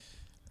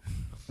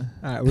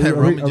All right,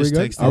 Roman just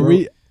good? texted. Are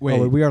we? Wait.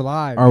 Oh, we are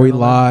live. Are we We're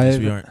live? Yes,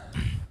 we aren't.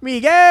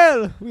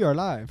 Miguel, we are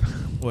live.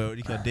 Wait, what do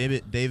you call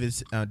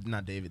David's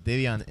not David.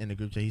 Davion in the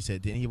group chat. He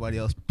said, "Did anybody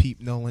else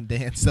peep Nolan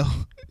dance?" So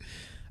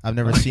I've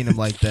never seen him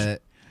like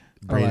that.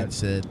 Braden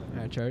said.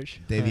 At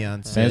church. Davion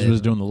Maz said. was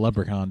doing the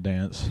leprechaun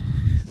dance.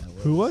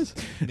 Who was?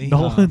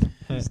 Nolan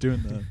is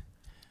doing the.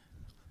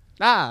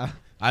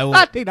 I will.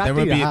 There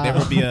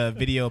will be a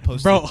video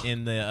posted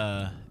in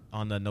the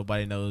on the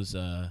Nobody Knows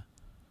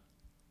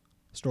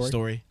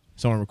story.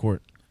 Someone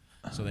record,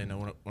 so they know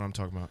what I'm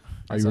talking about.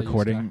 Are you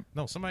recording?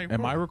 No, somebody.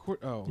 Am I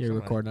recording? Oh, You're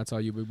recording. That's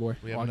all you, big boy.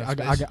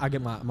 I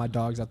get my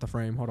dogs out the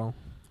frame. Hold on.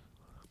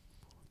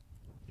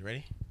 You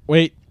ready?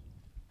 Wait.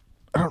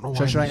 I don't know.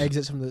 Should I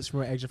exit from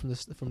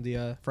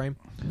the frame,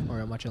 or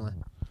am I chilling?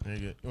 Very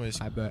good. Anyways,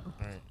 I bet. All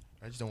right.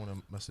 I just don't want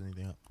to mess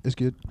anything up. It's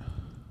good.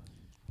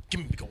 Give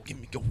me the goal. Give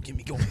me the goal. Give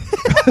me the goal.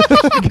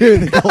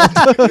 Give me the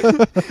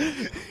gold.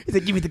 He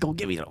said, "Give me the gold.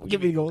 Give me the gold.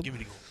 Give me the gold." Give me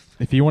the goal.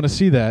 If you want to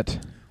see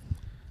that,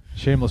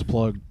 shameless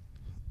plug.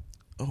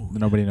 Oh, The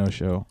Nobody Knows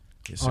show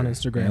yes, On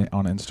sir. Instagram.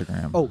 on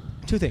Instagram. Oh,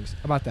 two things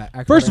about that.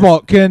 Actually. First of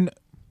all, can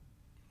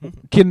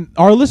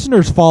our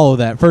listeners follow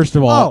that? First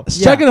of all, Oh, yeah.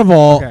 second of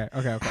all,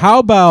 Okay. how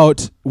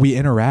about we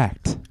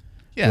interact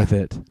with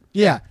it?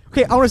 Yeah.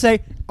 Okay, I want to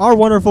say our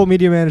wonderful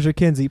media manager,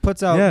 Kinsey,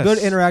 puts out Yes. good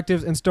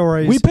interactives and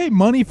stories. We pay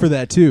money for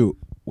that too.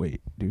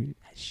 Wait, do we?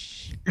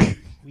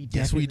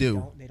 Yes, we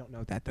do. They don't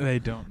know that, though. They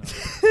don't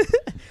know.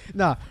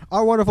 Nah,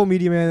 our wonderful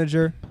media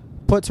manager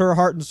puts her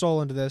heart and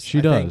soul into this.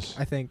 She does.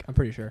 I'm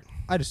pretty sure.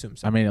 I'd assume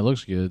so. I mean, it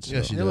looks good. So.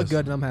 Yeah, she They look does.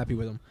 good, and I'm happy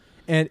with them.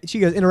 And she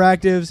does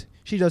interactives.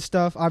 She does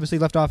stuff. Obviously,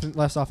 less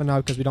often now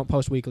because we don't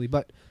post weekly.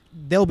 But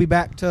they'll be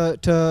back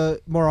to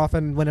more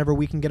often whenever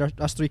we can get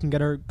us three can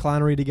get our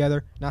clownery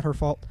together. Not her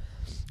fault.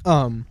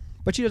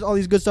 But she does all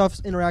these good stuff,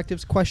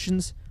 interactives,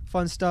 questions,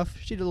 fun stuff.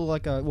 She did a little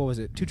like what was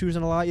it? 2 Truths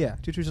and a Lie. Yeah,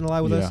 2 Truths and a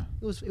Lie with us.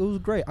 It was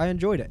great. I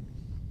enjoyed it.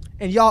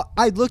 And y'all,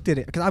 I looked at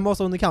it because I'm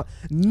also in the account.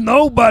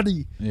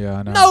 Nobody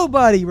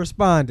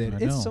responded. I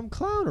It's know. some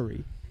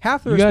clownery.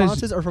 Half the You guys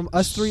responses are from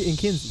us three and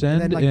Kinsey.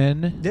 Send and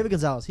then, in. David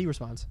Gonzalez, he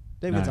responds.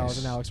 David Nice. Gonzalez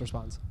and Alex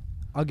responds.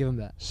 I'll give him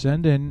that.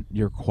 Send in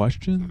your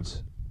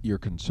questions, your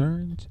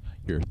concerns,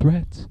 your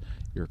threats,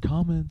 your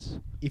comments.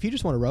 If you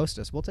just want to roast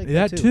us, we'll take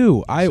That that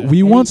too. Sure.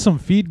 We want some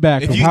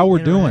feedback If of you- how we're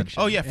doing.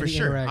 Interaction. Oh yeah, for Any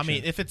sure. I interaction.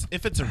 mean, if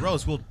it's a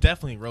roast, we'll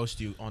definitely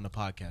roast you on the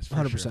podcast. For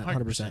 100%, sure.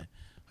 100%.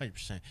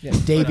 100%. Yeah,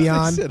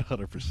 Davion,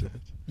 100%.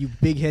 you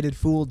big-headed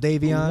fool,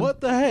 Davion. What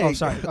the heck? Oh,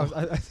 sorry.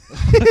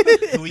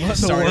 We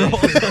just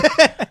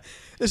started.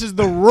 This is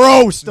the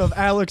roast of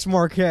Alex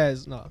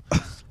Marquez. No.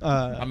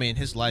 I mean,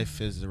 his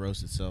life is the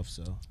roast itself.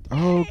 So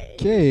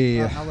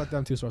Okay. I'll let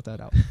them two sort that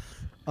out.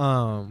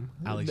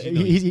 Alex, you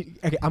know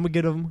okay, I'm gonna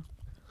get him.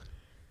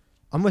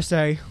 I'm gonna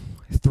say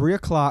 3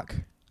 o'clock.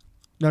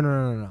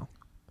 No.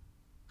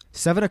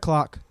 7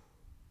 o'clock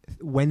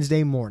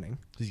Wednesday morning.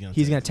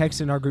 He's gonna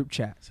text in our group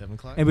chat 7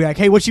 o'clock. and be like,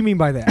 "Hey, what you mean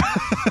by that?"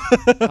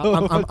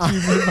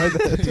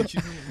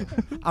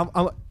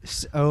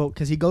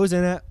 Because he goes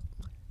in at.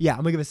 Yeah, I'm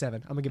gonna give it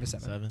 7. I'm gonna give it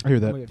 7. 7. I hear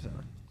I'm that. gonna give it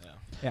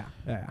 7.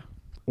 Yeah.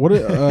 What?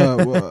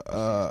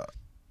 I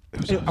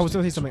was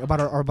gonna say something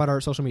about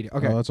our social media.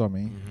 Okay. Oh, that's on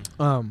me.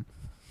 Mm-hmm.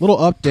 Little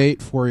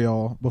update for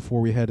y'all before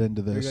we head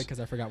into this.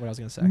 Because I forgot what I was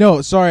gonna say.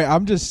 No, sorry.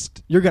 I'm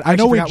just. You're good. I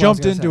know we actually forgot what I was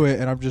jumped gonna into say.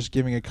 it, and I'm just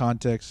giving a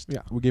context. Yeah.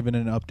 We're giving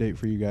an update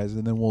for you guys,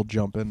 and then we'll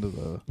jump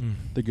into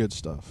the good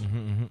stuff.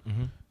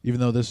 Mm-hmm.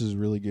 Even though this is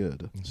really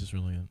good. This is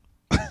really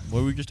good. What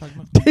were we just talking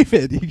about?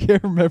 David, you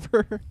can't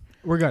remember?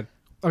 We're good.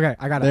 Okay,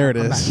 I got it. There it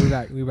I'm is.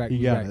 back. We back.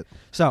 You got it.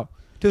 So,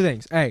 2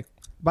 things. Hey,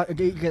 but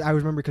I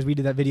remember because we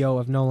did that video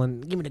of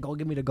Nolan. Give me the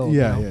goal.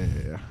 Yeah, you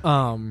know?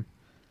 yeah.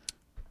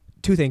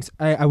 2 things.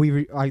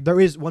 There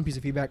is one piece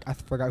of feedback. I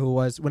forgot who it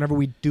was. Whenever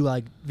we do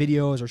like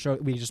videos or show,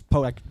 we just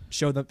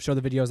show the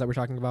videos that we're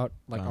talking about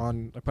put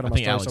on I my think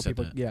story Alex so said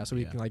people that. so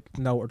we can like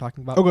know what we're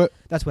talking about. Okay.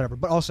 That's whatever.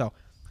 But also,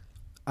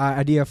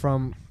 idea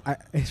from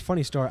it's a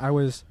funny story. I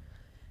was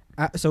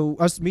so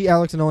me,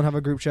 Alex, and Nolan have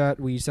a group chat.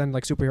 We send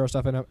like superhero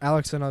stuff in.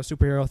 Alex sent a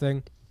superhero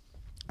thing.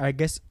 I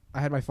guess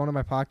I had my phone in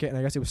my pocket, and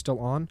I guess it was still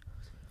on,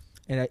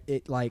 and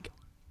it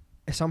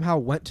somehow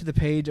went to the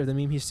page of the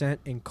meme he sent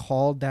and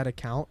called that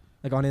account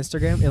like on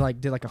Instagram. It like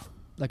did like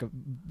a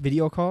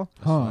video call.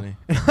 Huh. Funny.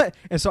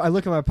 And so I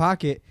look in my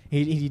pocket.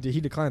 He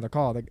declined the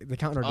call. The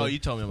counter. Oh, did. you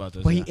told me about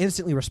this. But yeah. he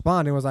instantly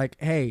responded and was like,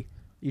 "Hey,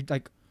 you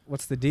like,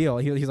 what's the deal?"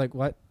 He's like,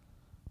 "What?"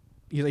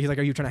 He's like,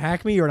 "Are you trying to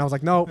hack me?" And I was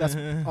like, "No, that's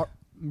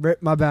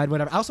my bad.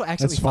 Whatever." I also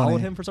accidentally That's funny.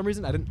 followed him for some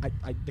reason.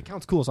 The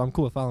account's cool, so I'm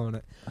cool with following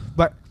it.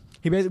 But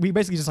we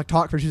basically just like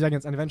talked for 2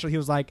 seconds, and eventually he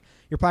was like,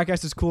 "Your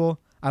podcast is cool.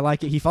 I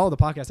like it." He followed the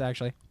podcast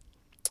actually,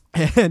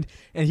 and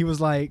he was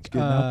like, It's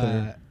getting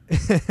out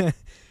there.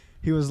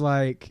 He was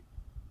like.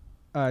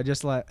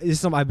 Just like this is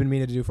something I've been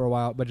meaning to do for a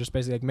while, but just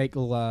basically like make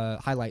little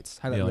highlight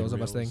reels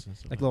of us thing,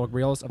 like little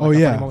reels. Of, like,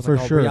 yeah, moments, for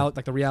like, sure.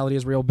 Like the reality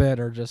is real bit,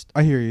 or just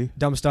I hear you.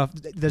 dumb stuff,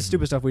 the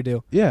stupid stuff we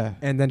do, Yeah.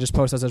 and then just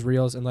post us as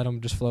reels and let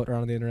them just float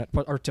around the internet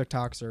or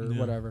TikToks or Yeah.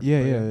 whatever. Yeah,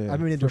 But yeah. I've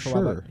been meaning to do it For for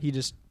a while, sure. but he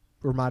just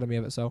reminded me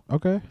of it. So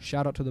Okay.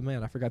 shout out to the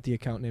man. I forgot the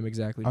account name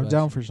exactly. I'm but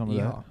down for some of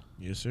that. yeehaw.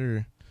 Yes,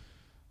 sir.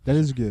 That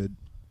is good.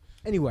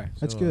 Anyway,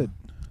 That's So, good.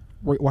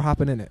 we're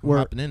hopping in it. We're We're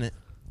hopping in it.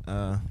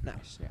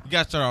 nice. Yeah. We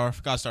got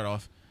to start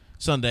off.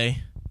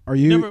 Sunday. Are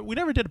you? We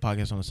never did a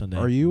podcast on a Sunday.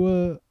 Are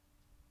you?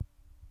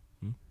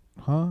 Hmm?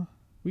 Huh?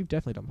 We've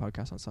definitely done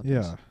podcasts on Sundays.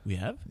 Yeah. We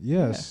have?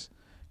 Yes.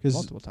 Because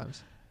Multiple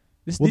times.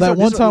 well, that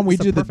one time we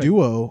did the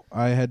duo,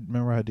 I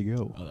remember I had to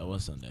go. Oh, that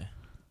was Sunday.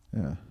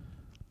 Yeah.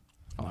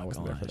 Oh, I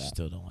wasn't there for I that.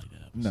 still don't like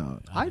that episode. No.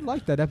 I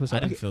liked that episode. I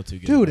didn't Okay, feel too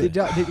good. Dude,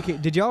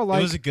 about did y'all it. like?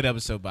 It was a good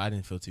episode, but I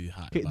didn't feel too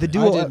hot. Okay, about the it.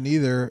 duo- I didn't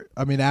either.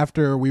 I mean,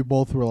 after we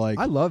both were like,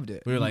 I loved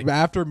it. We were like,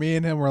 after me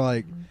and him were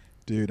like,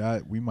 dude,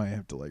 we might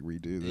have to like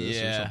redo this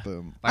Yeah. or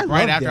something. I right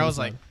loved after the I was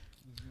episode. like,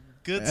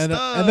 good And,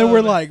 stuff. and then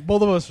we're like,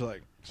 both of us were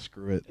like,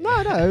 screw it. No,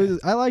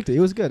 I liked it. It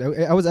was good.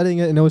 I was editing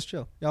it and it was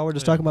chill. Y'all were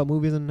just Yeah. talking about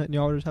movies and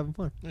y'all were just having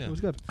fun. Yeah. It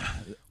was good.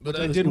 but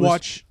I it did was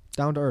watch.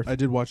 Down to earth. I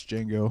did watch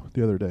Django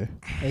the other day.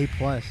 A+,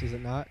 is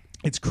it not?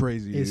 It's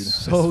crazy, dude. It's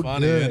so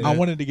funny, good. isn't I it?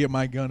 wanted to get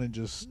my gun and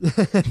just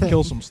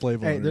kill some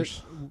slave Hey,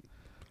 owners.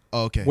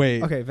 oh, okay.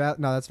 Wait. Okay, no,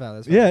 that's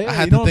valid. Yeah, I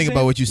had you know to think I'm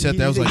about what you said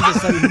there. I was like,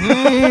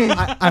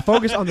 I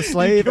focused on the saying?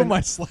 slave. Kill And,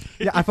 my slave.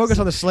 yeah, I focused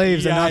on the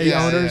slaves and Yeah, not the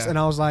yeah, owners, yeah. and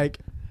I was like,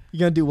 "You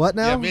gonna do what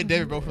now?" yeah, me and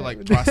David both were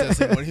like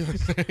processing what he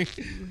was saying.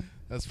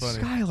 That's funny.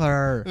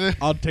 Skylar,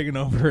 I'll take it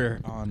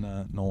over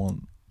on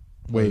Nolan.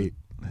 Wait,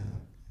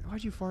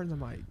 why'd you fart in the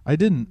mic? I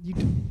didn't.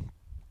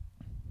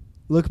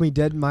 Look me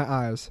dead in my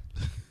eyes.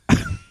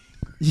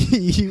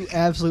 You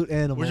absolute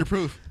animal. Where's your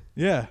proof?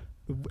 Yeah,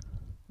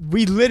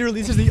 We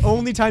literally, this is the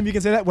only time you can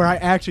say that where I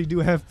actually do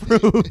have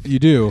proof. you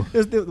do.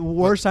 It's the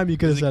worst time you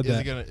could have said Is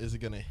that. it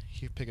gonna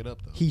pick it up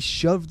though? He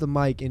shoved the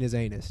mic in his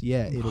anus.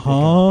 Yeah, it'll pick up.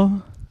 Huh?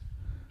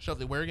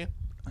 Shoved it where again?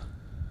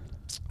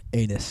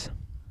 Anus.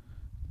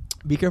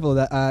 Be careful of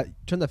that.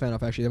 Turn that fan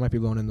off. Actually, that might be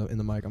blowing in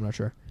the mic. I'm not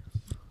sure.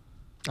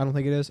 I don't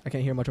think it is. I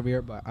can't hear much over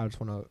here, but I just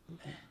want to,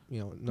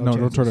 no chances.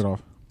 Don't turn it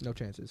off. No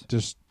chances.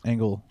 Just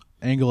angle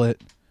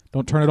it.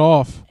 Don't turn it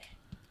off.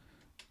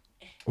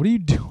 What are you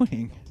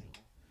doing?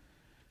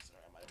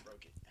 Sorry, I might have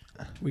broke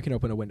it. We can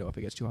open a window if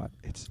it gets too hot.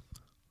 It's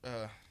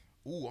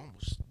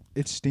Almost.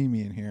 it's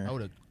steamy in here, I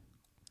would have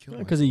killed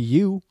Because of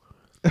you.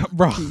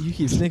 bro. You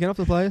keep sneaking up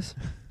the place.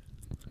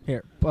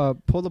 Here,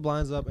 pull the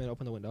blinds up and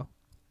open the window.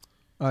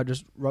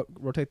 Just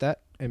rotate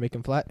that and make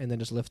them flat, and then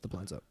just lift the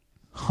blinds up.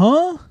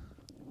 Huh?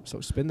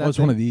 So spin that. Oh, it's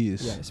thing. one of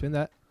these. Yeah, spin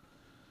that.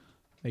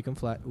 Make them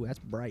flat. Ooh, that's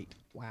bright.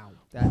 Wow.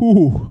 That,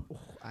 Ooh,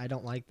 I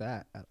don't like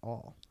that at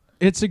all.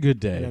 it's a good And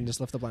day. then just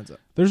lift the blinds up.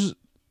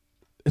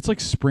 It's like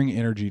spring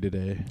energy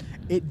today.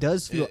 It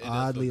does feel It does feel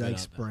oddly good like out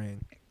there.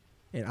 spring,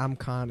 and I'm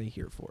kind of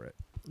here for it.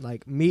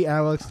 Like me,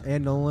 Alex,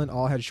 and Nolan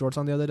all had shorts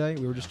on the other day.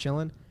 We were just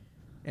chilling,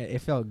 and it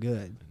felt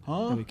good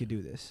Huh? that we could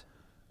do this.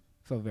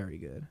 Felt very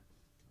good.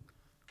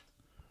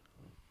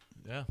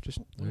 Yeah. Just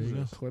There you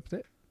go. clipped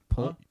it.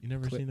 Pull. Huh? You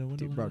never seen a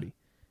window? like Brody.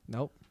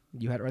 Nope.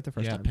 You had it right the that?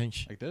 first Yeah, time.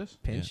 pinch. Like this?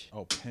 Pinch.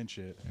 Oh, pinch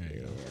it. There There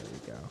you go.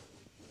 we go.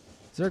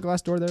 Is there a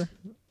glass door there,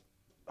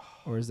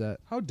 or is that?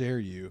 How dare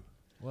you?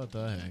 What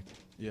the heck?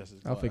 Yes,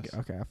 it's I'll glass. figure.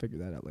 Okay, I'll figure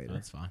that out later.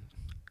 That's fine.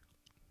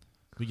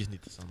 We just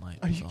need the sunlight.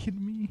 Are you that's all.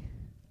 kidding me?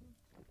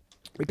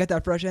 We got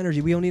that fresh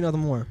energy. We don't need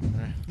nothing more.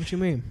 Alright. What you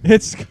mean?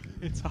 It's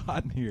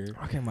hot in here.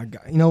 Okay, my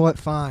God. You know what?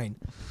 Fine.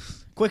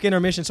 Quick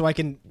intermission so I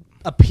can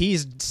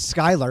appease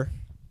Skylar.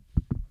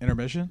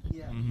 Intermission?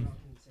 Yeah. Mhm.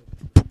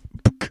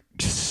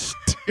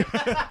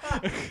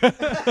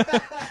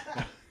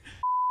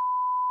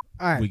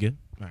 All right. We good?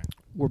 All right.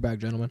 We're back,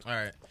 gentlemen. All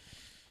right.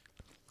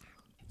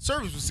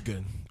 Service was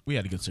good. We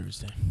had a good service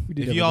day. We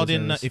did If have a y'all good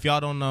didn't, service. if y'all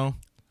don't know,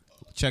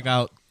 check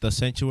out the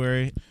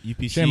Sanctuary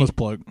UPC Shameless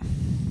plug.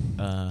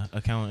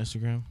 account on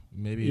Instagram.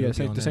 Maybe Yeah, it'll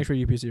be on the there.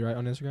 Sanctuary UPC, right,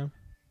 on Instagram?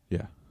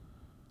 Yeah.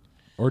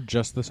 Or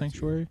just the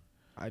sanctuary?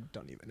 I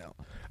don't even know.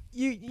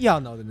 Y'all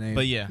know the name.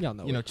 But yeah, Y'all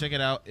know you know, it. check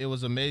it out. It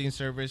was amazing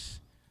service.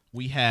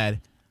 We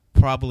had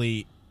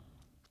probably,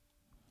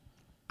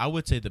 I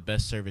would say, the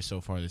best service so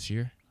far this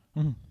year.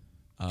 For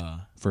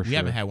we sure.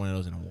 haven't had one of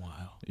those in a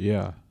while.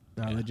 Yeah.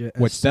 Nah, Yeah. legit.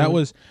 Which As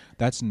soon-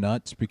 that's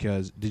nuts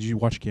because did you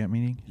watch camp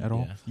meeting at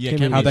all? Yeah, Came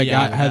Kim in- How was- that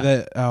yeah, guy, how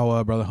yeah.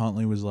 that Brother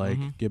Huntley was like,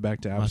 Mhm. get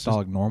back to My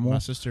apostolic normal. My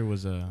sister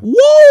was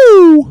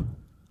Woo!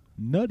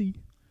 Nutty.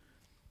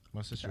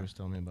 my sister was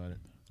telling me about it.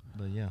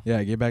 But yeah,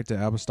 Yeah, get back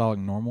to apostolic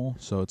normal.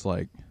 So it's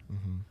like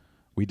mm-hmm.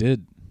 we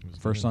did It was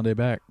first good. Sunday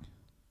back.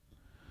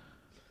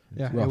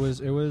 Yeah,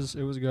 rough. it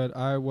was good.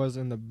 I was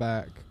in the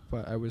back,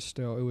 but I was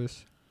still it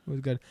was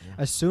good. Yeah.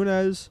 As soon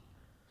as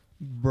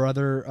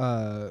brother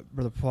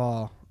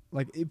Paul,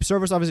 like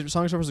service, obviously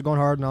song service was going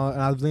hard, and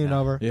I was leaning Yeah.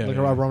 over, Yeah, looking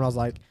yeah. around Roman. I was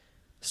like,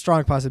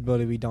 strong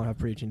possibility we don't have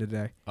preaching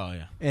today. Oh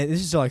yeah, And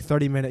this is still like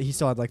 30 minutes. He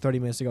still had like 30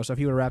 minutes to go. So if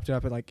he would have wrapped it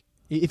up in like,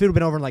 if it would have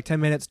been over in like 10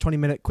 minutes,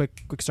 20-minute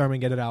quick sermon,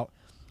 get it out.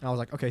 And I was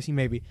like, okay, see,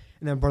 maybe.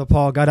 And then Brother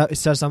Paul got up,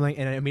 says something,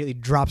 and then immediately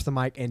drops the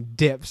mic and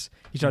dips.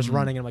 He starts Mhm.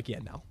 running, and I'm like, yeah,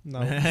 no,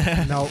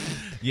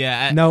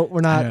 yeah. no,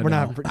 we're not, Yeah, we're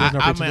no. not. There's no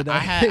I preaching mean, today. I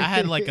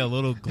had like a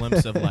little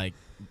glimpse of like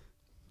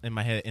in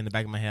my head, in the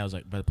back of my head, I was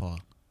like, Brother Paul,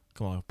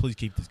 come on, please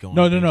keep this going.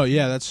 No.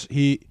 Yeah, that's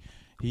he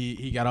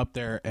got up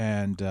there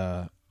and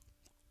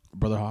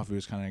Brother Hoffy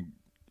was kind of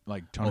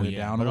like toning it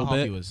down a Brother little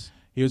Hoffy bit. was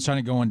He was trying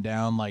to going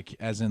down, like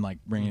as in like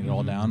bringing it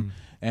all down.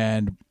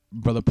 And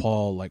Brother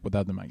Paul, like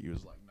without the mic, he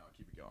was like, "No,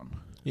 keep it going."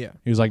 Yeah.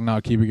 He was like,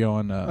 "No, keep it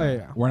going.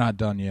 yeah. We're not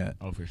done yet."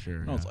 Oh, for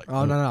sure. I was like,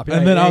 Oh, no.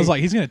 And then I was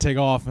like, "He's gonna take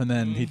off," and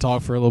then he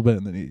talked for a little bit,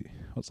 and then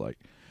I was like,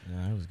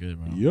 yeah, that was good,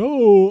 bro.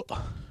 "Yo."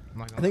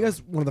 I think that's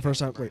one of the first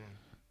times. Wait,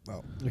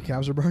 your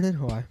calves are burning.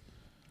 Why?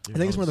 I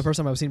think it's one of the first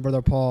time I've seen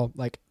Brother Paul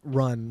like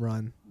run.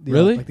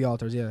 Really? Like the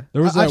altars, yeah.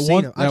 There was I've that seen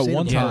one him. I've seen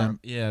him time.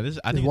 before. Yeah, this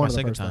I This think is it's one my of the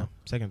second first time. time.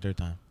 Second, third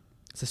time.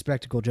 It's a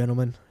spectacle,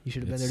 gentlemen. You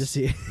should have been there to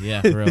see it.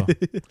 Yeah, for real.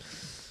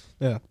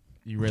 Yeah.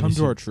 You really Come see-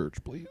 to our church,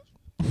 please.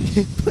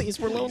 Please,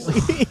 we're lonely.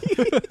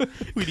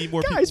 We need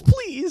more Guys, people.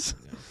 please.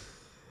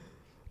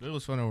 It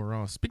was fun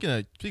overall. Speaking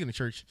of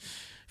church,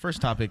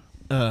 first topic.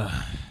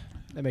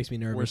 That makes me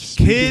We're nervous.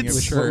 speaking Kids-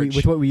 of church.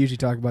 With what we usually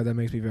talk about, that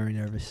makes me very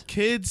nervous.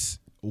 Kids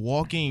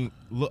walking,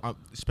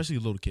 especially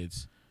little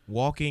kids,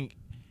 walking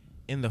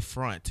in the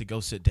front to go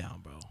sit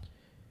down, bro,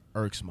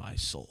 irks my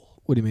soul.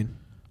 What do you mean?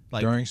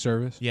 Like during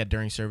service. yeah,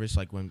 during service,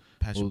 like when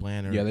Pastor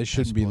Bland or Yeah, they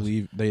shouldn't be Pastor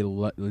leave. They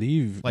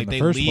leave like in the they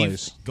first leave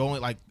place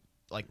going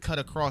like cut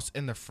across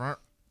in the front.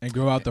 and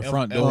go out the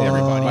front Oh, door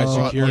everybody by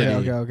saw- security.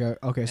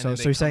 Okay. and So then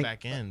they you're come saying?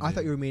 back in, I thought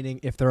dude. you were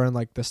meaning if they're in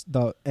like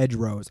the edge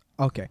rows.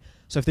 Okay.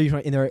 So if they're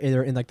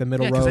either in like the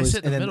middle Yeah, 'cause they rows sit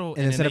in and the then middle, and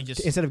and instead then of they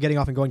just- instead of getting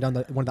off and going down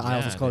one of the aisles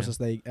Yeah, that's closest,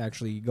 they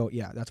actually go.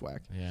 Yeah, that's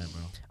whack. Yeah,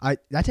 bro.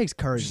 That takes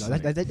courage though.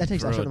 Just That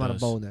takes a for certain real amount of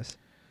does. boldness.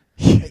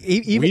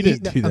 We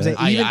didn't do I'm that.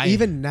 saying,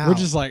 even now, We're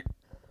just like,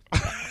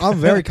 I'm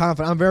very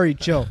confident. I'm very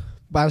chill,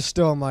 but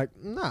I'm like,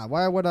 nah.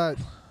 Why would I?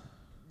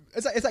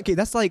 It's like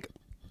that's like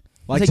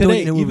like it's like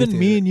today, going in a movie even me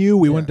theater. and you,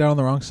 we went Yeah. down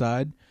the wrong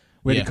side.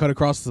 We had Yeah. to cut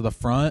across to the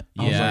front.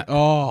 I was Yeah. like,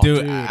 oh, Dude,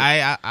 dude.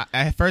 I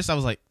at first I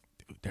was like,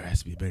 dude, there has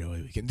to be a better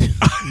way we can do.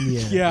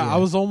 Yeah, I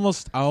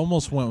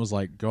almost was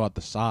like, go out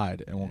the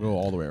side and we'll go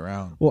all the way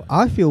around. Well,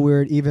 I feel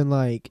weird even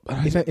like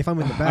if I'm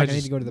in the I back, I need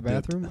just to go to the did.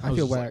 bathroom. I I was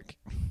feel just whack.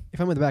 If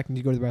I'm in the back and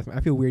need to go to the bathroom,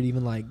 I feel weird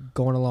even like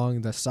going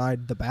along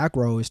the back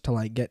rows to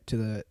like get to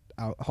the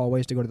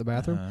hallways to go to the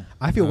bathroom.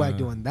 I feel whack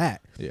doing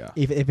that. Yeah.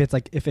 If it's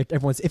like if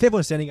everyone's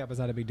standing up, it's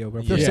not a big deal. But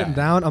if they're Yeah. sitting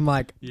down, I'm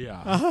like,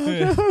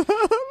 Yeah.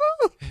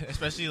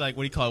 Especially like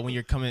what do you call it when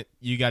you're coming?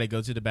 You got to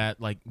go to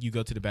the you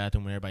go to the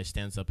bathroom when everybody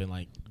stands up and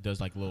like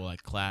does like a little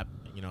like clap,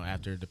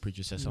 after the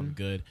preacher says something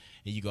good,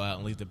 and you go out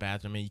and leave the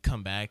bathroom and you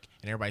come back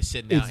and everybody's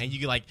sitting down It's and you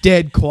get like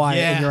dead quiet,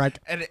 yeah, and you're like,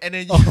 and then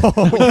you,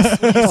 oh, when you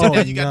sit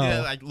down, you got to do no.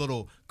 that like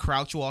little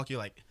crouch walk. You're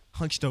like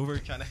hunched over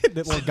trying to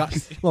that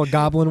little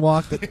goblin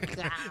walk.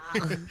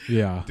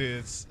 Yeah. Dude,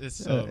 it's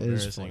so It is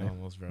embarrassing funny.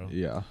 almost, bro.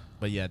 Yeah.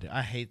 But yeah, dude,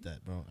 I hate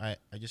that, bro. I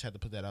just had to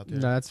put that out there.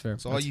 No, that's fair.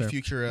 So all That's you fair.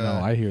 future No,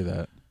 I hear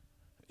that.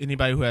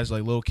 anybody who has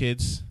like little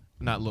kids,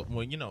 not little,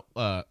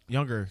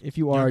 younger. If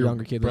you are a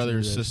younger kid, listening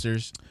brothers, to this.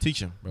 sisters, teach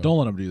them. Bro. Don't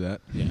let them do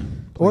that. Yeah.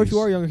 Or if Please. you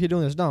are a younger kid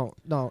doing this, no.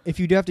 If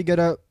you do have to get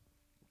up,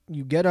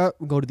 you get up,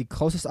 go to the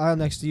closest aisle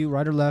next to you,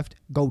 right or left,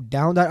 go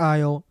down that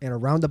aisle and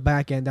around the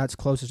back end that's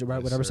closest to right,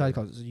 Yes, whatever sir. side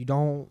closest. You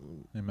don't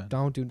Amen.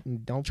 Church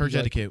be like-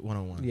 etiquette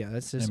 101. Yeah,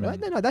 that's just Amen.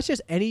 no. That's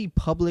just any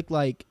public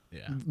like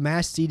Yeah.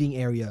 mass seating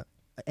area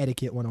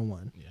etiquette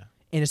 101. Yeah.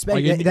 And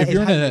especially Like that if is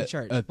you're in heightened a, in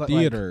church, a but,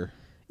 theater,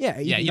 like, Yeah,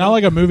 you not don't-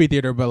 like a movie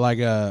theater, but like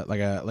the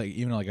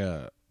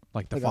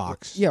like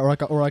Fox. or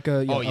like a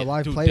Oh, a yeah,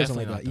 live dude, play or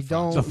something definitely like that. not You the Fox.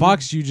 don't The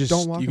Fox, you just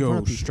don't walk you in front go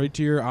of people. straight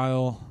to your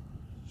aisle,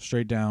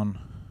 straight down.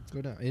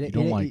 go down. You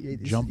don't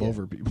like jump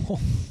over people.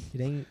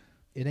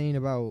 It ain't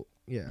about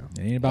yeah.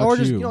 It ain't about or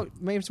you.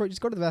 just maybe sorry, just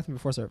go to the bathroom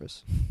before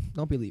service.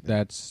 Don't be leaving.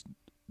 That's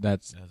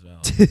That's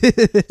valid.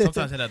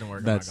 Sometimes it doesn't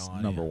work. that's I'm not gonna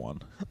lie, number yeah. one.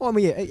 Well, I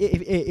mean, yeah,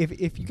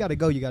 if you gotta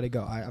go, you gotta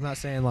go. I'm not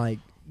saying like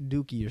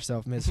dookie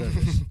yourself mid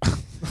service.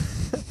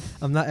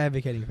 I'm not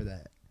advocating for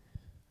that,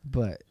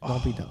 but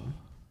don't be dumb.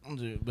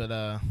 Dude, but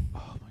I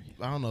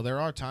don't know. There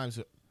are times.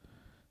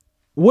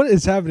 What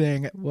is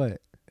happening?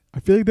 What? I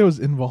feel like that was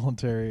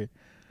involuntary.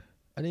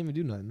 I didn't even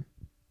do nothing.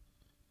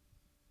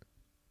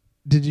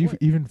 Did you What?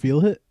 even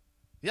feel it?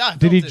 Yeah. I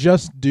Did he felt it.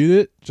 just do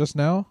it just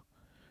now,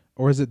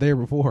 or is it there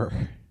before?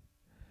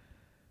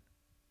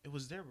 It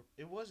was there.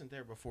 It wasn't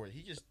there before.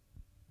 He just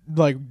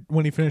Like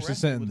when he finished the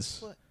corrected with his sentence.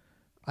 foot.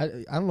 I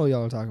don't know what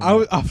y'all are talking I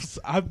about.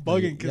 I'm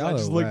bugging because I Y'all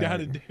just are looked whack.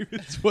 down at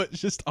David's foot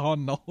just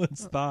on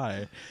Nolan's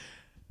thigh.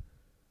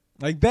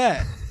 Like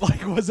that.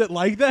 Like, was it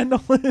like that,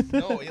 Nolan?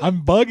 No,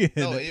 I'm bugging.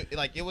 No,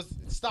 it was.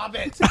 Stop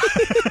it.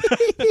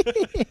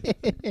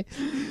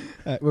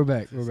 We're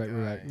back.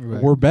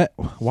 We're back.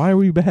 Why are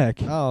we back?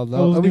 Oh That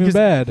no, wasn't even because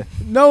bad.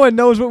 no one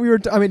knows what we were.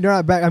 I mean, they're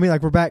not back. I mean,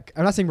 like we're back.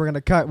 I'm not saying we're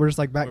gonna cut. We're just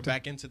like back. We're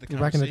back into the We're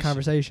back in the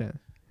conversation. conversation.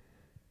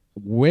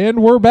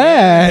 When we're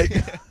back.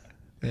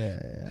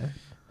 Yeah.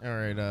 All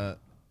right.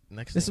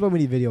 Next. This is thing. what we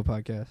need video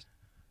podcast.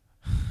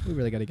 We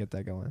really got to get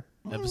that going.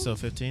 Episode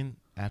 15.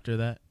 After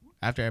that,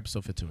 after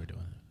episode 15, we're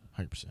doing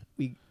it. 100%.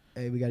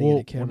 Hey, we got to Well,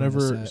 get a camera in whenever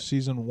the set.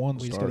 season 1 We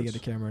starts. just got to get a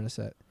camera in a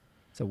set.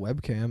 It's a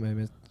webcam.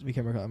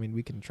 I mean,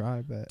 we can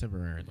try, but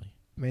Temporarily.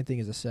 main thing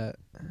is a set.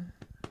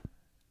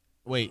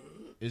 Wait,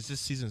 is this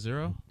season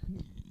 0?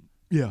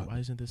 Yeah. Why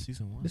isn't this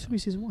season 1? This would be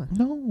season 1.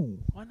 No,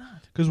 Why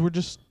not? because we're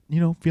just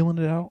feeling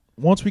it out.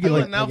 Once we get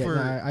Feeling like it out I for-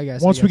 guess, nah, I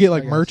guess, once I we guess, get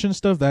like I guess. merch and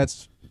stuff,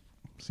 that's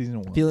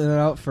season 1. Feeling it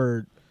out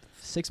for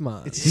 6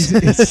 months.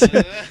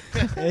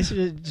 It's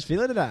just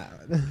feeling it out.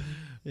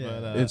 Yeah.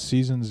 But, It's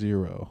season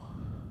 0.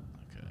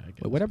 Okay, I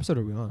guess. Wait, what episode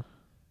are we on?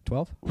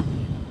 12?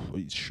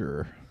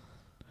 Sure.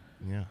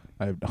 Yeah.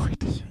 I have no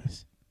idea.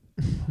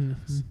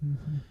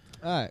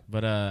 All right.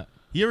 But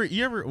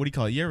you ever what do you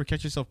call it? You ever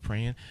catch yourself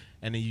praying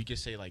and then you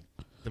just say like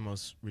the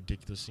most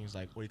ridiculous things,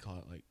 like what do you call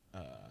it? Like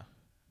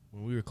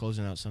when we were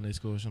closing out Sunday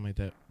school or something like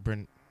that.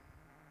 Brent.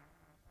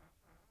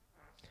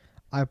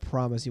 I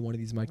promise you one of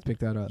these mics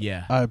picked that up.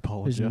 Yeah. I There's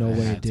apologize. no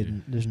way Had it to.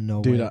 didn't. There's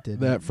no Dude, way it didn't.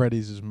 that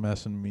Freddy's is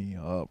messing me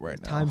up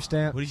right now.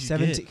 Timestamp What did you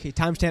 17. Okay,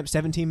 timestamp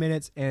 17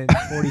 minutes and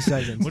 40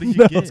 seconds. What did you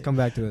No. get? Let's come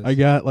back to this. I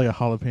got like a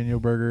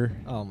jalapeno burger.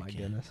 Oh my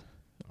goodness.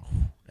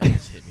 That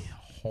just hit me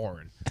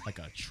hard like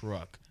a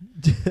truck.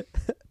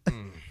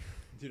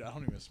 Dude, I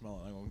don't even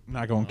smell it. I'm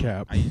not going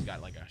cap. I just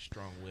got like a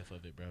strong whiff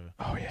of it, bro.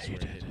 Oh, yeah, I swear you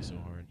it hit did. me so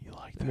hard. You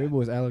like Maybe it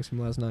was Alex from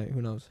last night.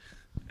 Who knows?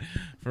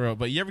 For real.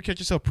 But you ever catch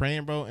yourself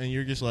praying, bro, and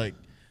you're just like,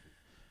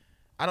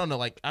 I don't know,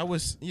 like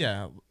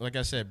like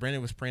I said,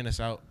 Brandon was praying us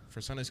out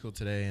for Sunday school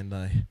today, and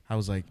I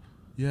was like,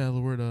 yeah,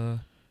 Lord,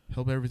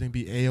 help everything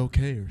be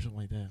A-okay or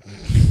something like that.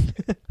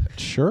 Like,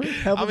 Sure?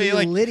 Help I me mean,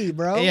 like- Liddy,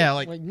 bro. yeah,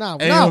 like, no,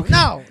 hey, no, okay.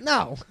 no,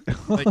 no.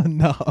 Like-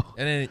 no.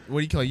 and then, what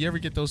do you call it? You ever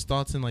get those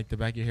thoughts in like the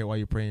back of your head while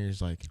you're praying? You're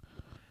just like,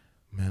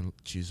 man,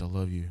 Jesus, I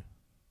love you.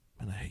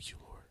 Man, I hate you,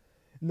 Lord.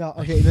 No,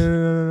 okay,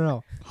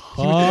 no.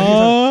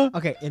 Huh?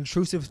 Okay,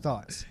 intrusive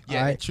thoughts. Yeah,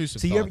 all right?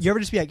 intrusive So thoughts. you ever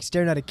just be like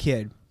staring at a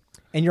kid,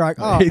 and you're like,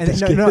 I oh, hate and, this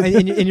no, kid. no,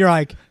 and you're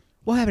like,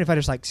 what happened if I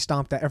just like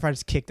stomped that, or if I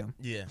just kicked him,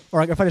 Yeah. or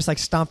like if I just like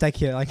stomped that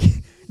kid? Like,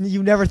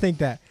 you never think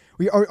that.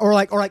 Or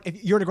like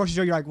if you're in a grocery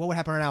store, you're like, what would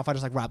happen right now if I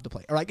just like robbed the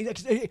place? Or like,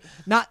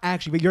 not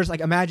actually, but you're just like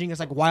imagining it's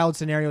like wild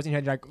scenarios in your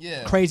head, like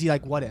Yeah. crazy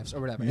like what ifs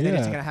or whatever, and then it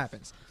just Yeah. kind of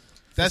happens.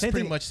 That's same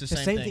pretty thing- much the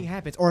same thing thing.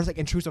 happens, or it's like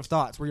intrusive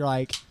thoughts where you're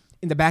like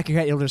in the back of your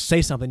head, it'll just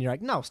say something. You're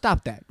like, no,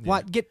 stop that. Yeah.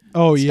 What? Get.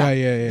 Oh, Stop.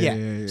 yeah.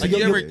 Like So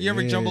you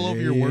ever jumble over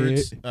your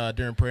words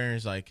during prayer and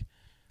it's like,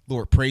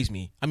 Lord, praise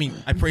me. I mean,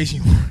 I praise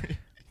you, Lord.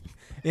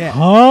 Yeah.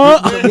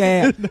 Huh?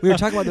 yeah. We were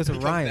talking about this with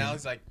He comes Ryan. down,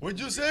 he's like, what'd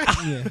you say?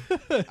 Yeah.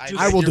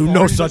 I will do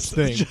no such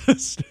thing.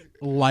 Just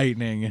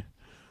lightning.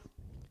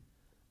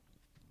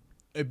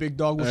 A big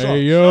dog was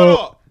Hey, yo. Shut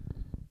up.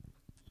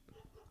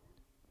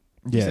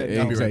 Yeah, said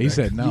no. exactly. He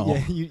said no.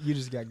 Yeah, you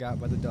just got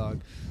by the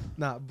dog.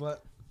 Nah,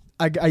 but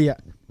yeah,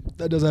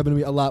 that does happen to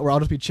me a lot. Where I'll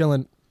just be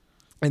chilling,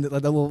 and that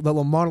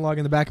little monologue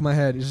in the back of my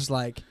head is just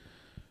like,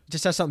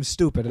 just says something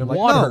stupid, and I'm like,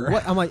 Water. no,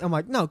 what? I'm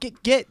like, no,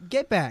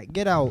 get back,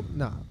 get out,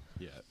 no.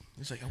 Yeah.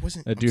 He's like, I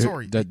wasn't. That I'm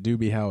sorry. do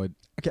be how it.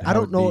 Okay, How I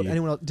don't it know be.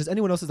 anyone else. Does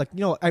anyone else is like,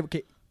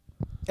 okay,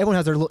 everyone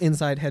has their little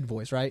inside head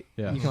voice, right?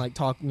 Yeah. You can like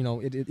talk,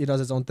 it does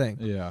its own thing.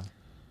 Yeah.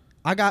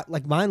 I got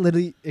like mine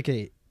literally.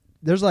 Okay,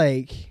 there's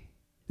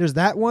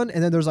that one,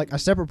 and then there's like a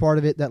separate part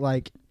of it that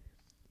like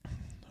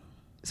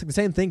it's like the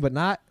same thing, but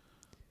not.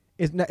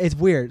 It's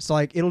weird. So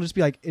like it'll just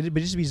be like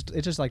it's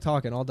just like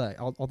talking all day,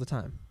 all the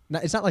time.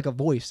 It's not like a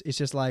voice. It's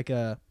just like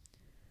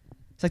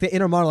it's like the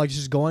inner monologue is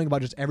just going about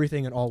just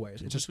everything and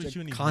always. It's just What's with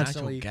you and like, these natural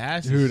constantly.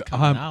 gases Dude,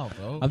 coming out,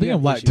 bro. I think You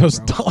I'm have issues,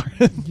 lactose bro.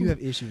 tolerant. You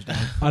have issues, dog.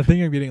 I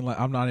think I'm getting.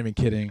 I'm not even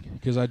kidding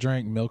because I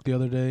drank milk the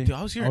other day. Dude,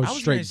 I was straight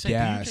straight say, dude,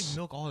 you gas. drink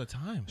milk all the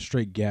time.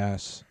 Straight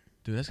gas.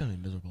 Dude, that's gonna be a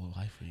miserable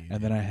life for you.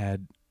 And then I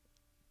had.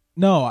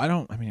 No, I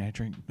don't. I mean, I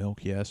drink milk,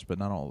 yes, but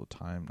not all the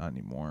time. Not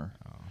anymore.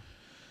 Oh.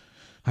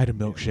 I had a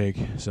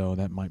milkshake, so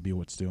that might be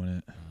what's doing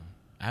it.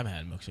 I haven't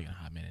had a milkshake in a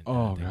hot minute.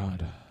 Oh Thank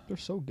God! They're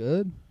so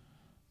good.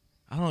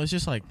 I don't know. It's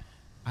just like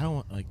I don't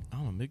want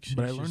milkshake.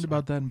 But I learned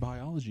about that in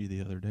biology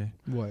the other day.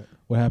 What?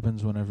 What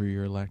happens whenever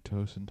you're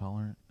lactose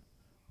intolerant?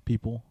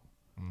 People?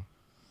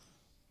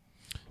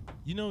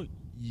 You know,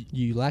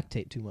 You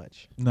lactate too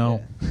much.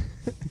 No. Yeah.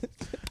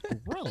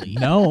 really?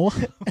 No.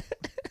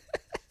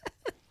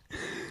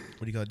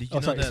 What do you call it? Did you Oh,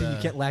 know sorry. that? So you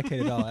can't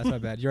lactate at all. That's my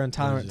bad. You're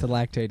intolerant to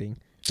lactating.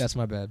 That's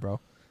my bad, bro.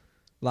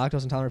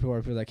 Lactose intolerant people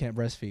are people that can't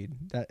breastfeed.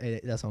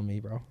 That's on me,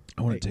 bro.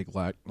 I want Hey, to take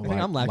I think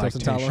I'm lactose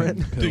lactation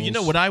intolerant. Dude, you know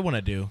pills. what I want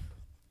to do?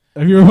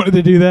 Have you ever wanted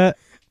to do that?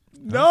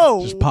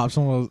 No. Just pop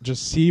someone.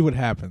 Just see what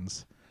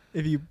happens.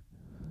 If you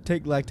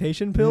take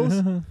lactation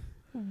pills,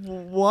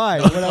 why?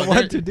 Would I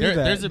want to do that?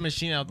 There's a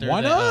machine out there. Why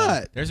that,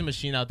 not? There's a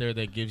machine out there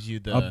that gives you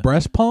the A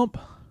breast pump?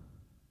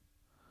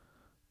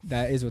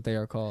 That is what they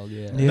are called.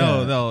 Yeah.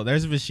 Yeah. No.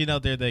 There's a machine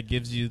out there that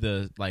gives you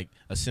the like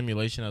a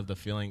simulation of the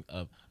feeling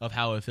of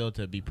how it feels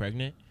to be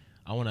pregnant.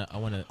 I wanna. Oh,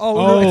 no,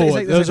 Oh, it's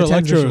like those a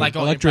electro temperature. Like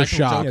on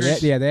electroshocks.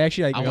 Impractical Yeah, they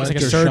actually I it's want like a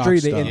electroshock surgery.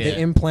 stuff. They Yeah.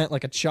 implant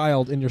like a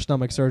child in your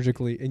stomach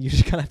surgically, and you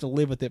just kind of have to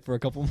live with it for a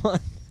couple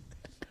months.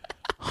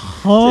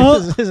 Huh?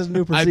 This is a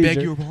new I procedure.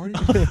 beg your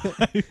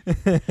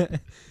pardon.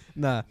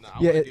 Nah. No,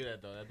 I Yeah. want to do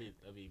that though. That'd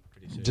be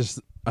pretty sick. Just,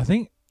 I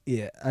think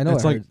Yeah, I know.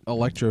 it's I like heard.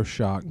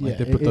 electroshock. Like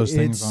Yeah, they put those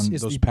things it's- on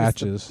it's those the-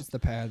 patches, It's the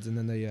pads, and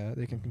then they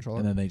can control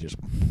and it. then they just,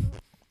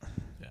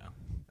 yeah,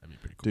 that'd be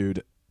pretty cool.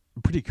 dude,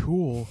 pretty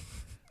cool.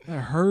 That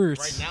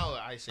hurts. Right now,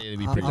 I say it'd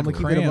be I'm pretty gonna cool.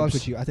 keep it a buck Cramps.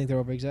 with you. I think they're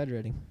over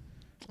exaggerating.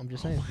 I'm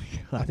just saying.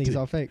 God, I think it's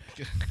all fake.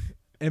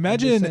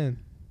 Imagine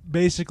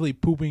basically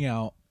pooping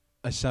out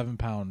a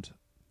 7-pound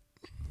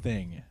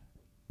thing.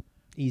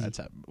 Easy. That's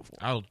happened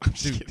before.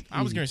 Dude,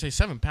 I was gonna say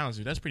 7 pounds,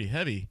 dude. That's pretty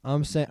heavy.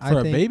 I'm saying For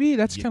a baby,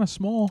 that's kind of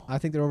small. I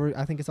think they're over.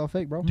 I think it's all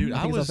fake, bro. Dude,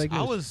 I think it's all fake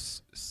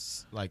news.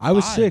 I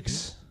was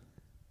 6.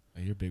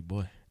 Hey, you're a big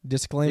boy.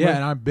 Disclaimer. Yeah,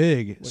 and I'm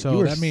big, Wait, so you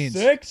were that means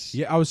 6?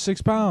 Yeah, I was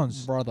 6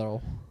 pounds. Brother.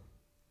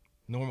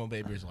 Normal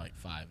baby is like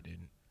 5, dude.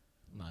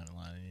 I'm not even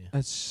lying to you.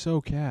 That's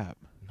so cap.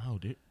 No,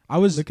 dude. I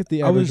was. Look at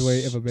the I average was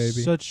weight of a baby.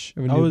 Such.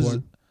 Of a I was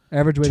newborn.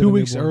 Average weight 2 of a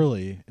weeks newborn.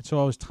 early,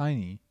 so I was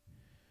tiny.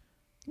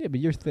 Yeah, but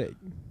you're thick.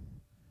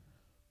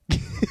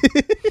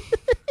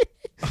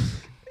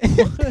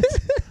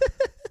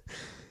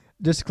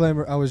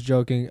 Disclaimer, I was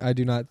joking. I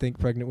do not think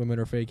pregnant women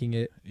are faking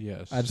it.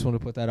 Yes. I just want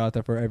to put that out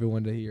there for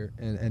everyone to hear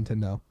and to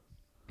know.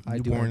 I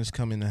do. Newborns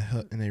come in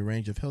a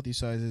range of healthy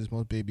sizes.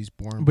 Most babies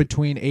born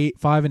between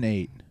 5 and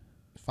 8.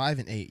 5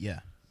 and 8. Yeah.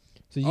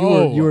 So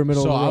you were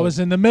middle So of the road. I was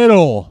in the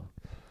middle.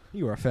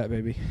 You were a fat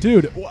baby.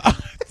 Dude.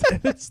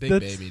 Big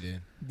baby,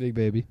 dude. Big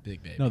baby.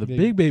 Big baby. No, the Big-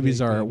 big babies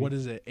big are, baby. what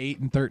is it, 8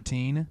 and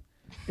 13?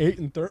 8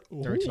 and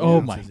 13. 13 Oh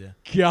ounces, my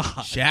yeah. God.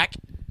 Shaq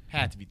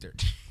had to be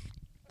 13.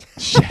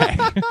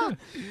 Shaq.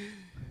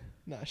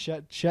 Nah,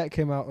 Shaq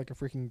came out like a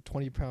freaking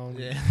 20-pound.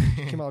 Yeah.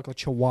 Came out like a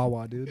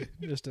chihuahua, dude.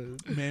 Just a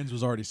Man's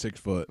was already 6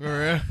 foot.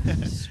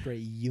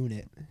 straight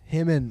unit.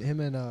 Him and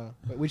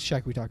which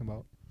Shaq we talking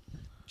about?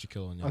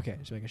 Shaquille O'Neal. Okay,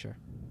 just making sure.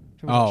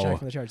 Oh. Shaq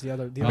from the charts. The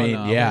other. I mean,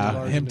 no, yeah,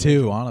 large him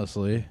individual. too,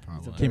 honestly.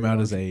 Probably. Came very out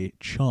as large. a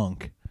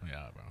chunk,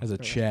 Yeah, bro. as a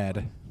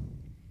Chad.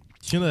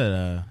 You know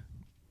that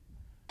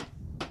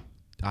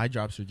eye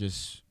drops are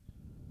just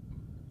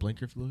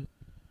blinker fluid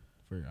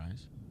for your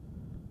eyes?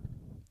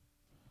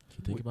 Can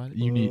you think about it?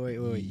 You need, wait.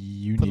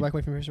 you Put the need, mic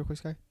away from here real quick,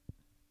 Sky.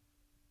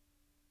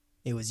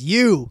 It was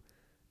you.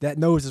 That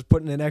nose is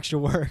putting in extra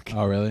work.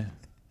 oh, really?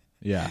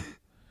 Yeah.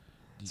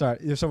 Sorry,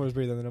 if someone was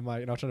breathing in the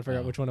mic, and I was trying to figure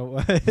out Oh. which one it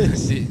was. I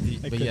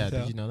But yeah, couldn't tell.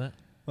 did you know that?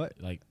 What?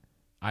 Like,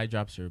 eye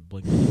drops are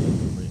blinker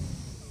fluid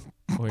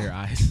for your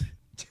eyes.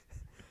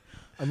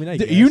 I mean, I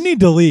You guess. need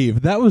to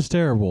leave. That was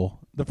terrible.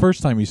 The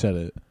first time you said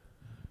it.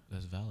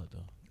 That's valid,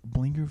 though.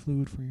 Blinker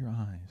fluid for your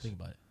eyes. Think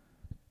about it.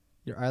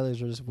 Your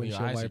eyelids are just When your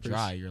windshield eyes wipers. are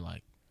dry, you're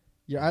like,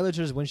 Your eyelids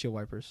are just windshield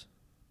wipers.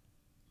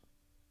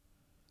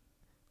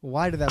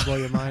 Why did that blow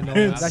your mind?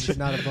 Nolan? That should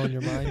not have blown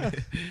your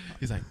mind.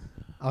 he's like,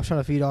 I was trying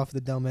to feed off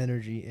the dumb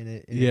energy in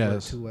it. And it Yes.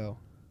 worked too well.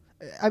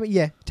 I mean,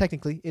 yeah,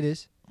 technically it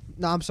is.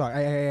 No, I'm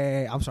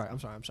sorry. I'm sorry.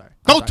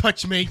 don't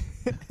touch me.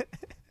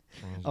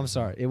 I'm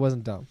sorry. It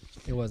wasn't dumb.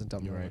 It wasn't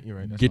dumb. You're right. You're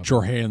right. That's Get my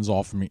your bad. hands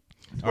off me.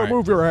 All right.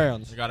 Move your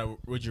hands. I got a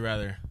would you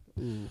rather.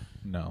 Ooh.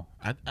 No.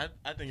 I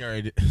think I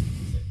already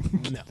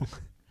did. No.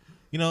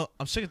 You know,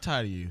 I'm sick and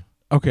tired of you.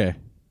 Okay.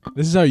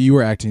 This is how you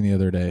were acting the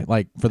other day,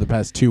 like for the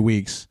past 2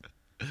 weeks.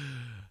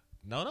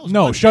 No, that was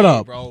No, one shut day,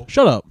 up. bro.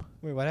 Shut up.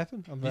 Wait, what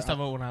happened? He's talking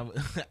about when I was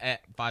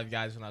at Five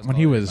Guys when I was When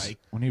calling he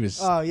everybody. was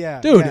Oh yeah,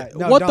 Dude, yeah.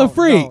 No, what the don't,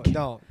 freak?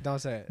 Don't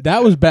say it.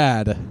 that was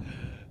bad.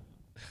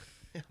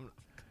 You're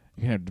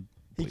gonna have to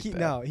bleep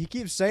that. He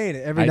keeps saying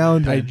it every now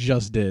and I then.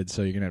 just did,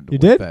 so you're gonna have to You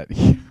bleep did?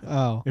 that.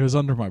 Oh, It was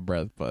under my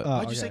breath, but oh,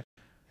 Why'd you okay. say?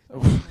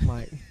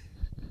 My,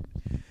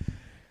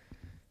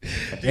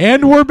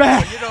 and we're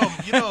back.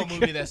 You know a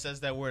movie that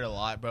says that word a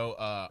lot,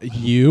 bro.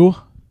 You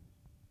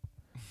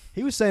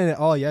he was saying it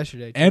all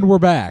yesterday. and we're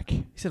back.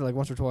 He said it like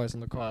once or twice in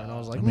the car, and I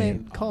was like, I man,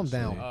 mean, calm honestly.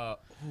 down.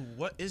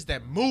 What is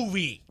that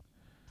movie?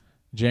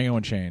 Django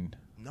Unchained.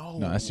 No,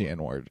 No, that's the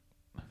N word.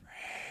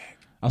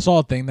 I saw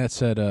a thing that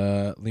said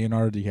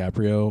Leonardo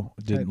DiCaprio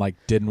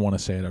didn't want to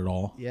say it at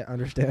all. Yeah,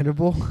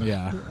 understandable.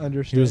 Yeah.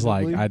 Understandable. He was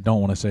like, I don't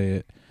want to say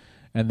it.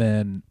 And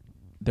then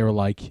they were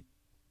like,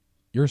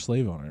 you're a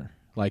slave owner.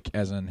 Like,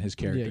 as in his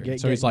character.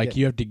 So he's like,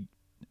 you have to,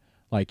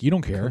 like, you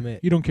don't care.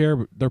 Commit. You don't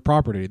care. They're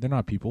property. They're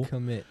not people.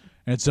 commit.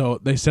 And so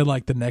they said,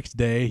 like, the next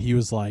day, he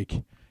was like,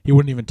 he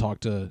wouldn't even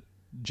talk to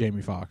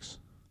Jamie Foxx.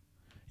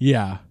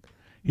 Yeah.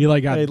 He,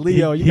 like, got. Hey,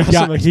 Leo, he you got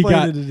some he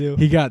explaining to do.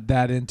 He got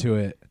that into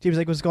it. James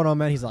like, what's going on,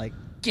 man? He's like,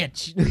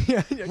 get you.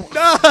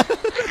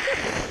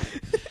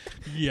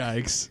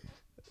 Yikes.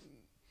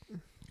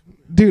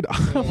 Dude,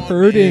 I'm on,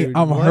 hurting. dude.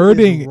 I'm What is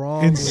hurting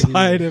wrong with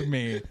inside you? of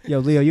me. Yo,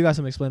 Leo, you got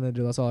some explaining to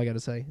do. That's all I got to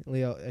say.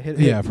 Leo,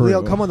 Yeah, for Leo,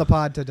 real. come on the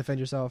pod to defend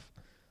yourself.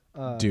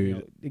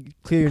 Dude.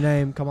 Clear your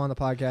name. Come on the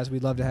podcast.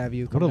 We'd love to have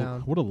you. Come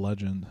down. What a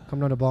legend. Come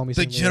down to Balmy.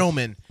 The St. Louis.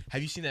 Gentleman.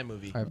 Have you seen that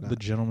movie? I have not. The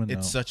gentleman.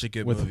 It's no. such a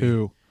good With movie.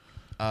 who?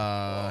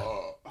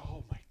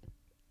 Oh my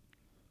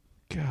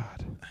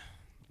God.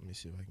 Let me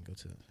see if I can go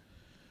to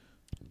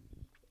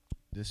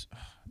this.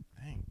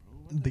 Dang,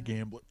 bro. The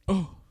gambler.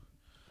 Oh.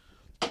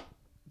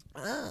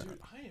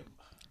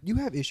 You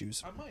have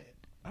issues.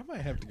 I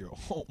might have to go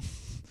home. Dude,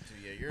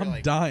 yeah, you're I'm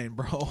like dying,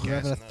 bro. We're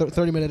having a Yes, no.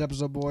 30-minute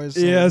episode, boys.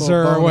 So Yes, little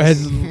sir.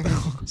 bonus.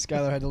 What?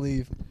 Skylar had to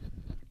leave.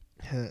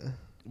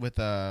 with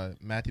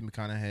Matthew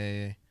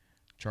McConaughey,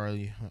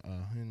 Charlie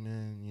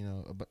Hinman. You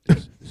know,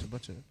 it's a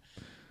bunch of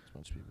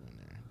people in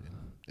there.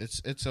 dude.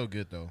 It's so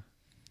good though.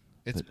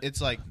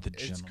 It's like The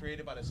it's Gentleman.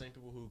 created by the same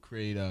people who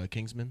create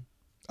Kingsman.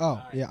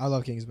 Oh, yeah. I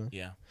love Kingsman.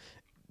 Yeah,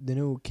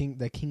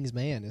 The King's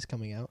Man is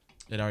coming out.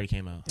 It already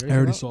came out. I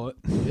already saw it.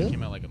 It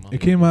came out like a month.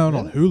 It came out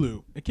on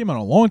Hulu. It came out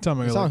a long time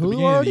ago, It's like on the Hulu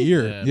beginning of the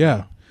year.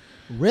 Yeah.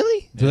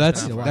 Really? So Yeah,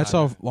 that's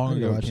how long I need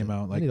to ago it watch came it.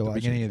 out, I like need to the watch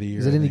beginning it. of the year.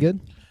 Is it any good?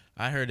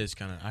 I heard it's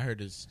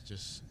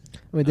just.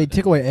 I mean, they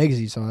take away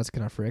Eggsy, so that's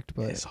kind of fricked.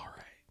 But It's all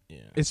right.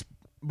 Yeah.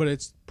 But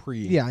it's pre.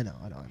 yeah, I know.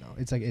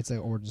 It's an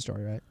origin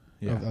story, right?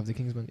 Yeah. Of the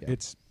Kingsman. Yeah.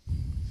 It's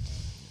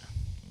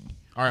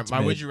All right, It's my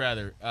mid. would you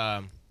rather.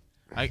 I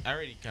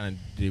already kind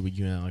of did with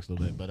you and Alex a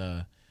little bit,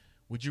 but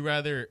would you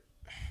rather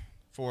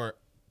for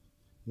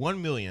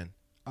 $1 million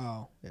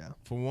Oh yeah.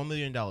 for $1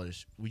 million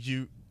would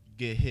you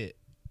get hit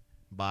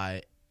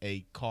by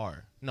a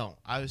car? No,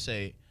 I would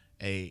say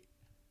a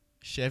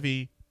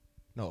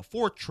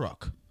Ford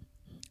truck,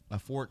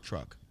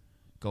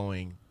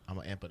 going. I'm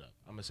gonna amp it up.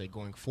 I'm gonna say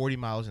going 40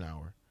 miles an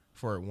hour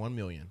for $1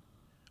 million,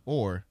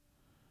 or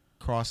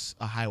cross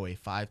a highway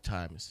 5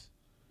 times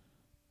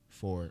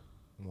for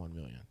 $1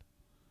 million.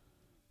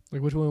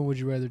 Like, which one would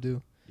you rather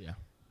do? Yeah.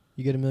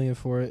 You get $1 million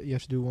for it. You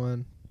have to do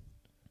one.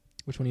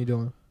 Which one are you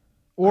doing?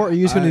 Or are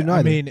you just gonna do neither?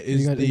 I mean, Are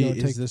you gonna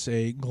is take- this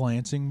a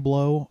glancing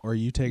blow, or are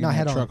you taking No, that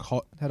head on.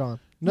 truck? head on?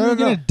 You're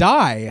gonna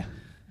die.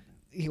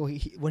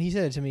 When he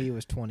said it to me, it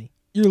was 20.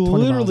 You're 20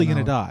 miles literally an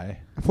gonna hour. die.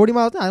 40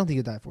 miles? No, I don't think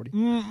you'd die at 40.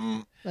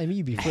 Mm-mm. I mean,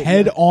 you'd be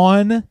Head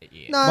on. No,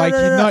 Like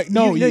no. it's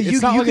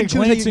not like a can choose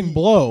how glancing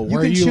blow you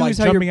where can you like choose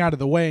how your- jumping out of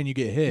the way and you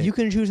get hit. You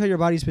can choose how your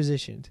body's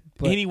positioned.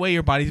 But Any way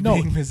your body's No,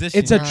 being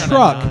positioned. it's a you're gonna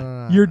truck.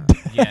 die. You're dead.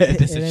 Yeah,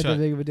 it it's a ain't that truck.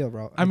 big of a deal,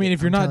 bro. I mean,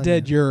 if you're I'm not telling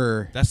dead, you.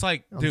 you're. That's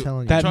like, I'm dude,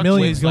 telling you. That truck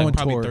million's weighs like going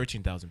probably toward-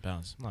 13,000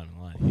 pounds. I'm not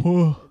even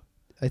lying.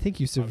 I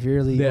think you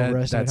severely That-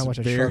 overestimate how that's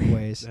much a truck very-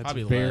 weighs. That's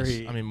Probably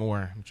very. less. I mean,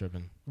 more. I'm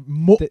tripping.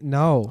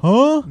 No.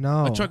 Huh?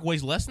 No. A truck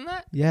weighs less than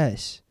that?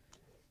 Yes.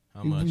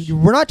 How much?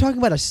 We're not talking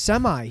about a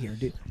semi here,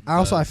 dude. I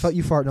Does. felt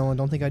you fart, Nolan.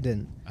 Don't think I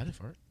didn't. I did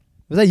fart.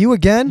 Was that you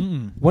again?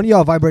 Mm-mm. One of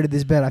y'all vibrated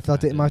this bed. I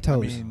felt it in my I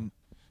toes. mean,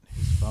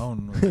 his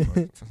phone.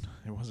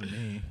 It wasn't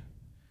me.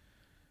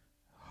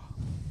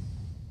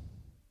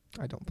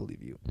 I don't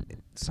believe you.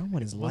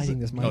 Someone is Was lighting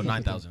it- this mic. Oh, up with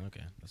 9,000.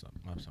 Okay. That's not.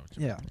 I'm sorry. it.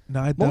 Yeah.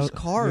 No, Most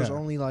cars are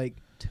only like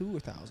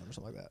 2,000 or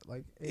something like that.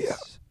 Like,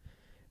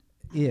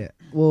 yeah.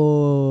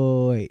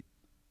 Well, wait.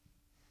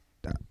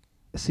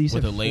 So you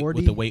said With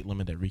 40? the weight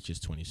limit that reaches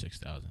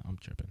 26,000. I'm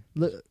tripping.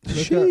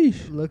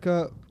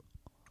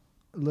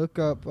 Look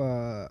up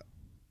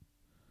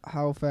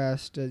how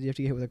fast you have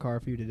to get hit with a car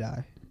for you to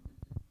die.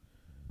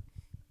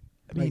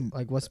 I mean,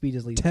 like what speed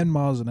is legal? 10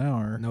 miles an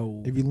hour.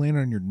 No. If you land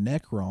on your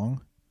neck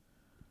wrong.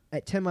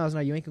 At 10 miles an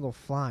hour, you ain't gonna go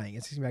flying.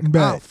 It's gonna be like,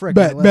 Bet. oh, frick,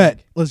 my leg. Bet.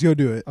 Let's go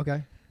do it.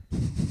 Okay.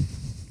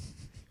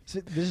 So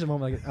this is a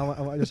moment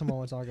there's something I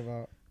want to talk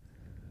about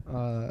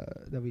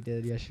that we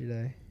did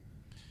yesterday.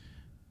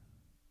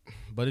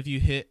 But if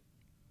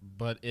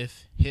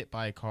hit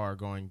by a car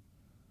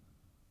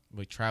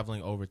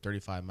traveling over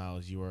 35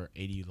 miles, you are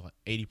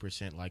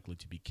 80% likely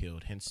to be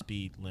killed. Hence,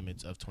 speed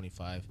limits of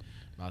 25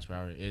 miles per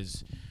hour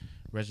is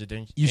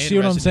residential. You see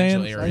what I'm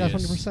saying? I got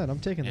 20%. I'm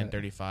taking and that.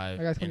 35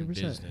 I got in 20%.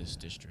 business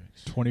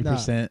districts.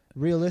 20%.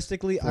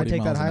 Realistically, I 40 take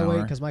that miles an highway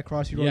hour. because my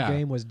Crossy Road Yeah.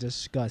 game was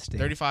disgusting.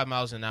 35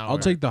 miles an hour. I'll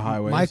take the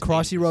highway. My is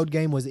Crossy dangerous. Road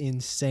game was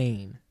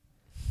insane.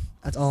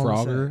 That's all I'm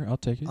Frogger. saying. I'll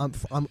take it.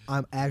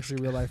 I'm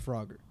actually real life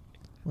Frogger.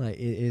 Like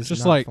it is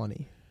Just not like-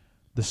 funny.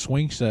 The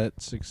swing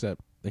sets,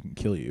 except they can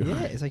kill you.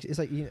 Yeah, it's like it's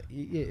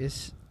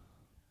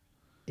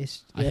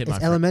I hit my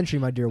friend. elementary,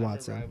 my dear I remember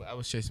Watson. I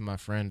was chasing my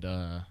friend.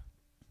 I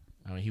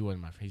mean,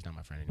 he's not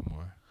my friend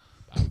anymore.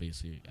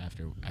 Obviously,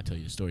 after I tell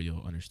you the story,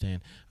 you'll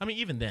understand. I mean,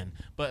 even then.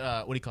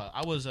 But what do you call it?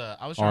 I was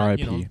trying,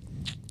 R.I.P.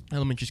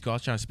 Elementary school. I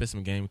was trying to spit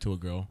some game to a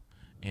girl,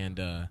 and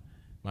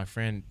my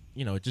friend,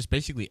 just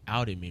basically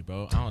outed me,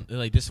 bro. I don't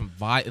like did some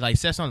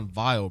said something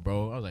vile,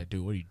 bro. I was like,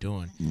 dude, what are you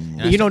doing?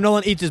 And I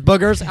Nolan eats his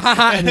boogers,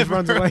 and just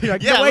runs away. You're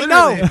like, Yeah, no, wait,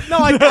 no, literally. no,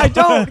 I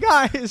don't,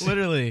 guys.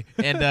 literally.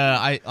 And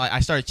I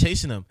started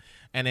chasing him,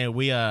 and then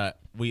we what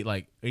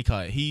do you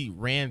call it? He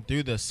ran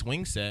through the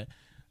swing set,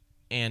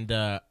 and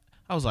I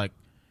was like,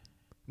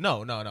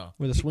 no.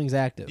 Were the swings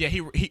active?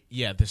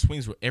 Yeah, the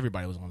swings were,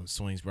 everybody was on the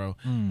swings, bro.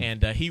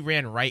 And he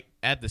ran right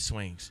at the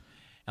swings.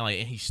 And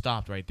he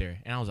stopped right there.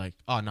 And I was like,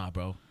 oh, nah,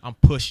 bro. I'm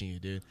pushing you,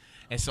 dude.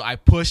 And so I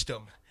pushed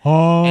him.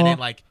 Oh. And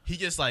then, he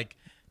just,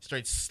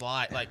 straight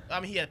slide.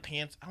 He had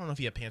pants. I don't know if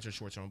he had pants or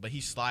shorts on, but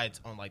he slides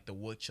on, the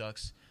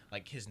woodchucks.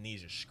 His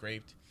knees are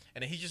scraped.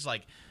 And then he just,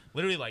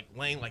 literally,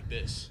 laying like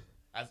this.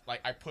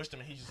 I pushed him,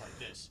 and he's just like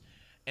this.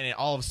 And then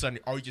all of a sudden,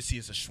 all you just see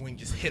is a swing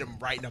just hit him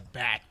right in the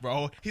back,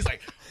 bro. He's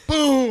like,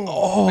 boom!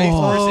 Face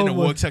first in the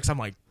woodchucks. I'm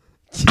like,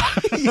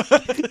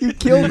 You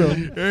killed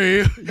him.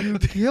 hey. You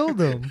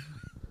killed him.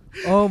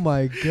 Oh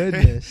my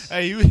goodness.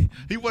 Hey,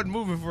 he wasn't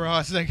moving for a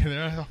hot second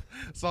there.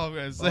 That's all I'm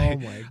gonna say. Oh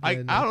my I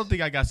goodness. don't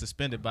think I got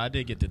suspended, but I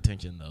did get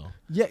detention though.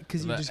 Yeah,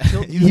 because you But- just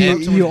killed.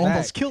 You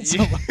almost killed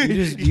someone. someone.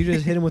 You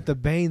just hit him with the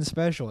Bane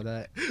special.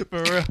 That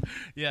For real.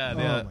 Yeah, Oh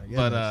yeah. my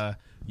But goodness.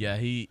 yeah,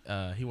 he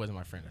wasn't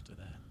my friend after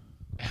that.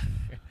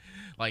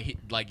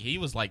 he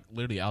was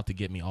literally out to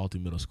get me all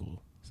through middle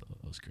school. So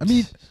that was crazy. I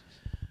mean,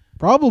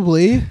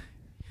 probably.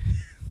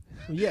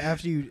 Yeah,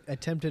 after you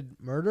attempted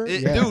murder?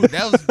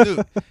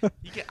 Dude,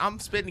 I'm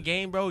spitting the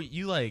game, bro.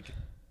 You like,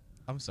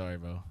 I'm sorry,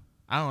 bro.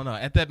 I don't know.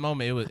 At that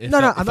moment, it was. I'm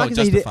not gonna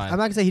say I'm not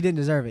gonna say he didn't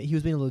deserve it. He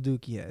was being a little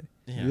dookie head.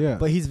 Yeah.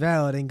 But he's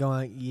valid and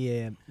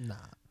going, nah.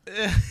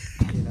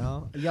 You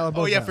know? Y'all are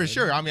both yeah, valid. for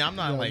sure. I mean, I'm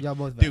not y'all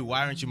both dude, valid.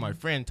 why aren't you my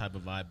friend type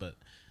of vibe, but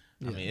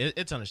I mean,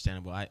 it's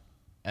understandable. I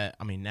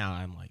mean, now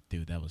I'm like,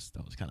 dude, that was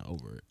kind of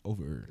over.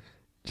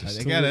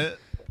 I get it.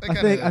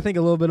 I think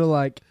a little bit of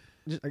like,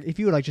 if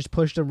you would like just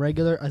pushed him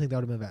regular, I think that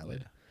would have been valid.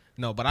 Yeah.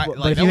 No, but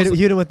But if you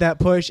hit him with that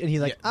push and he's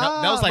like,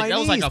 that was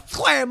like a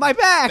slam my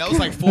back. That was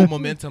like full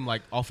momentum,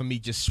 like off of me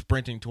just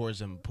sprinting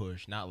towards him,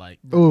 push, not like.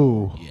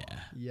 Ooh.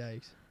 Yeah.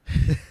 Yikes.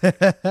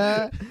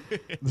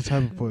 The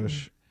type of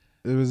push.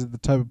 It was the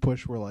type of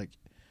push where like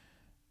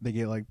they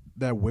get like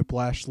that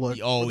whiplash look.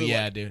 Oh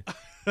yeah, like, dude.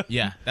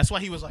 Yeah, that's why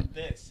he was like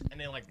this, and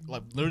then like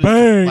literally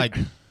Bang! like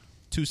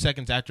 2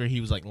 seconds after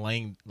he was like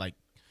laying like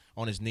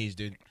on his knees,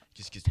 dude,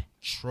 just gets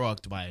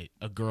trucked by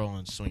a girl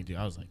on swing, dude.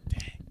 I was like,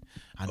 dang,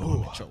 I know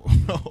I'm in trouble,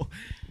 bro.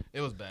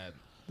 It was bad.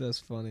 That's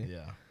funny.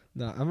 Yeah.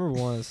 No, I remember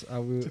once I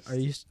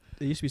used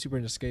to be super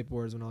into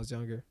skateboards when I was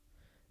younger,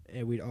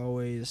 and we'd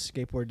always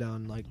skateboard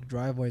down like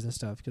driveways and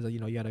stuff because you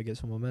gotta get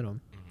some momentum.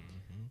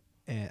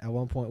 Mm-hmm. And at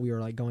one point we were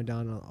like going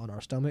down on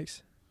our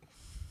stomachs.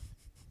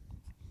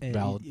 And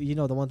Valid.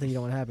 the one thing you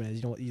don't want to happen is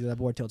that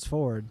board tilts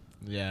forward.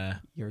 Yeah.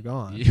 You're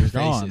gone. You're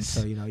gone. faces.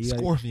 So you gotta,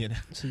 Scorpion.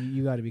 so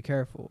you got to be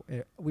careful.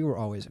 We were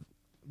always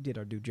did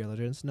our due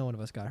diligence. No one of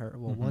us got hurt.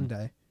 Well, one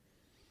day,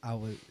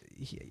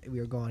 we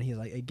were going. He's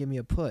like, "Hey, give me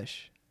a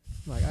push."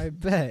 I'm like, I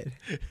bet.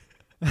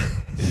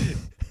 It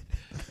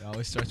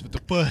always starts with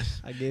the push.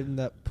 I gave him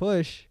that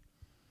push,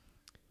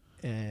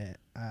 and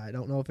I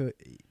don't know if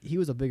he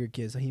was a bigger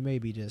kid, so he may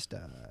be just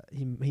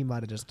he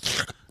might have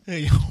just,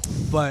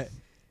 but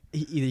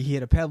either he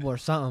hit a pebble or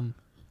something.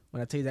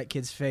 When I tell you that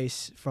kid's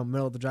face from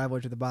middle of the driveway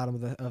to the bottom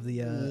of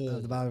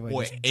the driveway,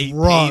 boy, just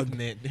drug,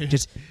 pavement, dude.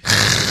 just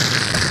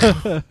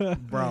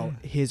bro,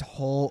 his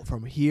whole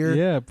from here,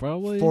 yeah,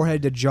 probably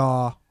forehead to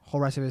jaw,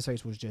 whole rest of his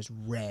face was just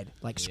red,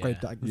 like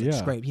scraped, like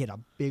scraped. He had a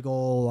big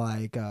old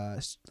like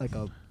a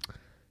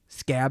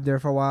scab there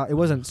for a while. It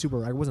wasn't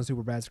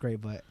super bad scrape,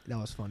 but that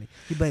was funny.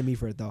 He blamed me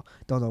for it though.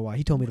 Don't know why.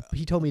 He told me to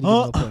give him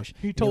a push.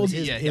 He told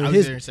you. Yeah, It I was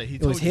was there and say he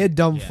it told was you. his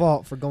dumb Yeah.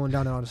 fault for going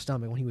down there on his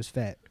stomach when he was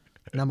fat.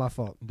 Not my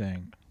fault.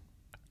 Dang.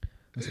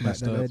 That's That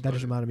messed up.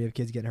 just reminded me of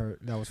kids getting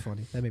hurt. That was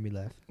funny. That made me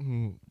laugh.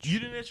 You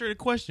didn't answer the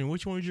question.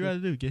 Which one would you rather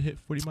do? Get hit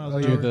 40 miles Oh,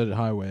 an yeah. hour? The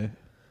highway.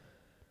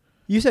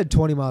 You said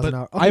 20 miles But an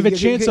hour. I have a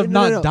chance of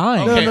not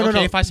dying. Okay, No.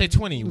 okay. If I say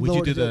 20, would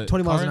you do the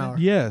 20 miles car an then? hour?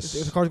 Yes.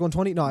 If the car's going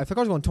 20, no. If the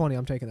car's going 20,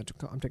 I'm taking the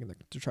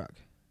truck.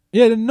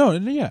 Yeah. No.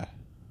 Yeah.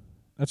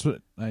 That's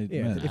what I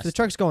Yeah. meant. If the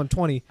truck's going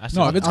 20, I No,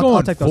 still- if it's I'll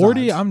going take those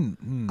 40, odds.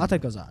 I'm I'll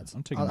take those odds.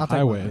 I'm taking I'll the take my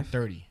highway. life.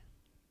 30.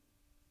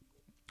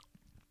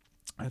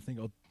 I think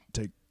I'll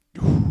take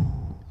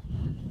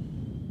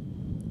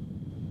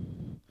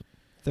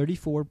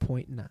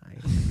 34.9.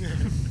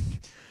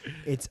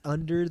 It's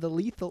under the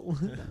lethal.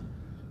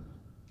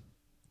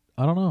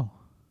 I don't know.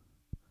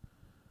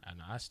 I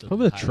know. I still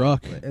Probably the highway.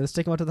 truck. Let's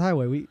take him out to the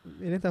highway.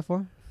 It ain't that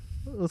far.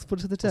 Let's put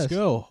it to the test. Let's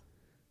go.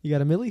 You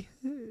got a milli?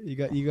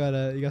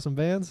 You got some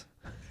bands?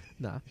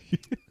 Nah.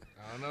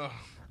 I don't know.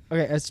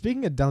 Okay.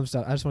 Speaking of dumb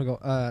stuff, I just want to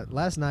go.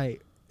 Last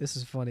night, this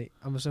is funny.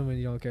 I'm assuming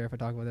you don't care if I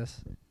talk about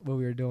this. What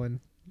we were doing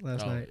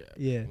last night?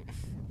 Yeah.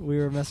 We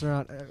were messing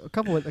around. A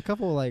couple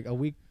like a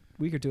week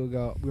or two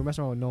ago. We were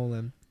messing around with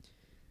Nolan,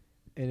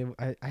 and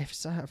I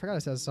forgot I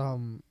said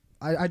some.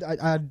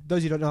 I those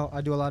of you who don't know,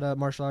 I do a lot of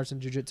martial arts and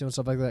jiu-jitsu and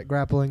stuff like that,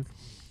 grappling.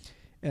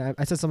 And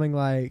I said something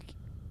like,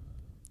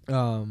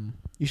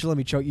 you should let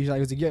me choke you.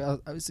 Like,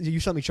 you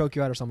should let me choke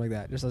you out or something like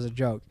that, just as a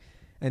joke.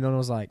 And Nolan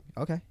was like,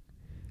 okay.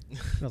 And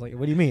I was like,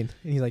 what do you mean?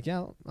 And he's like,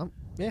 yeah, I'll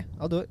do it.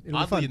 It'll be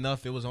Oddly fun.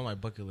 enough, it was on my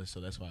bucket list, so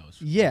that's why I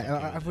was.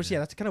 Yeah,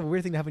 that's kind of a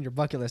weird thing to have on your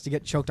bucket list, to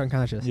get choked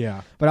unconscious.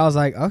 Yeah. But I was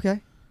like,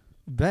 okay,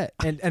 bet.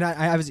 And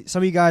I was,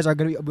 some of you guys are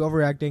going to be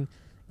overreacting.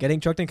 Getting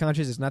choked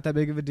unconscious is not that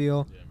big of a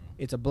deal. Yeah,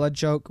 It's a blood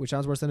choke, which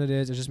sounds worse than it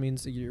is. It just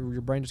means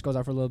your brain just goes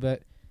out for a little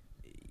bit.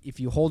 If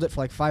you hold it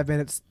for like 5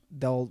 minutes,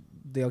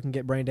 they can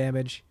get brain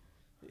damage.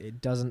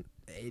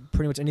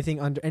 Pretty much anything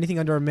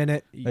under a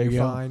minute, There you're you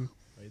go. fine.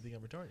 Why do you think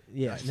I'm retarded?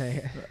 Yeah.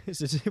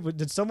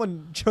 Did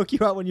someone choke you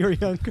out when you were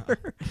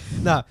younger?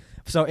 No.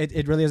 So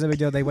it really isn't a big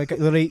deal. They wake up.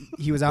 Literally,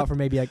 he was out for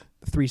maybe like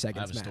 3 seconds.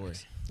 I have a max.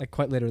 story. Like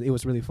quite literally, it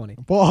was really funny.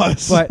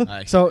 Boss.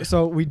 But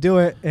so we do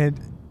it, and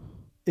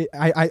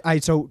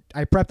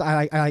I prepped.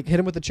 I like hit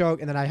him with the choke,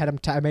 and then I had him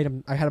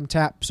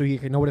tap so he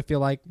could know what it feel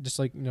like. Just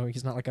like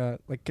he's not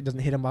it doesn't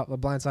hit him up,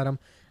 blindside him.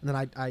 And then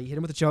I hit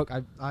him with the choke.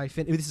 We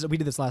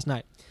did this last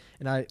night,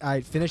 and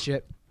I finish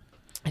it.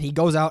 And he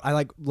goes out. I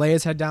like lay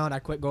his head down. I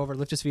quick go over,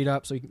 lift his feet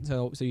up so you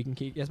can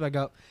keep back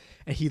up.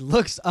 And he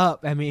looks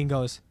up at me and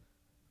goes,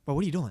 "Bro,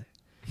 what are you doing?"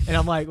 And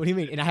I'm like, "What do you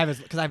mean?" And I have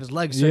his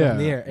legs straight up in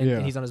the air,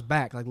 and he's on his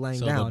back, like laying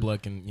so down. the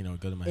blood can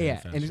go to my head. Yeah,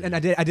 faster. and I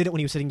did it when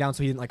he was sitting down,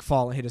 so he didn't like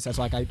fall and hit his head.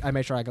 So like I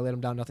made sure I laid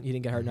him down. Nothing. He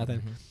didn't get hurt.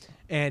 Nothing. Mhm.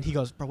 And he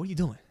goes, "Bro, what are you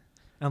doing?"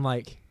 And I'm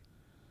like,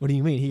 "What do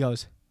you mean?" He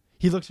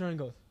looks around and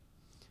goes,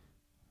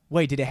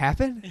 wait, did it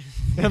happen?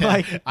 And I'm Yeah,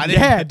 like, I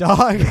didn't- yeah,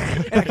 dog.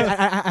 And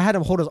I had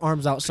him hold his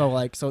arms out so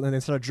then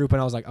instead of drooping,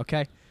 I was like,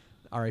 okay,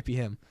 R.I.P.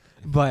 him.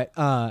 But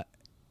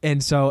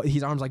and so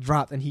his arms like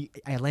dropped, and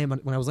I lay him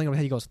when I was laying on my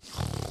head, he goes,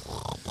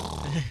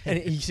 and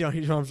his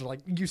arms were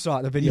like, you saw it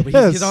in the video, but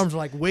his arms were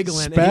like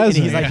wiggling, and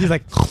he's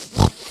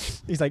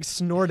like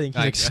snorting,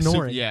 he's like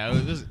snoring. Yeah,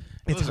 it was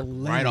It's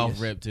right off hilarious.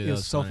 rip too. It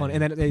was so funny.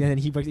 And then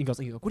he goes, what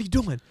are you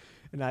doing?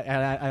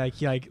 And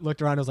he like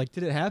looked around and was like,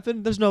 did it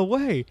happen? There's no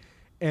way.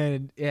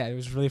 And yeah, it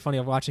was really funny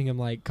of watching him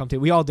like come to.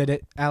 We all did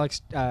it.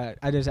 Alex, I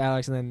did it to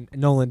Alex, and then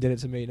Nolan did it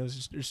to me. And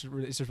it's just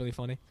really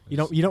funny. You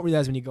don't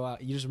realize when you go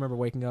out. You just remember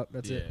waking up.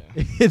 That's it.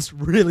 It's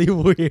really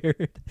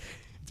weird.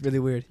 It's really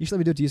weird. You should let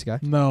me do it to you, Sky.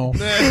 No.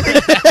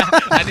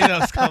 I knew that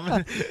was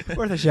coming.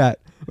 Worth a shot.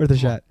 Worth a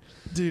shot,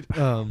 dude.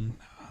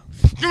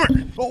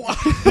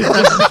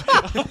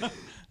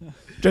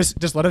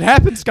 Just let it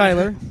happen,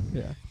 Skylar.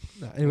 Yeah.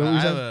 No, anyway, I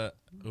have a.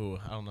 Ooh,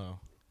 I don't know.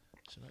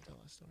 Should I tell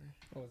that story?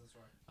 What was the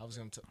story? I was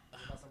gonna tell.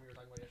 About something we were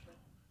talking about yesterday?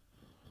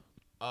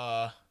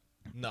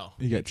 No.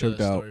 You got It's choked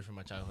a out. story from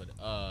my childhood.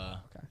 I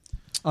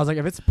was like,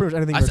 if it's pretty much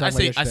anything we were talking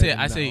about yesterday,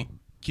 I no. say,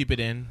 keep it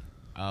in.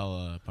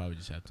 I'll probably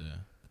just have to.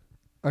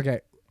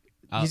 Okay.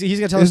 He's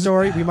gonna tell a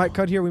story. We might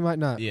cut here. We might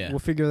not. Yeah. We'll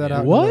figure that Yeah.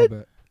 out. What? In a little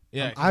bit.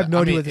 Yeah, I have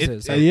no idea what this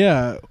is.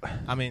 Yeah.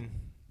 I mean,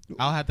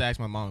 I'll have to ask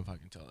my mom if I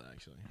can tell it.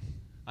 Actually,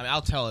 I mean,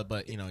 I'll tell it,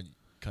 but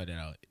cut it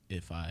out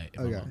if my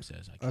mom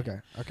says I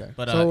can. Okay.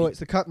 But so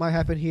the cut might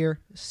happen here.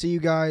 See you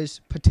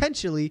guys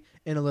potentially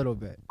in a little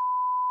bit.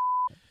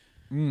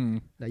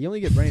 Now you only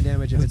get brain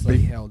damage if it's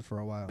like held for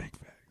a while. Big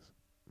facts.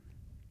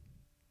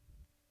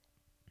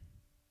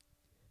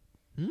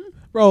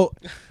 Bro,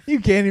 you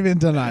can't even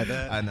deny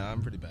that. I know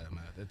I'm pretty bad at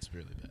math. It's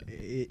really bad.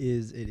 It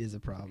is a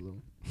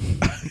problem.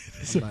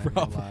 It's a I'm not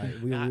gonna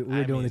problem. lie. We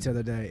were doing this the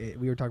other day.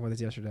 We were talking about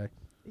this yesterday.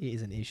 It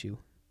is an issue.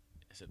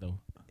 Is it though?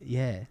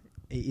 Yeah,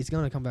 it's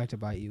gonna come back to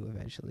bite you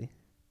eventually.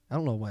 I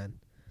don't know when.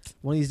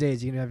 One of these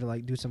days, you're gonna have to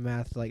like do some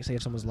math to like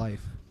save someone's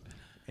life,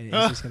 and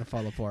it's just gonna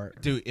fall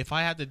apart. Dude, if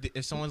I had to,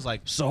 if someone's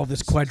like solve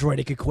this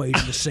quadratic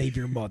equation to save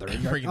your mother,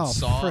 and you're like, freaking oh,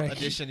 Saw frick.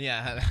 edition,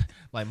 yeah,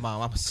 like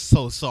Mom, I'm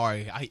so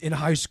sorry. In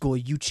high school,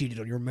 you cheated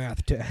on your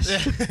math test.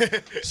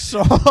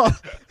 Solve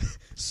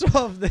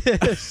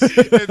this.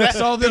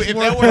 Solve this if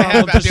word that would've problem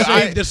happened, to dude,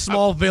 save this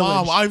small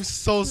village. Mom, I'm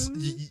so.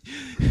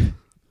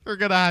 We're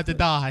gonna have to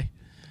die.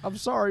 I'm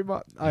sorry,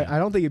 but I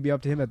don't think it'd be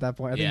up to him at that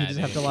point. I think you just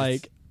have to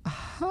like.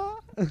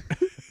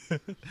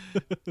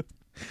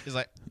 He's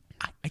like,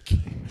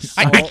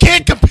 I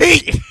can't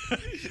compete.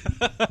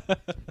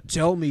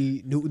 Tell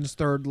me Newton's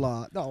third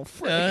law. No,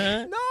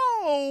 frick.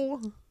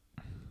 No.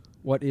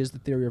 What is the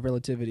theory of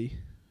relativity?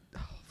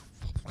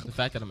 The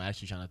fact that I'm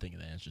actually trying to think of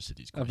the answers to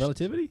these questions. Of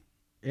relativity?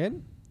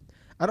 And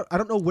I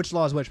don't know which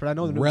law is which, but I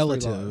know the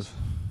Newton's three laws.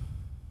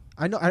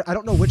 I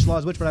don't know which law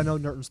is which, but I know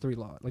Newton's three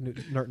law. Like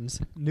Newton's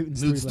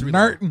three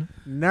law.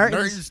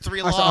 Newton's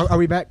three law. So are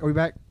we back? Are we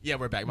back? Yeah,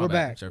 we're back. We're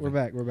back. We're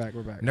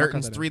back.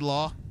 Newton's three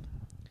law.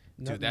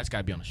 Dude, that's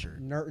gotta be on the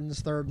shirt.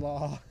 Newton's third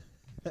law.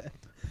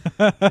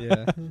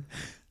 Yeah.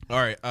 All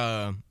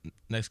right.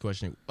 Next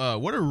question.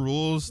 What are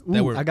rules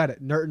that were? I got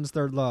it. Newton's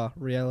third law.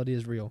 Reality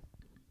is real.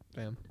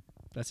 Bam.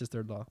 That's his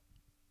third law.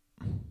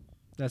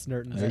 That's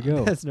Newton's. There you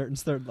go. That's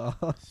Newton's third law.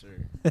 Sure.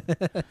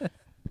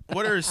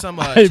 What are some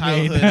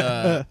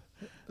childhood?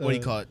 What do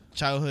you call it?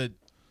 Childhood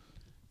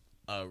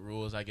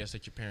rules, I guess,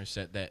 that your parents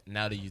set that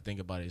now that you think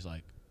about it is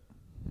like,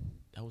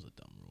 that was a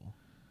dumb rule,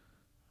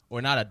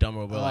 or not a dumb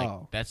rule, but like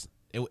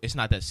it's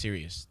not that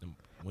serious.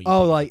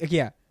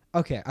 Yeah.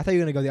 Okay, I thought you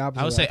were gonna go the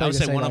opposite. I would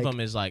say one of them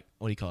is like,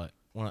 what do you call it?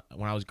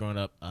 When I was growing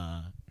up,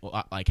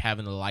 like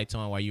having the lights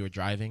on while you were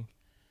driving.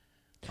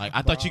 Like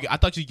I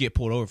thought you'd get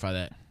pulled over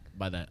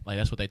by that. Like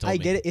that's what they told me. I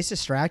get it. It's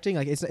distracting.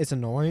 Like it's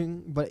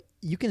annoying, but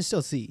you can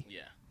still see.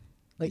 Yeah.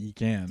 Like you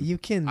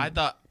can. I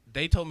thought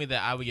they told me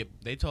that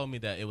They told me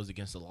that it was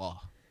against the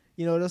law.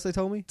 You know what else they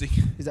told me?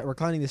 Is that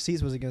reclining the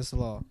seats was against the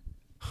law.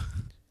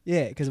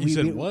 Yeah, because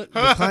we what?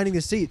 reclining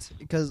the seats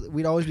because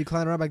we'd always be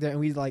climbing around back there and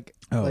we'd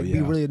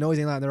be really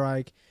noisy and loud. And they're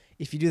like,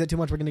 if you do that too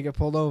much, we're gonna get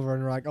pulled over.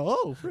 And we're like,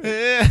 oh,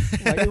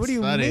 like, what do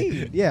you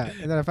mean? Yeah.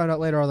 And then I found out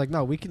later, I was like,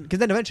 no, we can. Because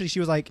then eventually she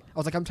was like, I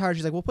was like, I'm tired.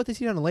 She's like, well, put the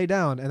seat down and lay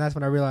down. And that's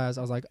when I realized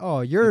I was like,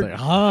 oh, you're full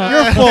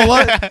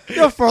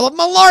of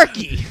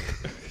malarkey.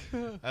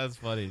 That's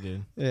funny,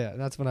 dude. Yeah,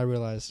 that's when I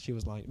realized she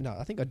was lying. No,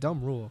 I think a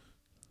dumb rule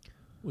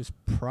was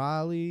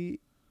probably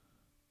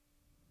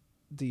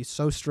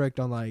so strict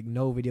on like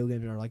no video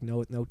games or like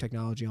no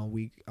technology on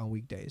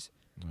weekdays.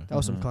 That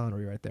was some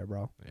clownery right there,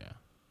 bro. Yeah.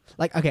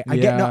 Like, okay, I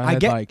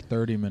get like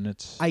 30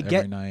 minutes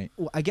every night.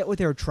 Well, I get what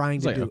they were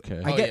trying to do.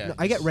 Okay.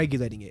 I get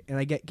regulating it and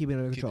I get keeping it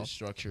under control. Keep it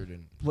structured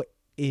and. But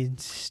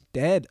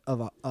instead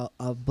of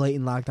a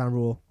blatant lockdown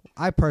rule,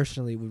 I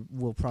personally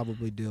will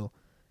probably do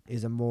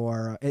is a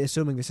more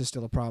assuming this is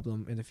still a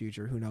problem in the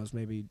future. Who knows?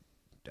 Maybe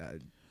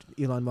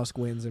Elon Musk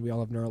wins and we all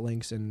have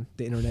Neuralinks and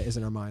the internet is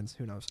in our minds.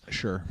 Who knows?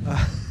 Sure.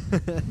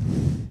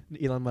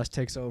 Elon Musk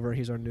takes over.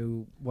 He's our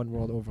new one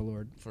world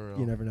overlord. For real.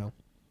 You never know.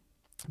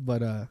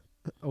 But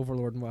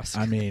Overlord Musk.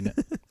 I mean,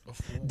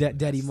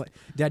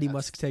 Daddy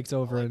Musk takes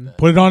over and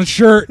put it on a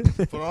shirt.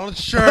 Put on a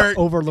shirt.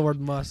 Overlord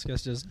Musk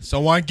is just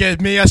Someone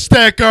get me a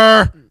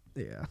sticker.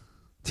 yeah.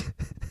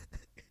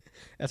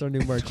 That's our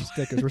new merch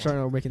stickers. We're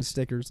starting out making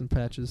stickers and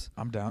patches.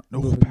 I'm down. No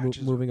Moving,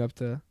 moving up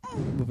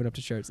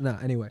to shirts. Nah,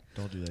 anyway.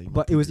 Don't do that.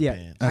 But it was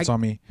That's on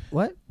me.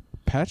 What?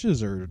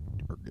 Patches are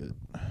good.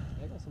 I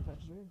got some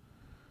patches right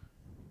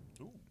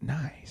here.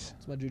 Nice.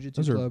 It's my jujitsu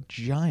Those club. are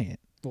giant.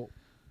 Well,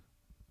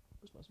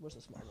 where's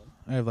the small one?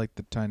 I have like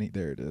the tiny.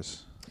 There it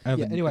is. I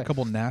have anyway, a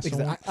couple NASA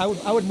ones.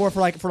 I would more for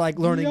like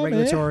learning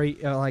regulatory,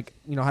 like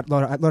how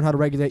to learn how to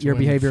regulate your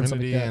behavior and stuff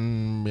like that.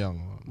 And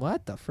young.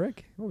 What the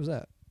frick? What was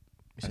that?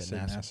 I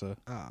said NASA.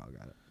 Oh,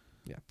 got it.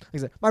 Yeah. Like I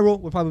said, my rule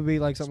would probably be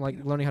like something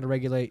like learning how to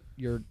regulate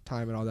your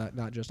time and all that,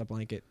 not just a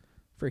blanket.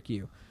 Frick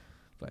you.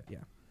 But yeah.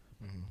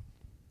 Mm-hmm.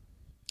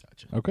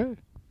 Gotcha. Okay.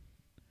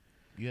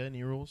 You had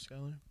any rules,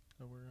 Skylar?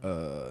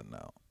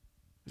 No.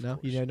 No,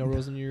 you had no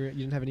rules in your. You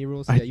didn't have any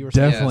rules. I you were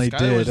definitely Skylar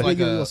did. was like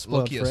You were a a little spoiled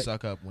low-key for it.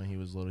 suck up when he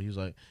was little. He was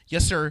like,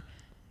 "Yes, sir.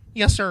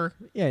 Yes, sir.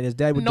 Yeah, and his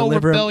dad would No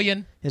deliver rebellion."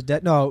 him. His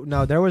dad. No.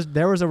 There was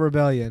a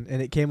rebellion,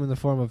 and it came in the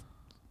form of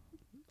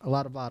a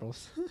lot of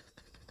bottles,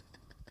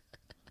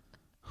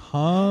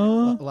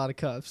 Huh? a lot of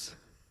cups.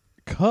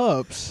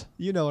 Cups?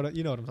 You know what I'm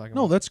talking about.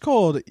 No, that's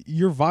called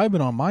you're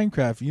vibing on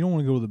Minecraft. You don't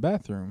want to go to the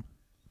bathroom.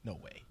 No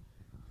way.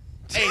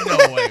 Ain't no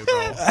way,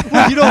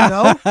 bro. You don't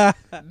know.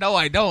 No,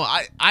 I don't.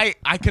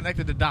 I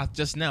connected the dots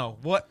just now.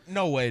 What?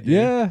 No way, dude.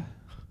 Yeah.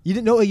 You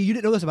didn't know. You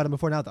didn't know this about him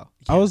before now, though.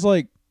 I was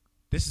like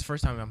This is the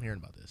first time I'm hearing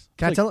about this.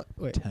 Can I like tell it?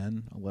 Wait,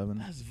 10, 11.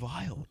 That's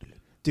vile, dude.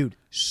 dude.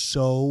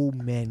 So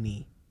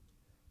many.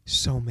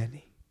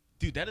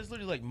 Dude, that is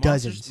literally like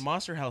Dozens.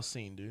 Monster House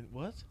scene, dude.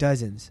 What?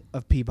 Dozens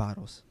of pee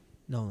bottles.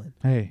 Nolan.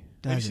 Hey. Have you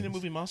Dozens. seen the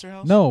movie Monster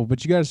House? No,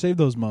 but you got to save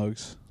those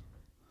mugs.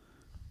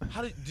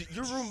 How did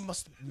your room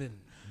must have been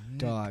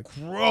Dog.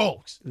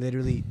 gross?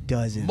 Literally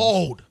dozens.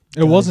 Mold.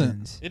 It wasn't.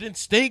 Dozens. It didn't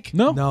stink.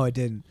 No. No, it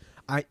didn't.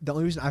 The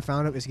only reason I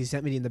found it was he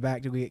sent me in the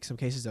back to go get some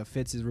cases of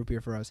Fitz's root beer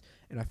for us,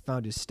 and I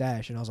found his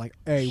stash, and I was like,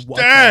 "Hey, what?"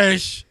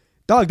 Stash.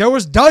 Dog, there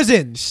was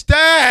dozens.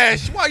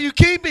 Stash. Why are you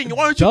keeping?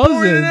 Why aren't you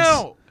pouring it Dozens.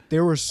 out?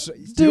 There were, so,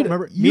 Dude, do you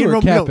remember? you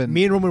were capping.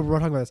 Me and Roman were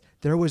talking about this.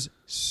 There was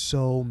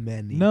so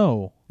many.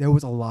 No. There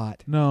was a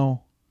lot.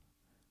 No.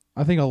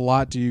 I think a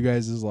lot to you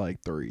guys is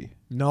like 3.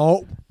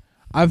 No.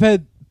 I've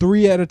had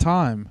 3 at a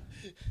time.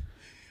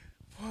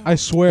 I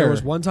swear. There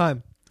was one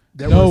time.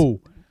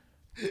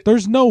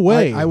 There's no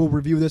way. I will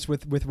review this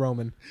with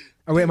Roman.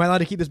 Oh, wait, am I allowed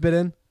to keep this bit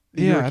in?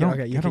 Yeah, I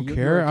don't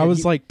care. I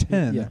was like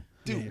 10. Yeah.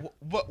 Dude,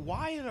 what?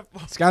 Why? In a,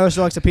 Skylar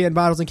still likes to pee in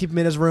bottles and keep them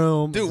in his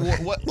room. dude,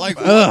 what? Like,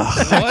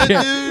 Ugh. what,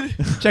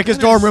 dude? Check his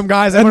dorm room,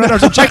 guys. Everyone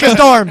understand. Check his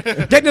dorm.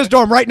 Get in his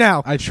dorm right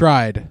now. I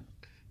tried.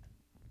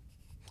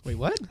 Wait,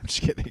 what? I'm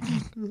just kidding.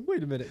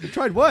 Wait a minute. You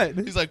tried what?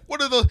 He's like,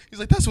 what are those? He's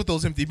like, that's what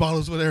those empty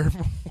bottles were there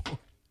for.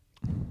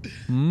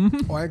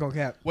 Mm-hmm. Oh, I ain't gonna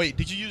cap. Wait,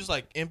 did you use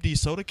like empty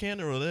soda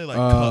can or were they like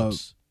Uh,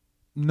 cups?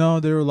 No,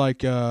 they were like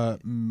they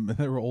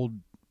were old.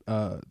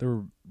 They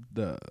were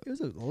the It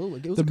was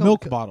a the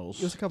milk bottles.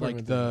 It was a couple like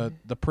of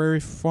the Prairie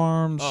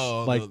Farms,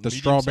 like the medium-sized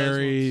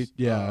strawberry. ones?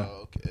 Yeah.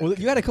 Oh, okay. Well,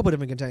 you had a couple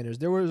different containers.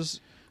 There was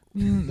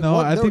No,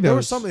 I think there that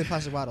was some in the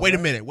plastic bottle. Wait a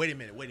right? minute.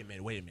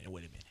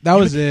 that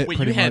was it. Wait,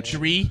 pretty you had much.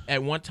 3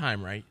 at one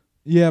time, right?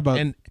 Yeah, about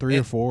And 3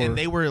 or 4. And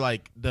they were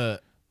like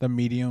the. the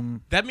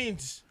medium. That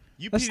means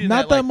you. That's peed in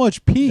not that, that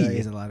much pee. That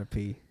is a lot of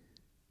pee.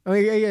 I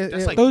mean, yeah.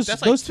 That's like Those-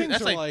 that's those like things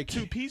that's are like like-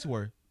 2 peas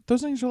worth.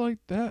 Those things are like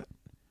that.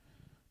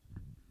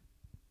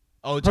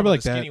 Oh, it's Probably like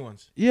like the that. skinny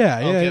ones. Yeah,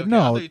 yeah. Okay, okay. I No,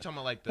 thought you were talking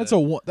about like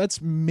the,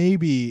 that's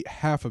maybe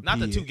half a not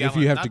pee the 2 gallon.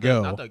 if you have not to the,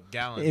 go. Not the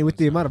gallon. And with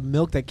the ones. amount of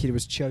milk that kid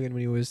was chugging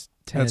when he was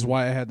 10. That's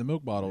why I had the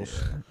milk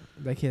bottles.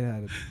 That kid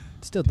had it.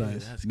 Still Dude,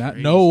 does. that's Not-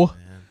 crazy, no. man.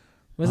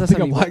 When's I the think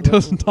last I'm time you- lactose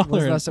when's the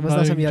intolerant. last time Not you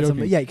had even some?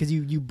 joking. Yeah, because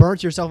you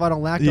burnt yourself out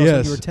on lactose when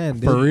Yes, you were 10.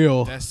 for dude.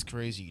 real. That's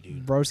crazy,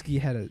 dude. Broski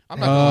had a I'm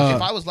not gonna lie. Uh,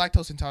 If I was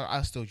lactose intolerant,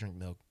 I'd still drink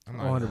milk. I'm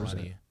not gonna lie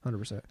to you.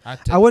 100%.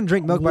 I'd I wouldn't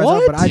drink milk by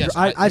itself, What? but Yes,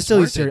 I'd it's still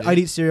eat worth it, cereal. dude. I'd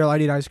eat cereal.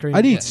 I'd eat ice cream.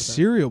 I'd eat Yeah.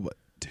 cereal, but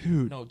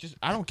dude, No, just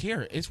I don't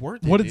care. It's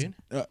worth it, what it's dude.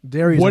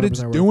 Dairy is what it's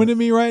 100% worth doing it. to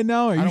me right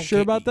now? Are I you don't sure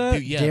care. about that?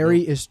 Dude, yeah,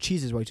 Dairy bro. is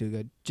cheese is way too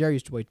good. Dairy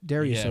is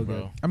Yeah, so bro.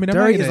 good. I mean, I'm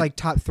Dairy not is gonna like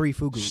top 3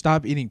 food group.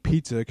 stop eating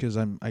pizza because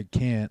I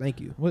can't.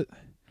 Thank you. What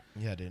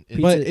Yeah, dude.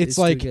 Pizza But is it's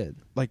too like- good.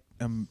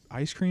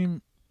 ice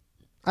cream?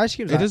 Ice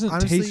cream. It doesn't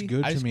honestly, taste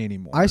good ice- to me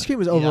anymore. Ice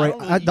cream is Yeah, I don't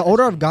overrated. really eat The ice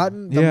older cream. I've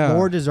gotten, the Yeah.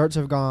 more desserts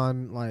have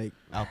gone like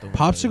Out the window.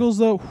 Popsicles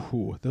though,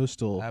 whew, those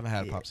still I haven't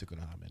had a popsicle in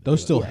a hot minute.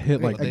 those still yeah,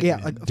 hit like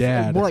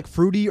dad. more like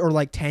fruity or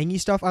like tangy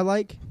stuff. I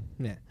like.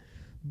 Yeah.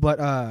 But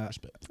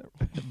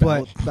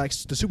like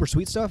the super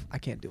sweet stuff, I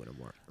can't do it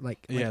anymore. Like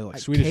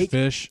Swedish cake,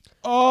 fish.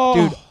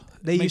 Oh, dude.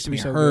 They makes used to be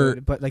me so hurt.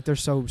 good, but like they're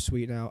so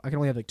sweet now. I can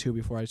only have like 2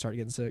 before I start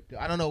getting sick.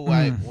 I don't know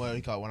why. What do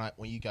you call it?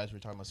 When you guys were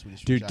talking about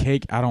Swedish dude, fish,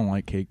 cake. I don't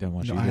like cake that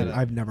much No, either.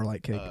 I've never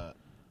liked cake.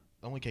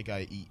 The only cake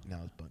I eat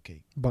now is bundt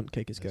cake. Bundt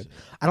cake is That's good. it.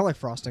 I don't like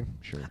frosting.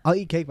 Sure. I'll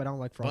eat cake, but I don't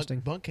like frosting.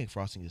 Bundt cake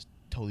frosting is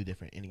totally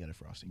different. Any other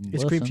frosting.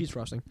 It's cream Listen. cheese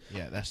frosting,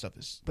 Yeah, that stuff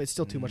is. but it's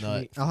still too much for me.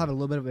 Nut. I'll have a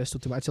little bit of it. It's still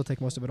too much. I'd still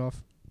take most of it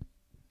off.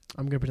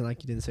 I'm gonna pretend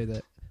like you didn't say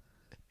that.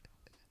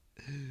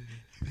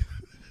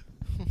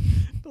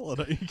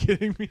 Are you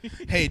kidding me?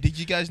 Hey, did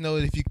you guys know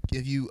that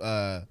if you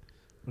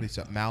what is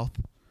that? Mouth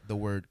the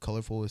word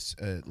colorful is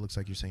looks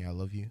like you're saying I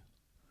love you.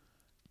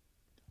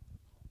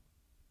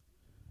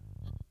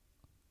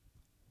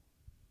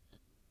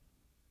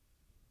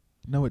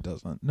 No, it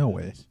doesn't. No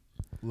way.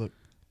 Look.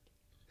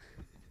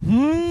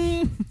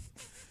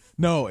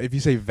 No, if you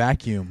say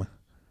vacuum,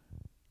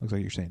 looks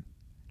like you're saying,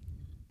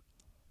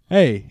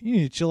 hey, you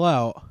need to chill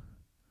out.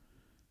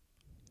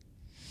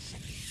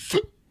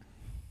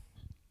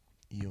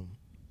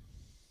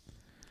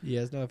 You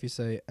guys know if you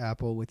say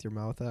apple with your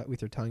mouth out,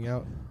 with your tongue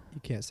out,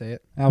 you can't say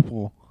it.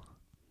 Apple.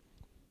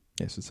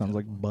 Yes, it sounds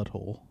like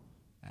butthole.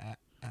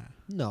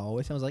 No,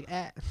 it sounds like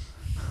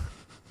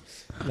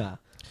Nah.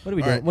 What are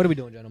we doing? Right. What are we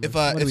doing, gentlemen?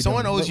 If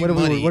someone owes you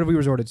money, what have we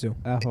resorted to?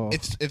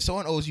 If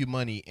someone owes you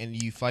money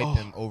and you fight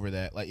them over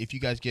that, like if you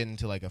guys get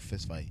into like a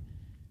fist fight,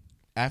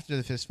 after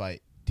the fist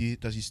fight,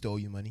 does he still owe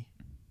you money?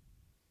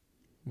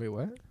 Wait,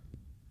 what?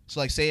 So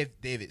like, say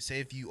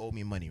if you owe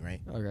me money,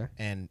 right? Okay.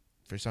 And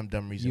for some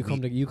dumb reason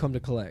you come to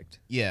collect.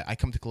 Yeah, I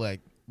come to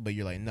collect, but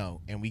you're like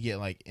no, and we get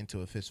like into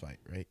a fist fight,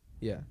 right?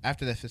 Yeah.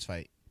 After that fist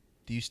fight,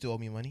 do you still owe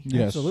me money?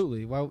 Yes.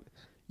 Absolutely. Well,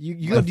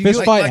 the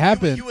fist fight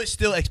happened. You would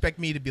still expect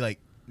me to be like,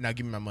 now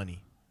give me my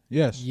money.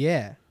 Yes.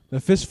 Yeah. The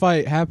fist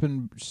fight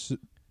happened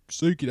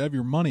so you could have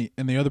your money,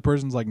 and the other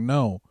person's like,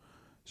 no.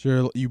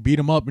 So you beat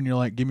them up, and you're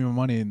like, give me my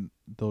money, and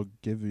they'll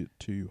give it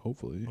to you,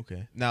 hopefully.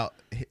 Okay. Now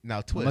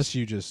twist. Unless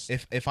you just...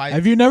 If I...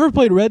 Have you never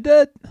played Red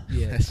Dead?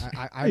 Yes.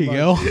 There you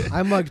go.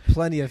 I mugged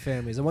plenty of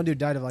families. The one dude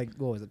died of like,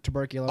 what was it,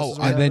 tuberculosis?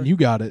 Oh, and then you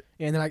got it.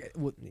 And then I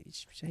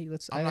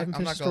haven't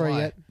finished the story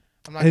yet.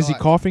 Is he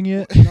coughing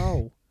yet?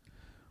 No.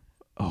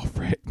 Oh,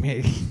 frick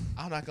me.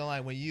 I'm not gonna lie.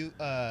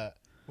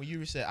 When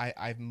you said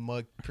I've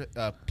mugged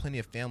plenty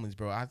of families,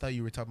 bro, I thought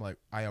you were talking like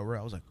IRL.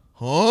 I was like,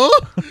 huh?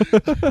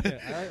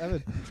 I have a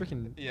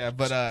freaking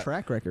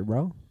track record,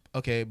 bro.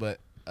 Okay, but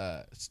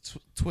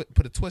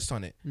put a twist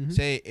on it. Mm-hmm.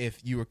 Say if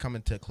you were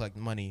coming to collect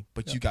money,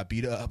 but you got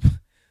beat up,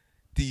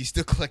 do you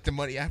still collect the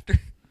money after?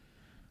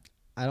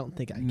 I don't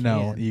think I can.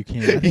 No, you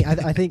can't.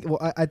 I think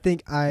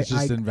it's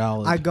just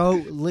invalid. I go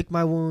lick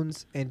my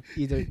wounds and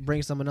either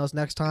bring someone else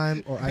next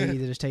time, or I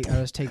either just take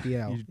the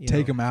L. You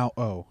take them out.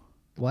 Oh,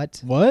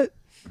 what?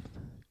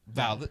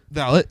 Valid,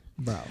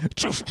 bro. I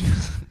just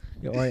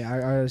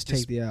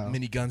take the L.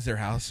 Mini guns their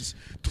houses.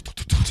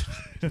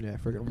 Yeah,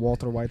 freaking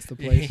Walter White's the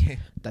place.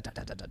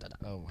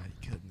 Oh my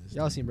goodness.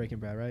 Y'all seen Breaking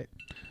Bad, right?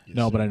 Yes,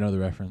 no, sir. but I know the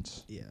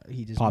reference. Yeah,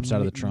 he just pops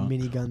out of the trunk.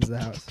 Mini guns the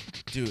house.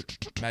 Dude,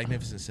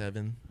 Magnificent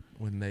Seven.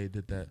 When they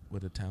did that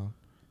with the town,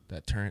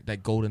 that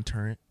golden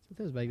turret.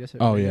 That was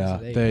Magnificent. Oh yeah,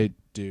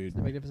 dude.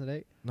 Magnificent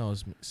 8? No,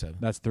 it's 7.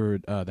 That's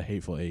the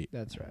Hateful Eight.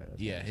 That's right.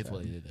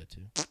 Hateful Eight did that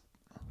too.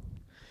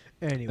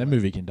 Anyway, that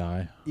movie can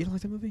die. You don't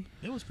like that movie?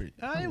 It was pretty.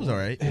 It was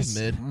alright. It's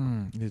mid.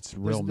 It's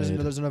real mid.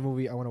 There's another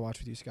movie I want to watch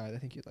with you, Sky. I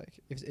think you'd like.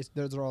 It's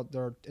another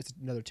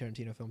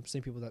Tarantino film.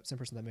 Same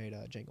person that made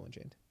Django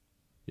Unchained.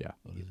 Yeah,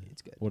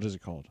 it's good. What is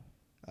it called?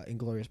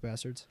 Inglourious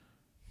Bastards.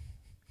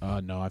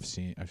 No, I've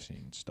seen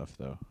stuff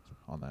though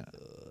on that.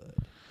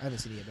 I haven't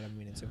seen it yet, but I'm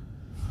meaning to.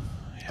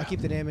 Yeah. I'll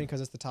keep the name in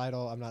because it's the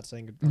title. I'm not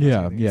saying.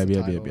 Yeah. I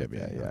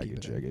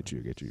get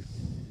you.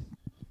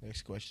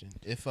 Next question: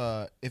 If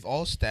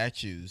all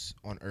statues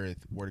on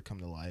Earth were to come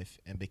to life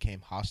and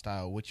became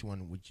hostile, which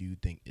one would you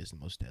think is the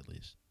most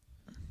deadliest?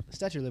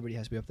 Statue of Liberty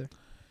has to be up there.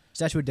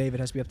 Statue of David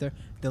has to be up there.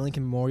 The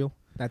Lincoln Memorial.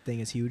 That thing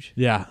is huge.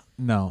 Yeah.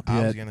 No.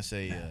 I was gonna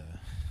say.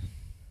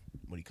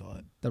 What do you call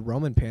it? The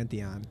Roman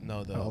Pantheon.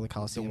 No, all the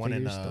Colosseum one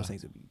figures. In those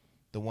things would be.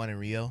 The one in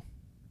Rio.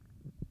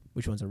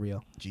 Which one's in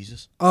Rio?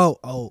 Jesus.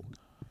 Oh.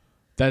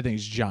 That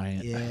thing's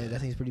giant. Yeah, that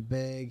thing's pretty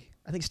big.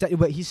 I think,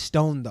 but he's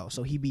stone though,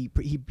 so he's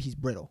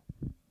brittle.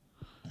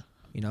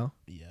 You know.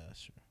 Yeah,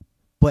 that's true.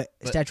 But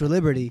Statue of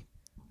Liberty,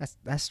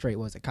 that's straight.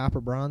 What was it?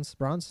 Copper, bronze?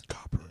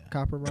 Copper. Yeah.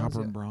 Copper, bronze.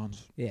 Copper and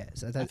bronze. Yeah.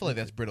 So I feel like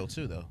that's brittle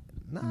too, though.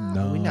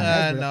 No.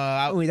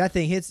 That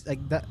thing hits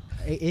like that.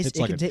 It's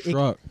like a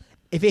truck.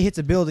 If it hits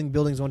a building,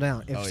 building's going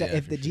down.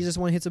 If the Jesus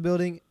one hits a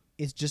building,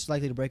 it's just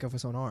likely to break off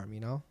with his own arm. You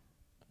know.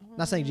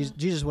 Not saying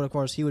Jesus would, of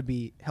course, he would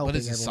be helping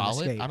everyone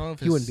solid? escape. I don't know if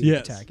he wouldn't be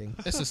attacking.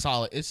 It's a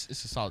solid. It's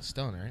a solid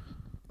stone, right?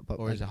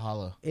 Or is it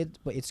hollow?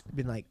 But it's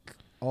been like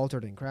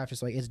altered and crafted,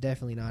 so like it's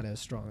definitely not as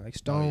strong. Like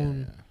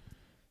stone,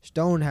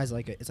 stone has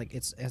like it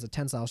has a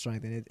tensile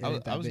strength. And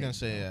I was gonna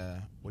say,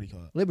 what do you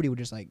call it? Liberty would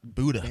just like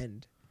Buddha.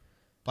 bend.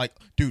 Like,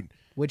 dude,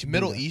 which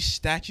Middle Buddha? East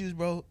statues,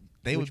 bro?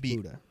 They would be.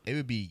 Buddha? It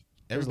would be.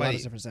 There's a lot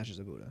of different statues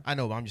of Buddha. I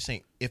know, but I'm just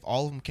saying, if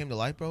all of them came to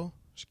life, bro,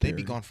 they'd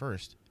be gone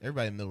first.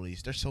 Everybody in the Middle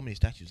East, there's so many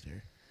statues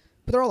there.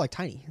 But they're all like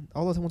tiny.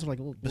 All those ones are like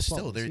little. But still,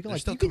 small. they're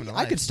still coming to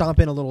life. I could stomp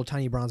in a little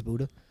tiny bronze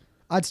Buddha.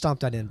 I'd stomp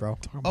that in, bro.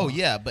 Oh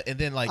yeah, but and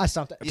then like I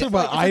stomped that. Yeah,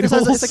 it's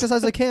like the size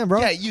of a can, bro.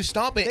 Yeah, you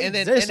stomp it and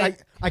then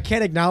I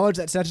can't acknowledge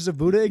that statues of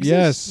Buddha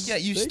exist. Yes. Yeah,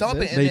 you stomp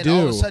it and then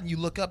all of a sudden you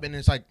look up and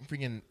it's like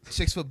freaking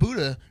 6-foot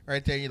Buddha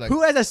right there. You're like,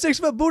 who has a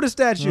 6-foot Buddha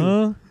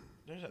statue?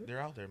 They're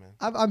out there, man.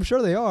 I'm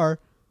sure they are.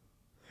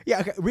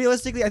 Yeah, okay.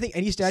 Realistically, I think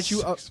any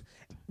statue.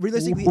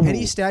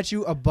 Any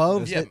statue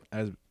above. Yeah,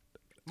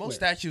 most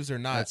statues are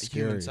not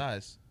human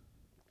size.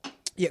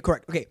 Yeah,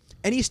 correct. Okay,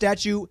 any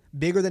statue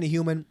bigger than a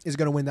human is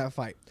going to win that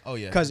fight. Oh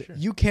yeah, because sure.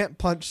 you can't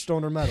punch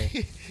stone or metal.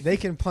 They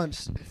can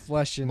punch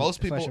flesh and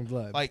most people flesh and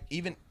blood. like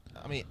even.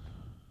 I mean,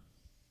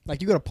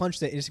 like you got to punch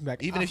that instant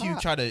back. Even if you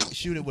try to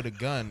shoot it with a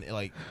gun,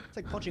 like it's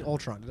like punching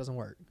Ultron. It doesn't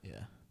work. Yeah.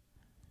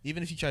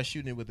 Even if you try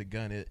shooting it with a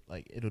gun,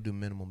 it'll do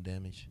minimum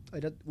damage.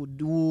 It'll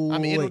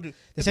do.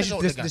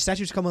 The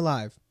statues come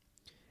alive.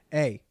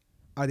 Hey,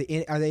 are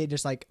they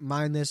just like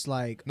mindless?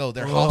 Like no,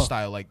 they're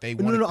hostile. Like they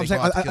want. No. I'm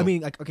saying. I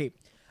mean, like okay,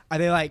 are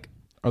they like?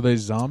 Are they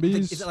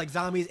zombies? Is it like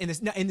zombies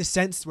in the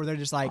sense where they're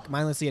just like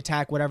mindlessly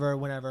attack whenever,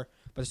 but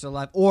they're still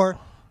alive, or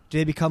do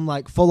they become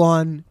like full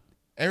on?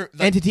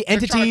 Entities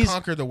trying to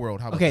conquer the world.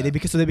 How about that?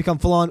 They become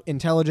full on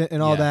intelligent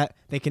and all that.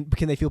 Can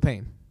they feel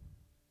pain?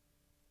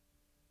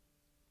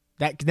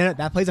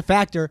 That plays a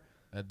factor.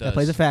 That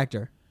plays a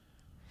factor.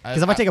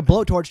 Because if I take a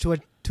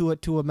blowtorch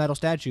to a metal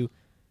statue,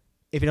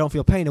 if you don't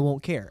feel pain, it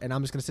won't care, and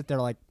I'm just gonna sit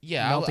there like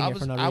melting it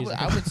for no reason.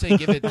 I would say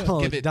give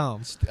it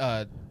dumb.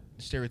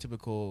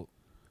 Stereotypical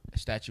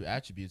statue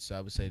attributes. So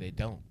I would say they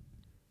don't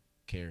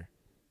care.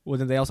 Well,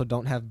 then they also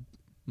don't have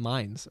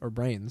minds or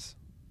brains.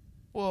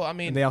 Well, I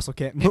mean, and they also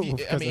can't move.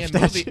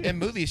 In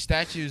movies,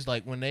 statues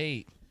like when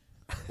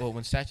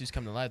statues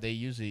come to life, they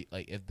usually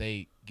like if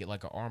they get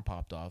like an arm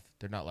popped off,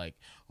 they're not like,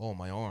 oh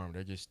my arm.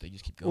 They just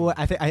keep going. Well,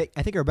 I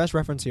think our best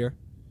reference here,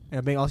 and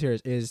I'm being all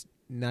serious, is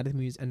Night at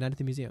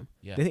the Museum.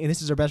 Yeah, and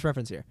this is our best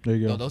reference here. There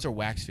you go. No, those are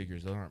wax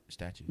figures. Those aren't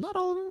statues. Not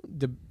all of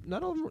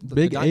them.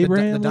 Big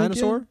Abraham, the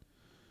dinosaur.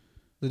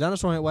 The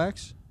dinosaur ain't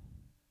wax.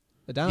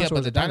 The dinosaur. Yeah,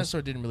 but the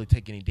dinosaur didn't really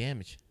take any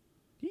damage.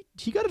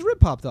 He got his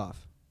rib popped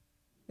off.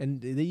 And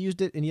they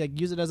used it, and he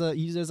used it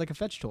as like a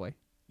fetch toy.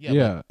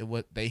 Yeah.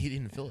 He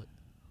didn't feel it.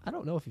 I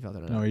don't know if he felt it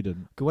or not. No, he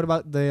didn't. Okay, what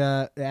about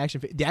the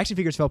action? The action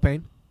figures felt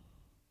pain.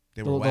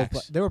 They were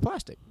wax. They were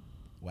plastic.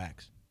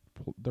 Wax.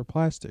 They're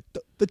plastic.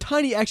 The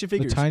tiny action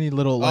figures. The tiny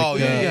little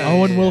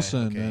Owen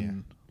Wilson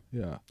and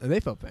And they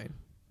felt pain.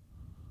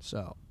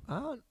 So,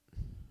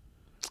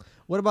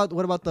 what about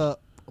the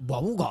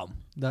bubble gum?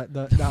 Dum.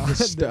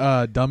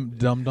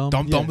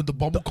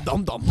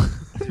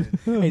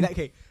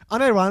 Hey,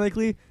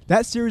 unironically,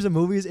 that series of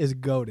movies is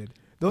goated.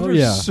 Those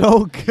are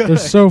so good. They're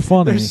so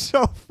funny. They're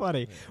so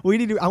funny. I want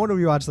to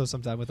rewatch those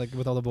sometime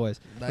with all the boys.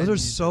 Those are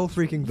so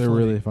freaking funny. They're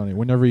really funny.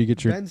 Whenever you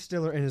get your Ben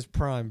Stiller in his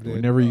prime, dude.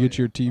 Whenever you get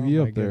your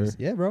TV up there.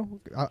 Yeah, bro.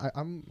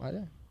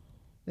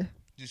 Yeah.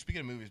 Dude,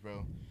 speaking of movies, bro,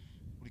 what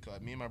do you call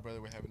it? Me and my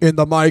brother were having in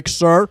the mic,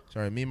 sir.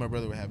 Sorry, me and my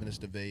brother were having this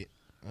debate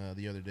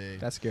the other day.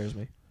 That scares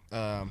me.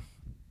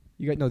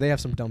 They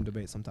have some dumb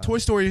debates sometimes. Toy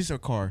Stories or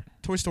car?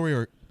 Toy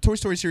Story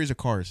series of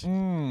cars?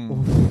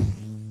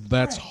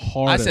 That's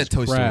hard. I said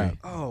Toy Story.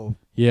 Oh.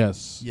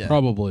 Yes. Yeah.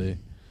 Probably.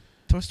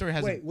 Toy Story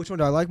has. Wait, which one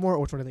do I like more, or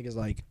which one I think is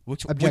like?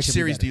 Which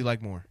series do you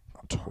like more?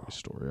 Toy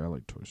Story. I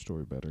like Toy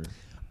Story better.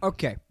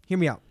 Okay, hear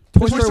me out.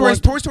 Toy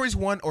Story's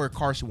 1 or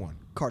Cars 1?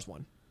 Cars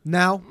 1.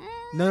 Now,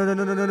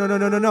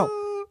 no.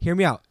 Hear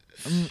me out.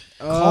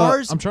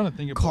 Cars. I'm trying to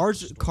think of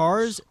Cars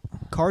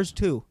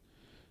 2.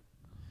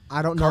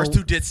 I don't know. Cars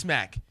 2 did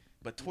smack,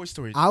 but Toy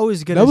Story. That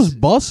was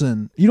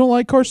bussin'. You don't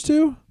like Cars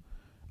 2?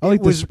 I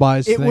like the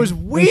spies thing. It was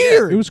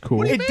weird. It was cool.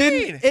 What do you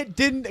mean? It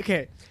didn't.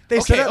 Okay. They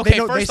set up a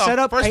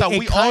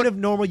kind of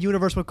normal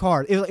universe with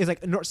cars. It's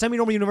like a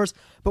semi-normal universe,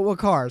 but with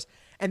cars.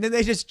 And then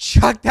they just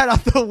chucked that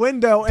out the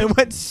window and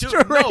went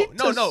straight.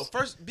 No.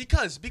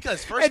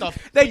 Because first off,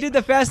 they hit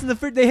the Fast and the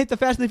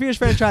Furious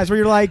franchise where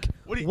you're like,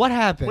 what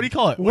happened? What do you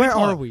call it? Where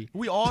are we?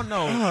 We all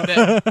know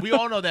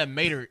that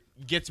Mater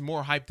gets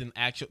more hype than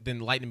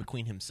Lightning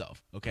McQueen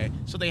himself. Okay,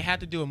 so they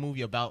had to do a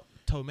movie about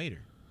Tow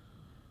Mater.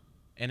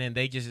 And then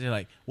they're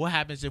like, what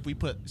happens if we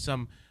put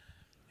some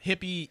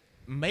hippie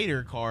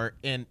Mater car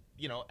in,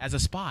 as a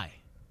spy?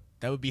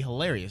 That would be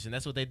hilarious, and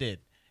that's what they did,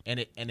 and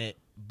it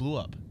blew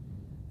up.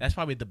 That's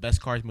probably the best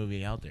Cars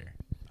movie out there.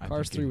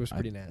 Cars 3 was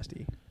pretty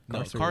nasty.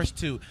 Cars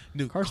 2.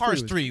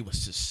 Cars 3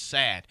 was just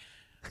sad.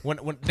 When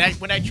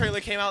that trailer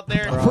came out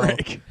there,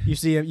 you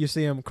see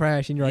him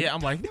crash, and you're like,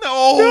 I'm like,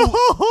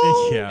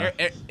 no. Yeah.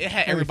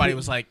 Everybody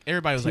was like,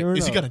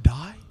 is he gonna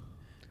die?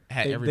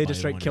 They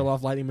just straight kill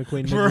off Lightning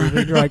McQueen.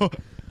 You're like,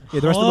 the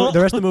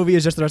rest of the movie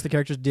is just the rest of the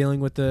characters dealing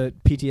with the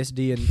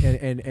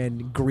PTSD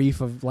and grief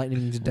of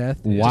Lightning's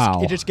death.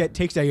 Wow. It just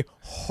takes a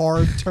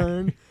hard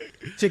turn.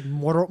 It's like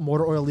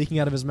motor oil leaking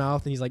out of his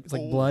mouth, and he's like, it's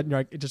like blood.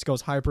 And it just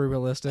goes hyper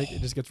realistic. It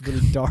just gets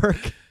really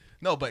dark.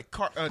 No, but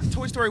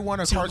Toy Story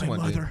 1 or Cars 1?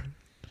 Mother.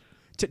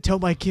 Tell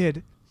my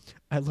kid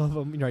I love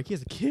him. You're like, he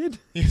has a kid?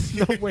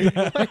 No, wait,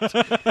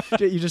 what?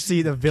 You just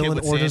see the villain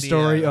origin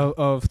story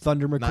of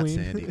Thunder McQueen. Not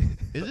Sandy.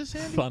 Is it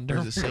Sandy? Thunder.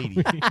 Or is it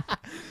Sadie?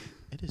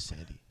 It is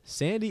Sandy.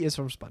 Sandy is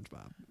from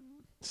SpongeBob.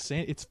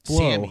 It's Flo.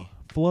 Sammy.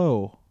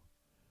 Flo.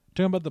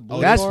 Talking about the blue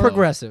That's bar?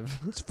 progressive.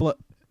 It's Flo.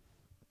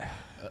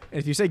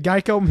 If you say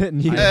Geico,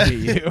 mitten I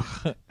beat you.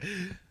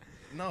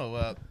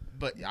 No,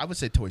 but I would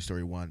say Toy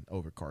Story 1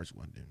 over Cars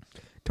 1, dude.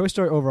 Toy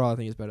Story overall, I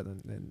think, is better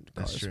than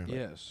Cars. That's true.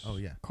 Yes. Oh,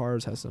 yeah.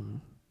 Cars has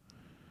some...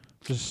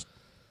 Just...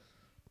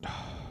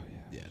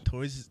 Yeah,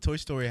 Toy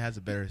Story has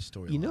a better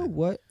story. You know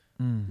what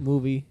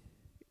movie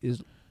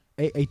is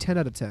a 10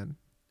 out of 10?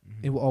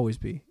 It will always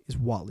be. Is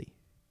WALL-E.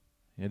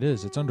 It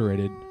is. It's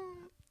underrated.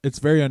 It's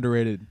very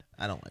underrated.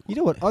 I don't like. You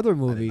know what other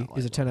movie like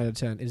is a 10 out of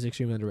 10? It is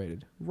extremely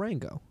underrated.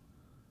 Rango.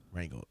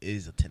 Rango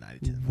is a 10 out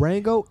of 10.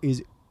 Rango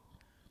is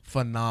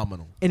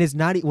phenomenal. And it's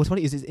not. What's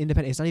funny is it's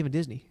independent. It's not even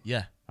Disney.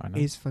 Yeah, I know.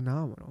 It's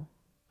phenomenal.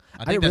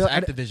 I think that's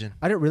Activision.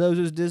 I didn't realize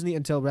it was Disney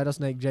until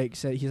Rattlesnake Jake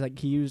said he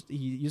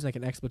used like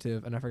an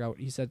expletive, and I forgot what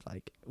he said,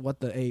 like what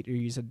the eight, or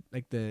he said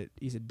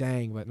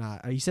dang, but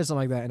not. He said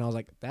something like that, and I was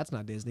like, that's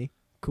not Disney.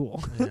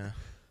 Cool. Yeah.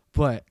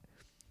 But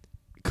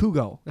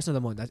Kugo, that's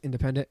another one that's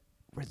independent.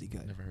 Really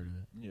good. Never heard of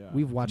it. Yeah.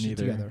 We've watched it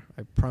together.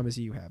 I promise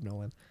you have,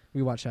 Nolan.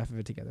 We watched half of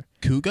it together.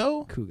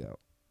 Kugo?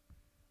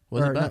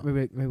 What's it about?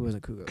 Maybe it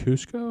wasn't Kugo.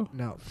 Cusco?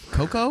 No.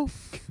 Coco?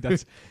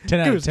 That's 10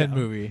 out of 10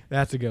 movie.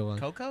 That's a good one.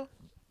 Coco?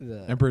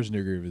 Emperor's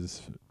New Groove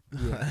is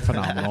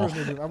phenomenal.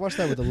 I watched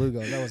that with the Lugo.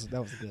 That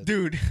was good.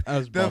 Dude,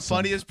 the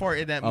funniest part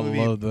in that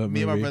movie. I love the movie.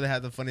 Me and my brother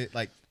had the funny,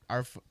 like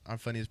our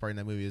funniest part in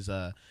that movie is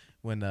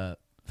when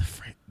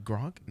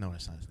Gronk. No,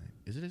 that's not his name.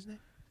 Is it his name?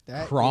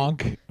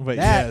 Kronk. But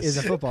that yes. is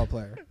a football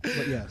player.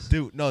 But yes.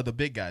 Dude, no, the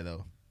big guy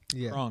though.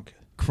 Yeah.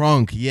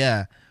 Kronk,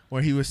 yeah.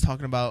 Where he was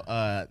talking about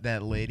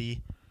that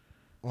lady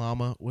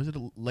llama. Was it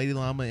a lady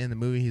llama in the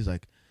movie? He's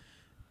like,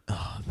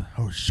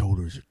 her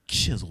shoulders are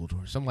chiseled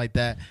or something like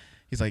that.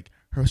 He's like,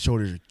 her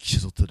shoulders are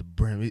chiseled to the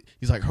brim.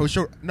 He's like, her I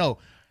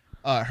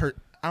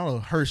don't know,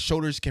 her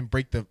shoulders can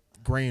break the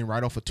grain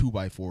right off a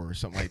 2x4 or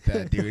something like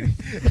that, dude.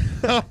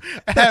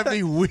 Had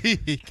me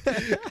weak,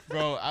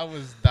 bro. I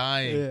was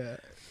dying. Yeah.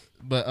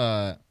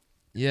 But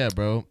yeah,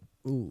 bro.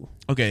 Ooh.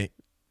 Okay.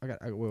 I got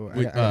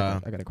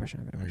a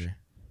question. Okay.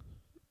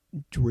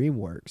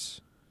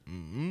 DreamWorks,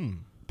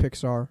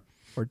 Pixar,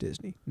 or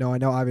Disney? No, I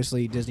know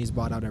obviously Disney's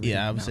bought out everything.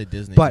 Yeah, I would say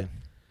Disney. But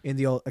in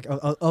the old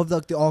of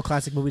the all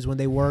classic movies when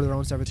they were their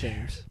own separate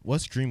things.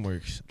 What's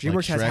DreamWorks?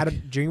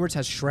 DreamWorks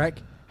has Shrek,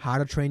 How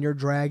to Train Your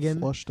Dragon,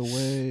 Flushed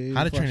Away.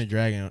 How to Train Your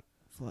Dragon.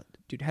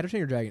 Dude, How to Train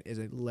Your Dragon is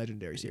a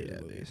legendary series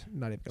of movies.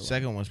 Not even gonna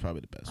second one's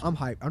probably the best. I'm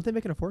hyped. Aren't they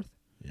making a fourth?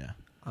 Yeah.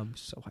 I'm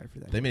so hyped for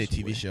that. They made a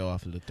TV show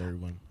off of the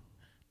third one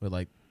with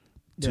like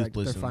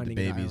Toothless and the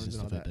babies and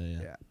stuff like that.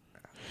 Yeah.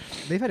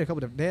 They've had a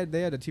couple of. They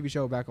had a TV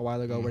show back a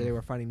while ago where they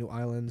were finding new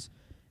islands.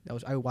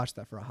 I watched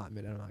that for a hot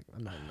minute.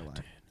 I'm not even gonna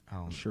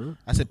lie. Sure.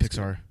 I said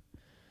Pixar.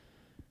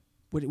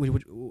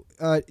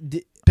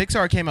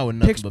 Pixar came out with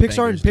nothing but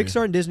bangers,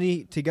 Pixar and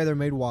Disney together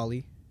made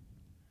WALL-E.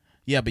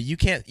 Yeah, but you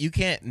can't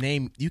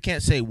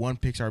say one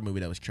Pixar movie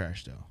that was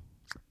trash though.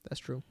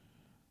 That's true.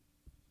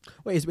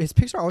 Wait, has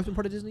Pixar always been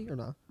part of Disney or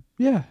not?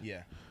 Yeah.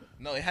 Yeah.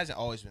 No, it hasn't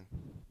always been.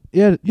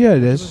 Yeah,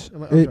 it is.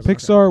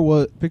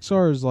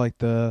 Pixar is like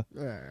the.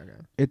 Okay.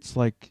 It's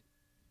like,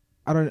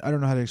 I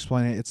don't know how to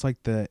explain it. It's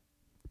like the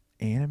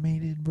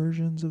animated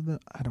versions of the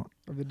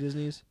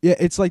Disney's. Yeah,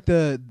 it's like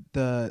the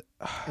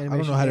I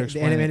don't know how to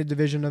explain the animated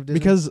division of Disney.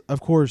 Because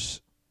of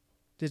course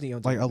Disney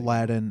owns like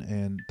Aladdin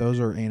and those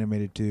are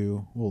animated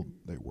too. Well,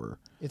 they were.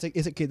 It's like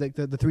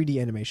the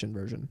 3D animation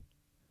version.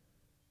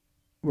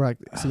 Where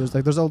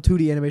there's all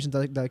 2D animations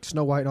like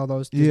Snow White and all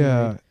those. Disney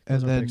yeah, made.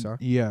 and then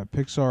Pixar.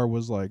 Pixar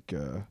was like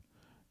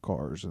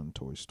Cars and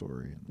Toy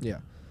Story. Yeah.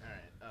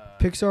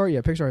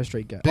 Pixar has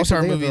straight gas. Pixar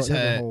also, movies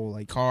had whole,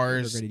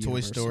 Cars,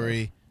 Toy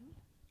Story,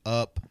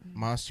 Up,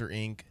 Monster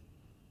Inc.,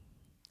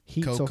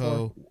 Heat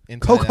Coco. So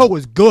Coco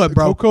was good,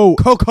 bro.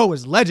 Coco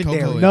was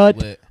legendary. Coco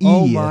Nut.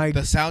 Oh my!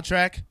 The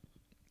soundtrack,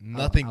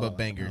 nothing but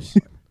bangers.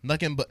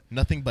 Nothing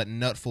but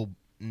nutful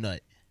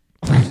nut.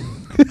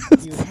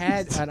 You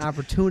had an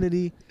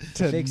opportunity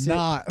to fix it.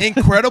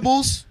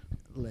 Incredibles,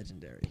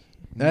 legendary.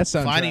 That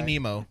soundtrack. Finding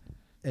Nemo,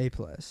 A+.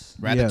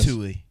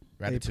 Ratatouille.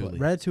 Yes.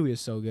 Ratatouille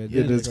is so good.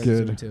 It is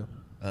good. Too.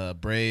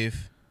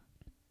 Brave.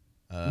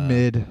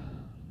 Mid.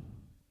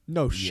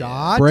 No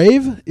shot.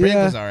 Brave? Brave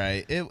yeah. was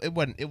alright. It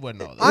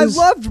wasn't all that. I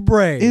loved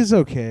Brave. Is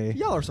okay.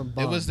 Y'all are some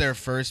bums. It was their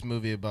first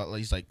movie about. Like,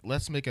 he's like,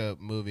 let's make a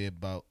movie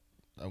about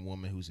a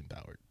woman who's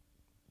empowered.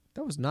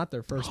 That was not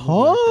their first movie.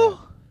 Huh?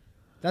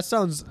 Like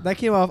that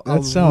came off really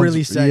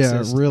really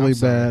sexist. Yeah, really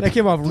bad. That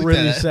came off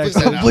really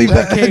sexist. Bleep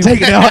that. Take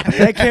it out.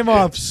 That came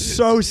off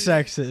so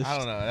sexist. I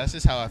don't know. That's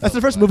just how I felt. That's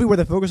the first movie where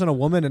they focus on a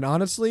woman, and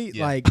honestly,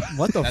 like,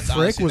 what the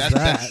frick was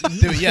that?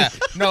 Dude, yeah.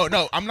 No,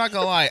 I'm not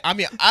gonna lie. I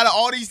mean, out of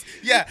all these,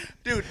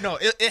 dude, no,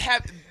 it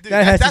had. Dude,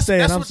 that that's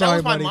I'm sorry, that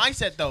was my buddy.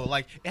 mindset though.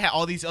 Like, it had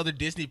all these other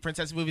Disney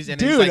princess movies, and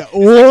dude,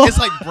 it's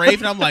like Brave,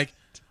 and I'm like,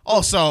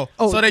 so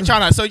they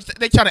trying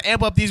to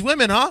amp up these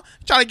women, huh?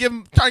 Trying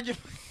to give.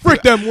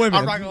 Frick them women.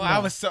 I'm not gonna lie. I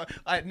was so.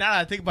 Now that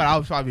I think about it, I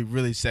was probably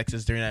really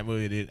sexist during that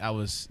movie, dude. I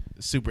was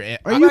super.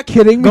 Are you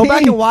kidding me? Go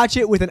back and watch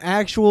it with an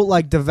actual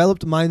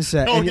developed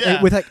mindset. Oh,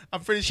 yeah. With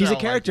I'm pretty sure she's a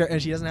character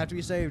and she doesn't have to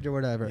be saved or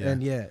whatever. Yeah.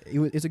 And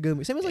it's a good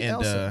movie. Same as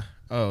Elsa.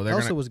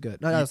 Elsa was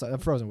good. No,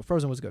 Frozen.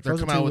 Frozen was good. They're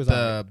Frozen coming 2 out with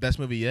the best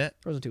movie yet.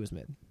 Frozen 2 was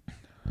mid.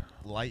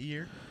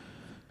 Lightyear.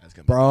 That's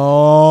gonna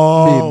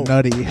be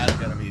nutty. That's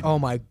gonna be. Oh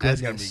my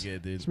goodness. That's gonna be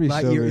good, dude.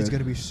 Lightyear is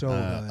gonna be so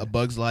good. A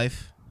Bug's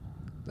Life.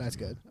 That's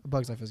good. A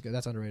Bug's Life is good.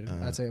 That's underrated.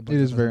 I'd say it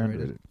is very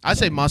underrated. I'd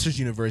say Monsters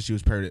University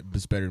was better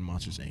than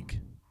Monsters Inc.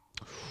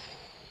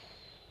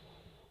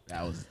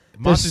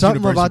 Monsters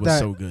something University about was that.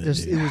 so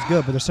good. It was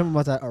good, but there's something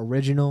about that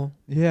original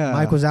Yeah.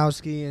 Mike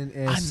Wazowski and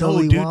I know,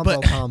 Sully dude, Wombo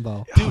but-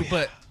 combo. Dude,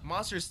 but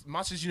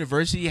Monsters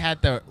University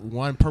had the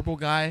one purple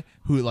guy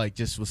who like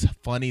just was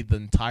funny the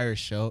entire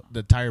show, the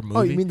entire movie.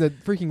 Oh, you mean the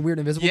freaking weird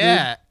invisible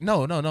yeah?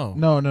 No.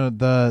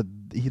 No,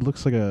 he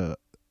looks like a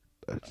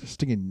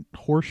stinging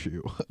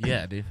horsdude.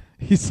 Yeah, dude.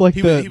 He's like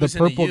He the was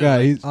in the purple U, guy.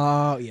 like- He's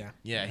Oh, yeah.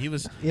 Yeah, he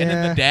was. Yeah. And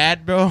then the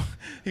dad, bro,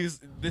 he was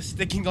this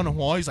sticking on the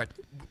wall. He's like,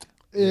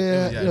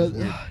 it was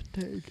weird.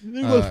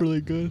 It was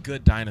really good.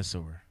 Good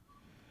dinosaur.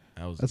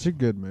 That's a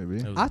good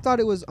movie. I thought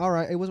it was all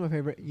right. It wasn't my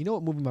favorite. You know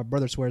what movie my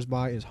brother swears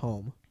by is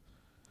Home.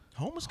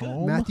 Home was good.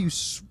 Home?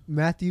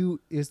 Matthew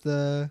is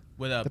the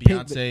With the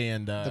pink- Beyonce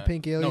and the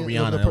pink alien, No,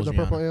 Rihanna. the that was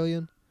purple Rihanna.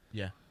 alien.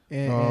 Yeah.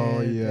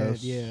 And,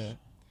 yes. yeah.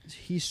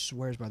 He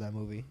swears by that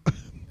movie.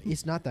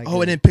 It's not that. Oh,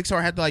 good. and then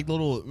Pixar had like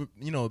little,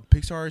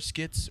 Pixar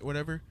skits or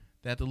whatever.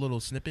 They had the little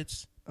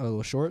snippets. Oh,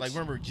 little shorts. Like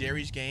remember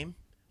Jerry's Game,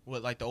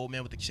 with like the old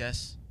man with the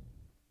chest,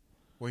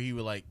 where he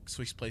would like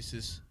switch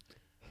places,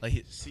 like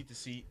hit seat to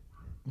seat.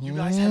 You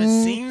guys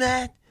haven't seen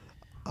that?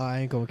 I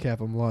ain't gonna cap.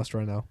 I'm lost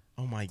right now.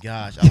 Oh my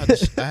gosh!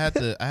 I had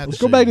to. Let's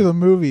go back to the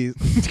movies.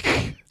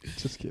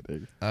 Just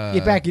kidding.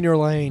 Get back in your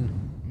lane.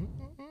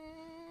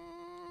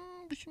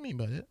 What you mean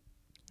by that?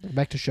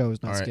 Back to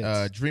shows, not All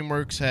right. skits.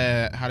 DreamWorks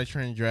had How to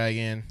Train Your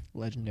Dragon,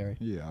 Legendary.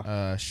 Yeah.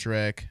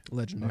 Shrek,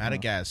 Legendary.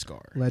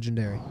 Madagascar,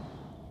 Legendary.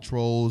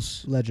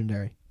 Trolls,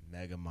 Legendary.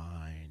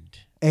 Megamind.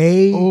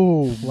 A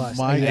Oh plus.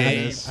 my Yeah, A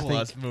goodness. I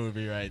plus think-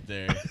 movie right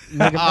there.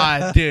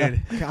 Megamind-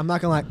 Dude. Okay, I'm not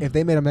gonna lie. If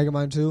they made a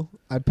Megamind 2,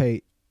 I'd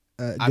pay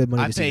good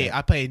money to see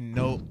that.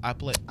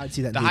 I'd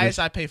see that. the in highest theaters.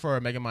 I pay for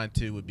a Megamind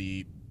 2 would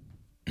be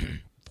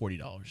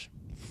 $40.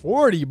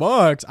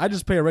 $40. I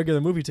just pay a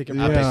regular movie ticket.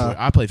 Yeah.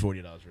 I paid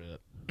 $40 for that.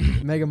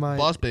 Megamind.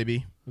 Boss Baby.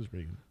 It was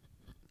pretty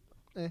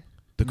good. Eh.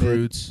 The Mid.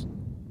 Croods.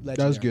 Legendary.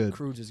 That was good.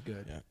 Cruise is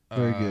good. Yeah.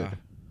 Very good.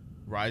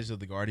 Rise of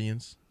the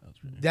Guardians. That was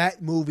pretty good.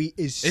 That movie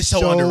is It's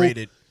so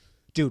underrated.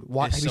 Dude, It's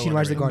have you so seen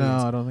Rise of the underrated.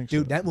 Guardians? No, I don't think so.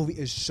 Dude, that movie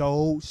is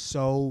so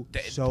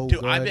Dude,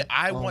 good.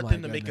 I Oh want my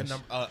them to make goodness.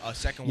 a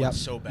second Yep, one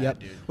so bad, yep.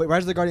 dude. Wait,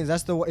 Rise of the Guardians,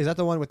 is that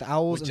the one with the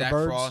owls With and Jack the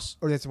birds? Frost.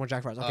 Or that's the one with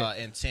Jack Frost.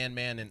 Okay. And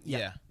Sandman and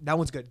yeah. That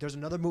one's good. There's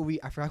another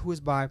movie, I forgot who it's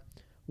by,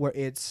 where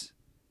it's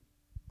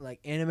like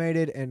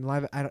animated and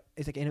live.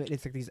 It's like animated.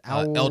 It's like these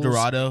owls. El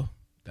Dorado.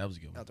 That was a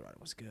good one. El Dorado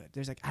was good.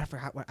 There's like I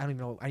forgot. I don't even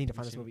know. I need to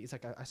find this movie. It's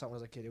like I saw it when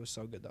I was a kid. It was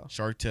so good though.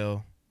 Shark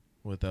Tale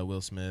with Will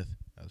Smith.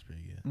 That was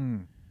pretty good.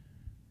 Mm.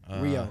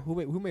 Rio.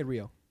 Who made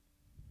Rio?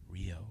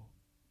 Rio.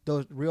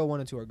 Those Rio 1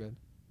 and 2 are good.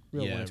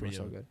 Rio 1 and 2 are Rio.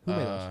 so good. Who made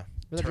those?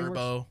 Was that DreamWorks?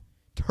 Turbo.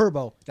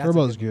 Turbo. That's a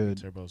Turbo's good one. good.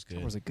 Turbo's That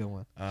good. was a good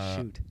one.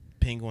 Shoot.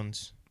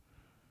 Penguins.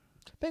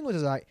 Penguins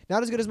is alright.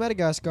 Not as good as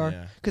Madagascar.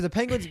 Yeah. Because the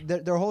Penguins,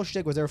 their whole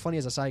shtick was they were funny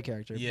as a side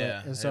character.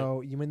 Yeah. And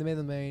so when they made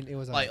the main, it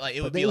was Like it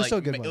but would they be were like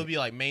so good. it would be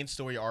like main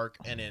story arc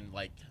and then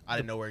like out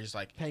of nowhere just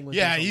like Penguins.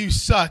 yeah doing you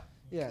suck.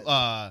 something-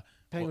 Yeah.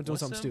 Penguins doing what's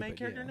something the stupid. main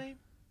character yeah. name?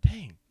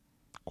 Dang.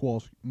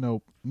 Kowalski.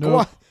 Nope.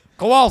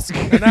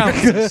 Kowalski.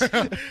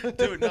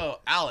 Dude, no.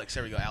 Alex.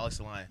 There we go. Alex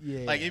the Lion. Yeah.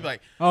 Like he'd be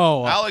like,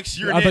 Oh, Alex,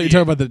 you're an I thought you were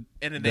idiot. talking about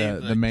And then they, the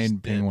like, main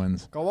just did.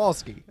 penguins.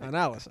 Kowalski and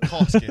Allison.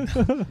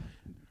 Kowalski.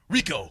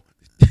 Rico.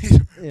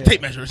 Yeah.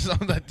 Tape measure or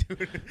something.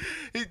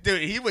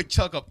 Dude, he would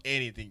chuck up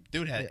anything.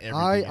 Dude had everything.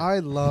 I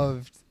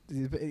loved.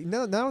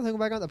 Now I'm thinking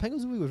back on the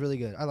Penguins movie was really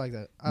good. I like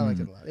that. I liked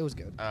it a lot. It was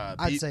good.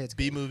 I'd say it's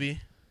B good. movie.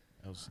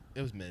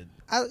 It was mid.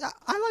 I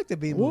like the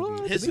B What?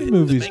 movie. His The B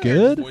movie's main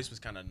character's good. voice was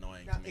kind of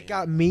annoying. Now, to me. it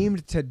got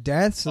memed to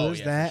death, so oh there's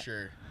yeah, that. for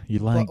sure. You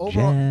like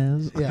overall-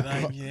 jazz?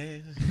 Yeah, Yeah.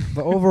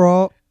 but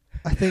overall,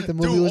 I think the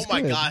movie Dude, was oh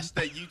my good. gosh,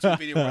 that YouTube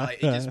video where like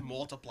it just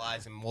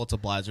multiplies and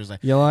multiplies. There's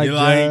like You like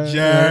jazz?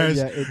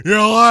 Yeah, it-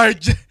 You like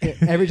jazz?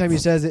 every time he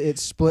says it, it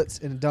splits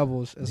and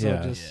doubles, and so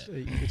Yeah.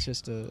 it's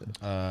just a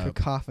Uh,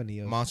 cacophony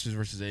of. Monsters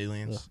vs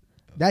Aliens.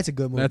 That's a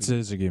good movie. That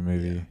is a good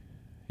movie.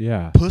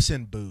 Yeah. Puss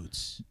in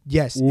Boots.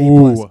 Yes,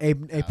 Ooh. A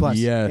plus,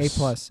 Yes.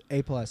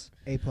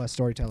 A plus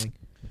storytelling.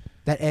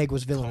 That egg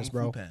was villainous, Kung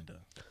Fu bro. Panda.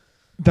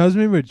 That was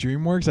made with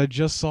DreamWorks. I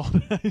just saw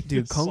that.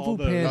 Dude, Kung Fu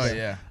Panda. Oh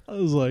yeah, I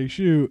was like,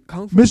 shoot.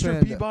 Kung Fu Mr.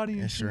 Panda. Peabody.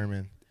 and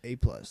Sherman. A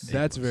plus.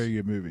 That's a very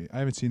good movie. I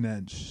haven't seen that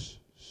in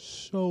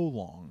so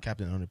long.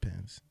 Captain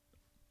Underpants.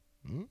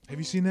 Have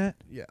you seen that?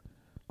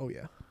 Oh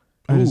yeah.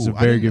 That is a Ooh,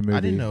 very good movie.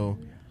 I didn't know.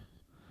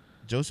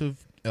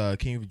 Joseph,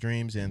 King of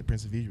Dreams, and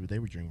Prince of Egypt. They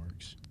were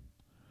DreamWorks.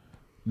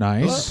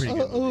 Nice. pretty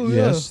good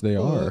Yes, they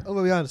Oh, are. I'm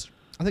gonna be honest.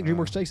 I think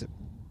DreamWorks takes it.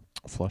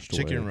 Flushed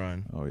Chicken away.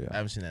 Run. Oh I yeah.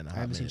 haven't seen that. In a I hot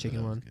haven't seen minute, Chicken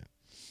but that Run. was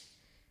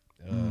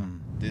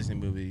good. Disney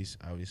movies,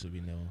 obviously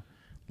we know.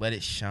 Let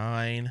It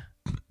Shine.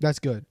 That's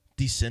good.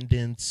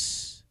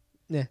 Descendants.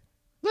 Let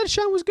It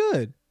Shine was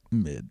good.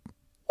 Mid.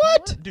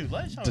 What? Dude,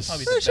 Let It Shine was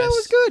probably Let the It Shine was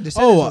best. good.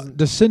 Descendants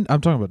wasn't-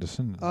 I'm talking about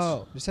Descendants.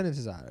 Oh, Descendants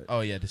is out. Oh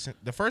yeah,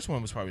 the first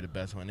one was probably the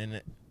best one, and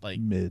it like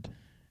Mid.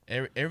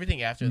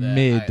 everything after that,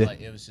 Mid.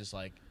 it was just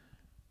like,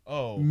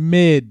 oh,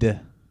 Mid.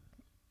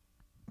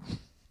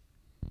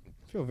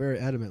 I feel very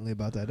adamantly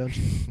about that, don't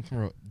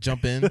you?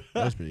 jump in.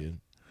 That was pretty good.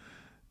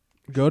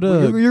 Go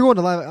to. You're going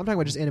to live. I'm talking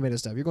about just animated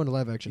stuff. You're going to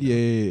live action.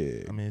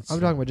 Yeah. I mean, it's I'm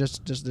talking about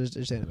just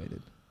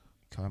animated.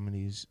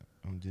 comedies.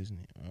 on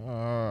Disney.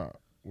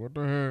 What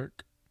the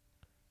heck?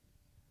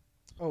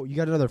 Oh, you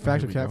got another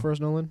factor we cap go. for us,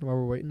 Nolan? While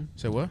we're waiting,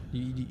 Say what?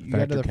 you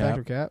got another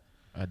factor cap?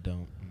 I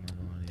don't. I'm not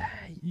gonna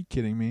lie to You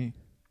kidding me?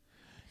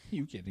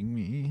 You kidding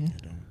me? you.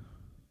 I don't.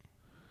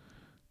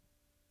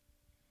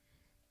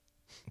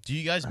 Do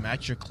you guys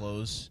match your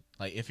clothes?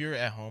 Like, if you're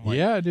at home, like,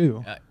 Yeah, I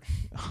do.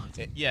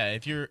 yeah.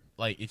 If you're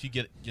like, if you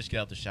get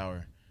out the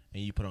shower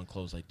and you put on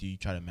clothes, like, do you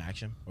try to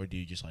match them or do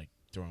you just like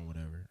throw on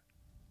whatever?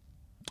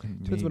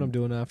 Depends what I'm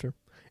doing after.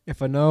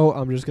 If I know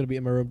I'm just gonna be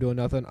in my room doing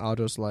nothing, I'll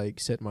just like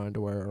sit in my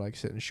underwear or like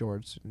sit in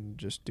shorts and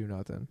just do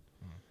nothing.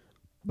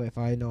 But if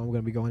I know I'm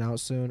gonna be going out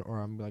soon or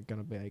I'm like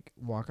gonna be like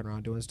walking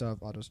around doing stuff,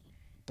 I'll just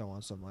throw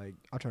on some like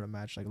I'll try to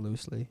match like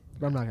loosely,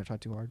 but I'm not gonna try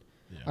too hard.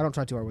 Yeah. I don't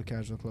try too hard with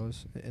casual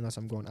clothes unless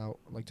I'm going out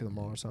like to the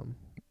mall or something.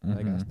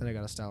 Mhm. Then I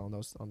gotta style on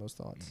those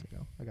thoughts. You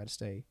know, I gotta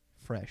stay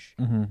fresh.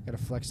 Mhm. Gotta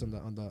flex on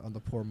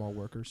the poor mall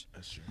workers.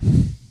 That's true.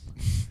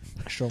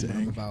 Show them what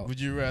I'm about.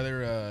 Would you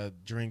rather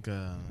drink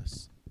a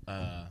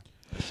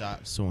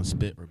shot, someone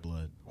spit, or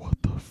blood?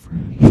 What the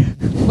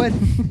frick? What?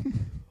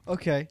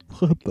 Okay,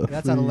 What the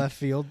that's out of left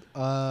field.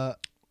 I'd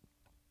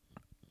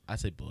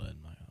say blood.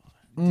 I'm not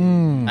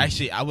gonna lie.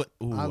 Actually, I would.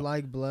 Ooh, I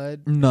like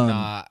blood. None.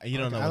 Nah, you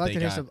don't know I what like they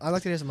to got. I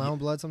like to taste my own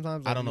blood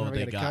sometimes. I don't know what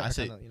whenever they get a got. cut, I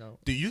say- kinda, you know,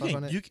 Dude, you suck on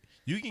can it.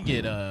 you can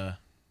get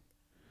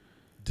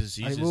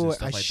diseases wait, and wait,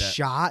 stuff a like that.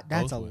 shot?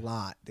 That's a both ways.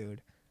 lot,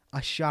 dude.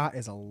 A shot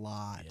is a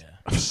lot.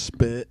 Yeah,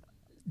 Spit.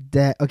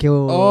 That okay? Wait,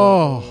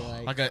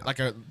 Oh. like a I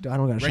don't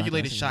got a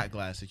regulated shot shot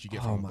glass that you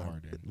get Oh from a my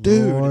bar, dude.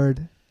 Dude.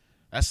 Lord.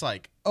 That's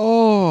like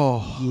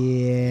Oh.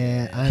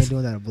 Yeah, I ain't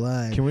doing that in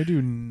blood. Can we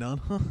do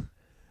none?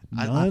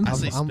 I- None? I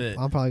say spit.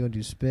 I'm probably gonna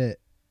do spit.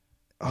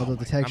 Although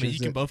the texture. I mean, you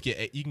can both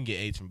get you can get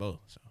AIDS from both.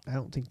 So. I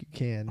don't think you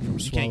can from You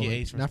swallowing. can't get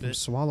AIDS from not from spit?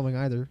 swallowing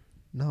either.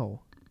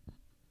 No.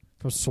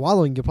 From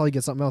swallowing, you'll probably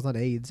get something else, not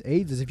AIDS.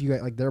 AIDS is if you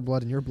got like their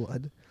blood in your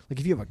blood. Like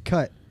if you have a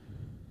cut.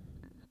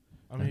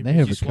 I mean, they if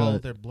have you a swallow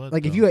cut. their blood.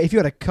 Like though. if you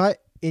had a cut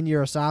in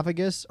your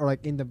esophagus or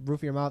like in the roof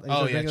of your mouth and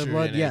Oh, you yeah, regular true,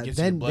 blood, and it yeah, gets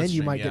in your then you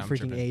bloodstream, might yeah, get I'm freaking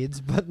tripping.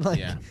 AIDS. But like,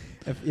 Yeah.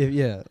 if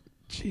yeah,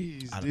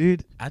 Jeez, I don't-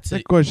 dude. I'd say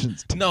That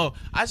question's no.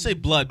 I'd say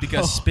blood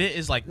because spit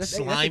is like that's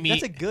slimy.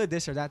 That's a good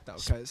this or that though,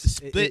 because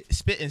Spit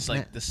is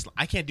like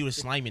I can't do the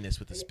sliminess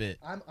with the spit.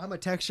 I'm a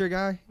texture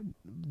guy,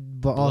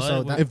 but Blood also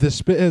would- that, if the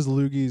spit has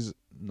loogies,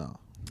 no.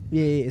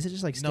 yeah, is it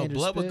just like No, standard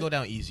blood spit? would go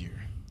down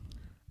easier.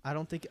 I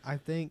don't think. I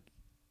think.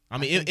 I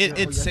mean, I think it'd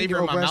you're savor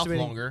in my mouth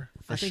overestimating- longer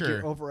for I think sure.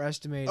 you're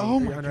overestimating. Oh or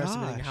my you're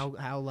underestimating gosh.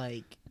 how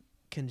like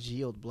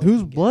congealed blood.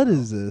 Whose can get, blood bro.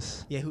 is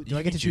this? Yeah, do You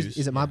I get can to choose? choose,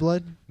 Is it my yeah.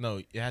 blood? No,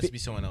 it has to be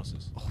someone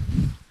else's.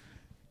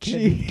 Can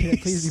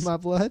it please be my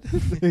blood?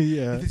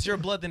 Yeah. If it's your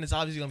blood, then it's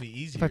obviously gonna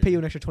be easier. If I pay you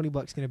an extra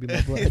 $20, can it be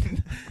my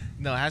blood?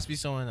 No, it has to be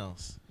someone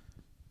else.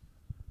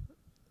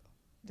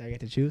 Do I get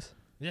to choose?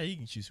 Yeah, you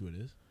can choose who it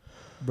is.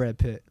 Brad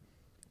Pitt,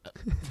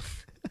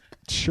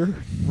 Sure.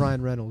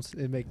 Ryan Reynolds.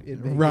 It make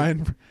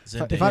Ryan.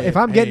 Zendaya. If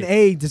I'm getting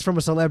Hey, AIDS, it's from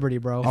a celebrity,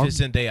 bro. if it's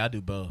Zendaya, I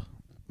do both.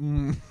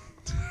 Mm.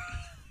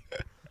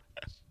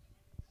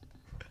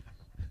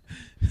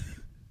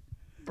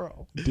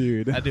 Bro.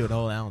 Dude. I do an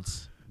whole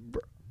ounce.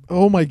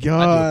 Oh my I do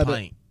god. a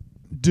pint,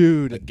 a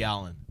Dude.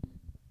 gallon.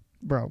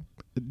 Bro.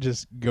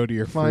 Just go to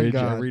your Fine fridge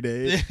God. every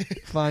day.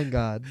 Fine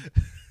God.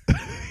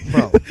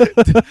 Bro.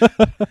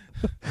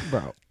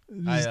 Bro.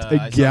 Just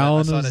I a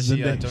gallon saw of that she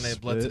Zendaya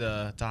donated blood to spit.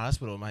 the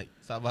hospital. Might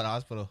stop by the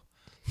hospital.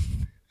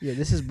 Yeah,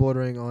 this is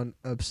bordering on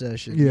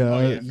obsession. Yeah. Oh,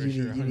 yeah, you for need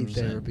sure, you need 100%.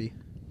 therapy.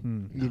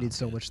 Hmm. You need I'm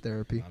so good. much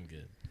therapy. I'm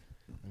good.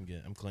 I'm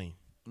good. I'm clean.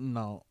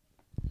 No.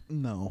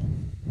 No.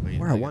 Wait,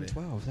 We're at look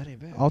 112. That ain't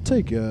bad. I'll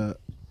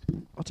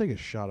take a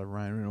shot of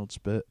Ryan Reynolds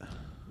spit.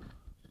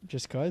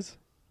 Just cause?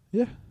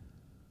 Yeah.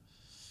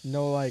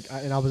 No, like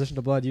in opposition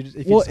to blood. You just,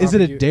 if Well, it's is it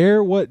offered a you-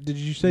 dare? What did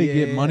you say?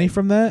 Get Yeah. money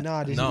from that?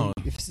 Nah, just No.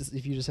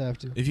 If you just have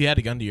to. If you had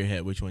a gun to your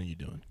head, which one are you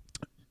doing?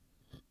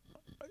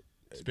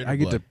 Spit or I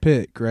get to blood?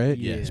 pick, right?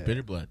 Yeah, Yeah. spit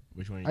or blood.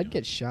 Which one are you I'd doing?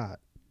 get shot.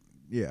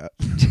 Yeah.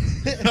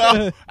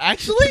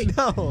 Actually?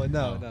 No. Oh. I'm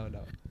trying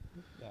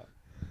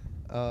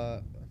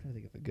to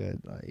think of a good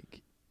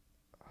like.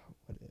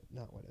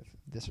 What if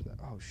this or that?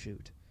 Oh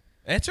shoot!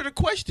 Answer the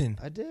question.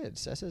 I did.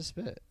 I said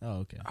spit. Oh,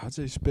 okay. I'd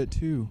say spit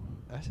too.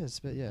 I said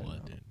spit. Yeah.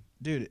 Blood, no. dude.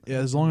 Dude, yeah,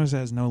 as long as it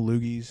has no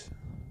loogies.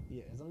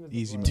 Yeah. As long as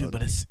Easy the mode. Dude,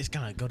 but it's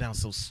gonna go down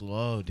so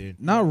slow, dude.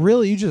 Not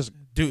really. You just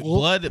Dude,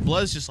 Well-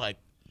 blood's just like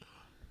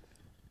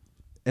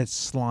it's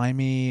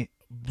slimy,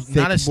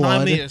 not as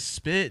slimy blood. as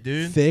spit,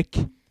 dude. thick.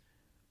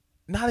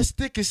 Not as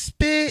thick as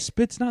spit.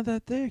 Spit's not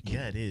that thick.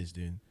 Yeah, it is,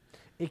 dude.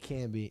 It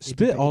can be.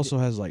 Spit also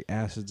has like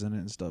acids in it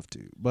and stuff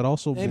too. But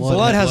also And blood.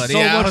 blood has Blood, so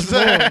yeah, I much was more.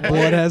 there.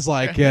 blood has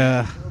like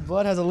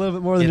Blood has a little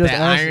bit more than Get just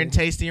that acid. iron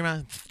taste in your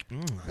mouth.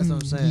 That's what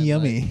I'm saying.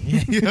 yummy.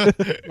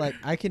 Like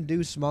I can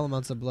do small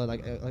amounts of blood,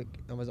 like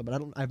on myself,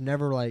 but I've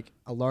never like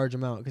a large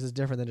amount because it's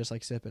different than just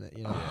like sipping it.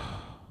 You know,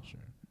 Sure.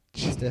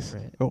 it's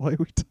different. Why are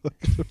we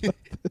talking about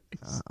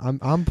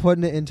I'm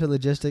putting it into a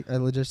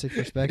logistic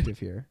perspective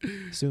here.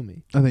 Sue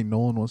me. I think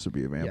Nolan wants to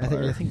be a Yeah,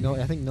 vampire. I think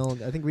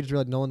Nolan. I think we just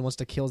realized Nolan wants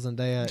to kill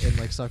Zendaya and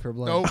like suck her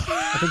blood. Nope.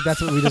 I think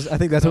that's what we just. I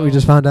think that's what we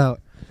just found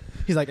out.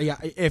 He's like, yeah,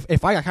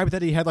 if I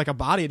hypothetically had like a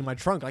body in my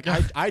trunk, like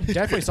I'd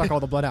definitely suck all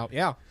the blood out.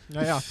 Yeah.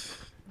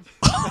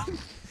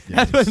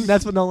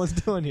 That's what Nolan's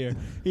doing here.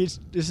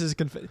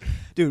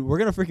 Dude, we're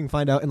gonna freaking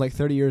find out in like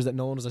 30 years that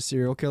Nolan was a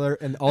serial killer,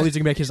 and all he's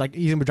gonna make is like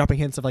he's gonna be dropping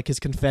hints of like his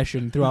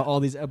confession throughout all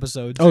these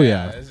episodes. Oh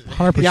yeah,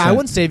 100%. Yeah, I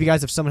wouldn't save you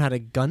guys if someone had a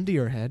gun to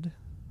your head.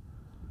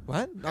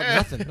 What?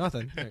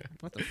 Nothing. Wait,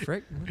 what the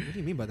frick? What do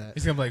you mean by that?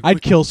 He's gonna be like,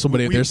 I'd kill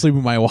somebody if they're sleeping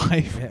with my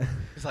wife. Yeah.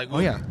 It's like, Oh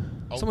yeah.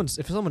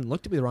 If someone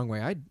looked at me the wrong way,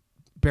 I'd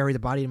bury the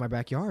body in my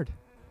backyard.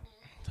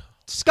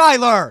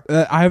 Skylar.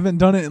 I haven't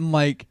done it in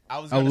like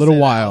a little I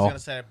while. was gonna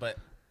say it, but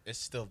it's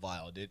still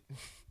vile, dude.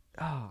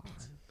 Oh.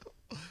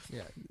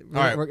 Yeah.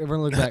 All We're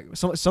gonna look back.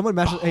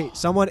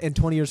 Someone in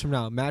 20 years from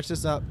now, match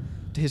this up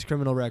to his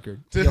criminal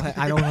record.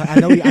 I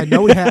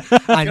know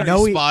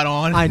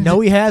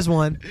he has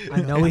one.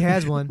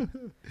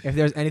 If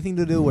there's anything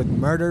to do with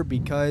murder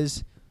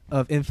because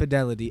of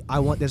infidelity, I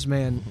want this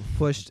man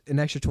pushed an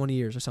extra 20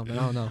 years or something.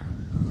 I don't know.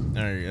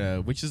 All right,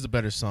 which is the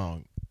better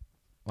song?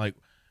 Like,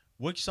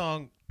 which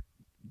song?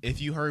 If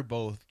you heard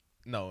both,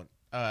 no.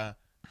 How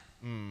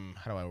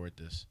do I word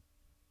this?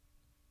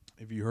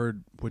 If you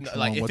heard which No, one,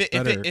 like what's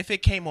better? If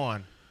it came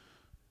on,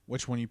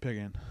 Which one you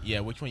picking? yeah,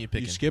 which one you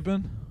picking? You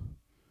skipping?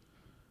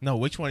 No,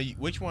 which one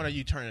are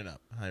you turning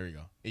up? There we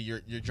go.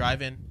 You're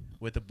driving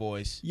with the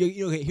boys.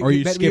 Or are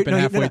you skipping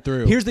halfway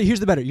through? Here's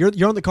the better.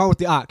 You're on the car with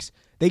the aux.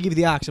 They give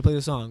you the aux to play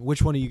the song.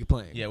 Which one are you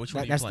playing? Yeah, which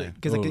one are you playing?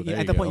 Because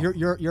at that point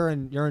you're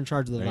in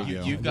charge of the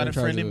vibe. You've got a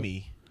friend in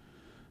me,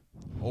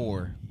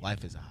 or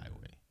Life is a Highway.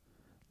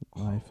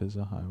 Life is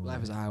a highway.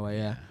 Life is a highway.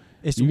 Yeah.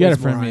 You got a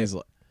friend in me is.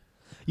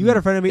 You got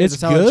a friend of me. It's a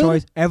solid good?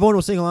 choice. Everyone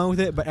will sing along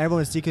with it, but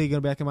everyone is secretly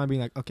going to back in mind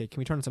being like, okay, can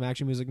we turn on some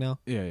action music now?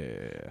 Yeah.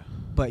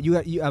 But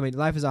I mean,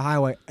 Life is a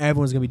Highway.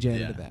 Everyone's going to be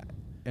jamming to that.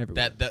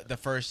 Everyone. The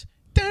first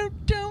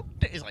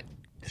is like,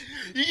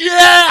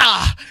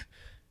 yeah.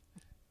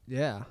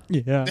 Yeah.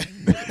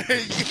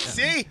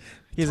 See,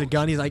 he has a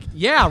gun. He's like,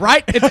 yeah,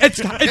 right.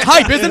 It's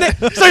hype, isn't it?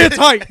 Say it's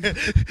hype.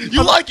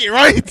 You like it,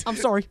 right? I'm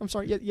sorry.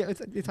 Yeah,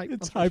 it's hype.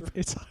 It's hype.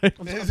 It's hype.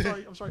 I'm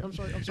sorry.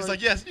 It's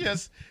like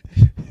yes.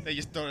 They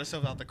just throw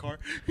themselves out the car.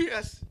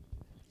 Yes.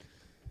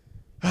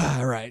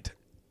 All right.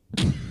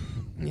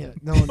 Yeah,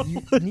 no,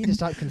 you need to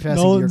stop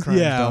confessing to your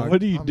crimes, dog.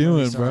 What are you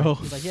doing, really bro?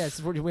 He's like, yeah,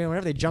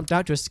 whenever they jumped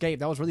out to escape,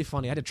 that was really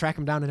funny. I had to track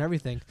him down and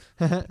everything.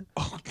 Hey,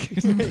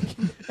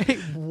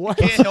 what?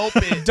 Can't help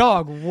it,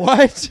 dog.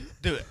 What?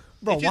 Dude,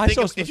 bro, why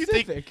so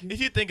specific?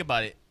 If you think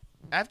about it,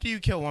 after you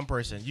kill one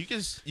person, you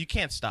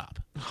can't stop.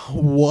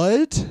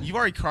 What? You've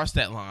already crossed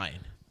that line,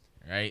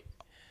 right?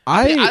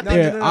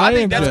 I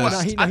think that's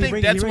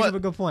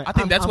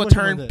what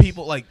turned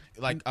people like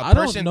a I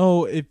person. don't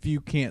know if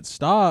you can't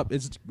stop.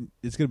 It's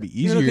gonna be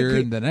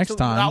easier the next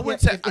time. I wouldn't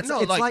say it's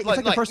like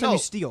the first time you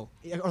steal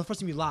or the first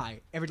time you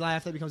lie. Every lie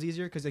after that becomes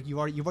easier because like you've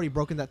already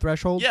broken that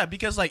threshold. Yeah,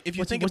 because like if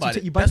you think about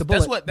it, you bite the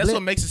bullet. That's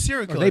what makes a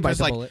serial killer. They bite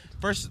the like bullet.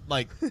 first,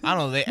 like I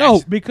don't know,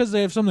 No, because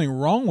they have something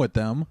wrong with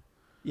them.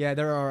 Yeah,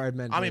 there are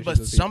men. I mean, but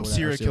some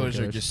serial killers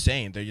are just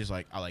saying they're just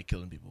like, I like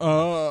killing people.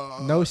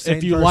 No,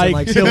 if you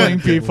like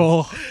killing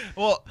people.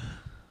 Well,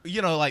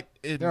 you know, like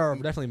there are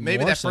definitely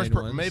maybe more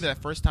that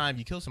first time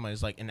you kill somebody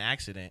is like an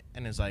accident,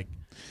 and it's like,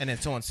 and then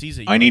someone sees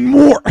it. I need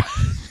more.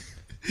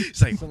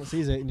 It's like someone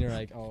sees it, and you're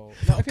like, oh,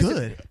 felt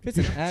good. It's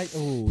an act.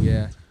 Oh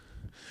yeah.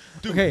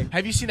 Dude, okay.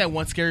 Have you seen that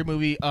one scary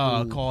movie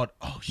called called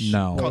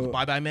The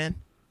Bye Bye Man?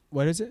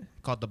 What is it?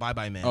 Called The Bye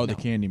Bye Man. Oh, the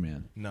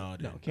Candyman. No,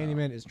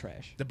 Candyman is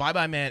trash. The Bye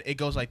Bye Man, it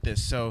goes like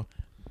this. So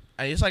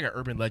it's like an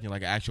urban legend,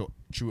 like an actual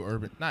true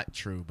urban, not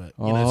true, but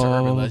you know, it's an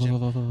urban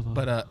legend.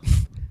 But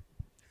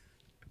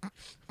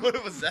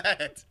what was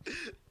that?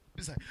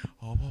 It's like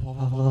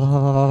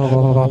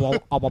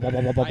I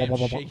am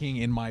shaking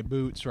in my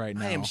boots right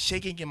now. I am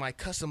shaking in my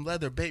custom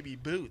leather baby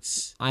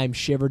boots. I am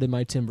shivered in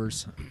my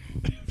timbers.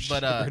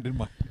 But what do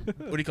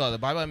you call it? The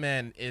Bye Bye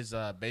Man is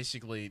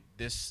basically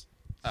this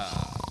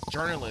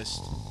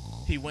journalist.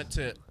 He went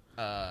to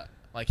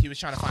like he was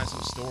trying to find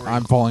some story.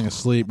 I'm falling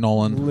asleep,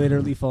 Nolan.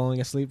 Literally falling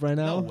asleep right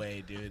now. No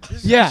way, dude.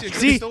 Yeah,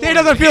 see, it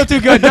doesn't feel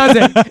too good, does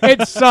it?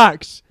 It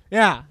sucks.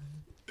 Yeah.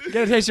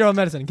 Get a taste of your own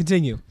medicine.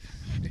 Continue.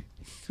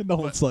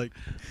 Nolan's like,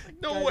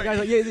 no way. Guys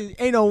like, yeah,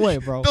 ain't no way,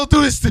 bro. Don't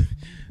do this.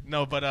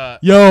 No,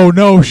 but yo,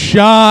 no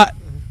shot.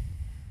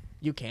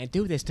 You can't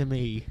do this to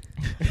me.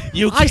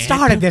 I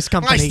started this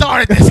company.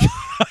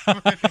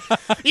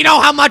 You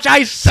know how much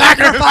I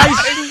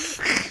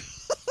sacrificed.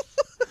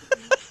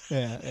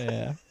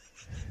 Yeah.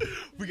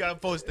 We gotta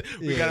post it.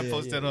 We gotta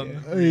post that on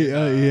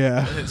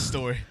his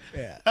story.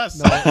 Yeah.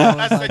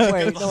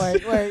 Wait.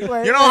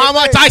 You know how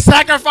much I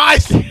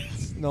sacrificed?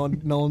 No,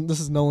 this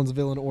is Nolan's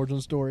villain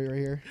origin story right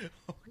here.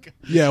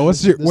 Yeah,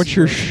 what's your oh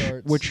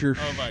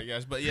my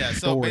gosh, but yeah, so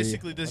story.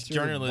 basically this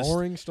journalist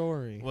boring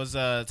story was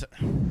I'm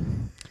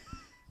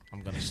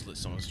gonna slit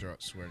someone's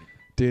throat, swear to you.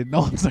 Dude,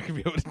 Nolan's not gonna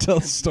be able to tell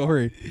the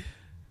story.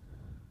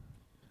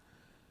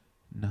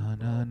 No.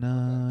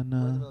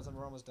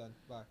 We're almost done.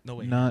 Bye. No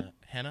wait,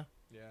 Hannah?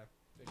 Yeah.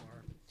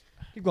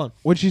 Keep going.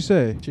 What'd she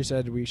say? She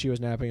said she was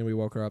napping and we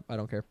woke her up. I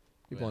don't care.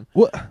 Keep going.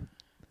 What?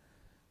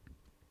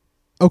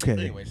 Okay.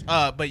 Anyways,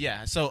 but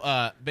yeah,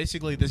 so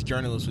basically, this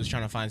journalist was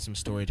trying to find some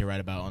story to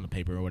write about on the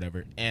paper or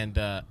whatever, and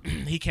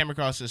he came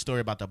across a story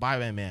about the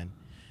Bye-Bye Man,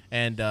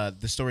 and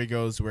the story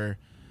goes where,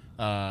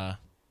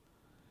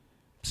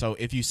 so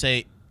if you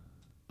say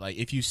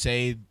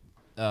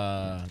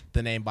the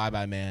name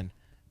Bye-Bye Man,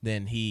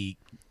 then he,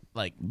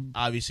 like,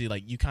 obviously,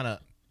 like, you kind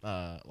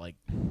of like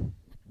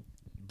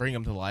bring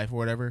him to life or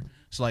whatever.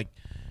 So like,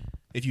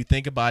 if you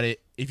think about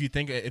it, if you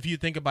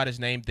think about his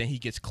name, then he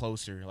gets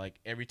closer. Like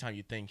every time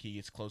you think, he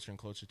gets closer and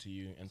closer to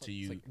you until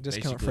you like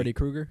discount Freddy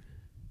Krueger.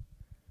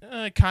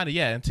 Kind of,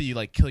 yeah. Until you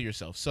like kill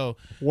yourself. So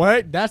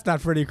what? That's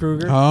not Freddy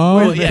Krueger. Oh,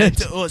 well, yeah.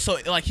 So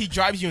like he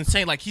drives you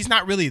insane. Like he's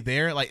not really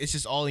there. Like it's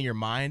just all in your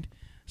mind.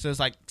 So it's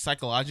like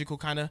psychological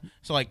kind of.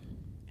 So like,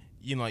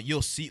 you know,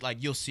 you'll see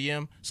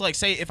him. So like,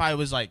 say if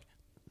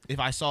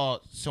I saw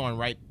someone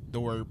write the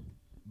word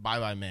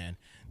Bye-Bye Man,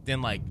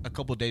 then like a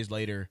couple days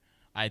later,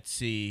 I'd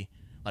see.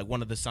 Like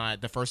one of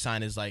the first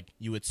sign is like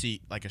you would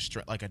see like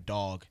a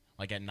dog,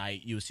 like at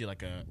night you would see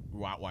like a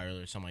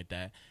Rottweiler or something like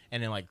that,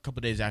 and then like a couple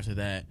days after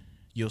that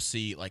you'll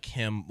see like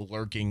him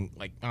lurking,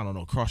 like I don't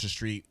know, across the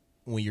street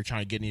when you're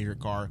trying to get into your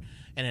car,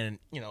 and then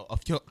you know a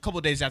couple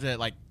of days after that,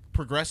 like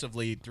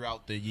progressively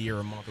throughout the year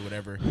or month or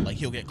whatever, like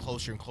he'll get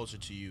closer and closer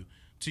to you,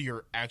 to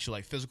your actual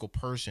like physical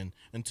person,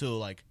 until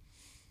like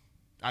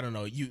I don't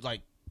know, you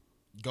like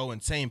go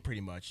insane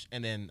pretty much,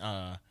 and then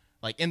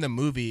like in the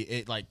movie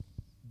it like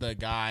the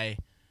guy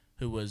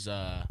who was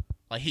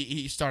like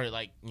he started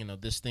like, you know,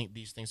 these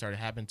things started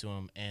happening to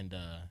him, and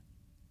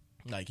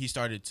like he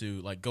started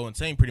to like go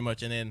insane pretty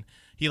much, and then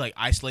he like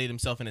isolated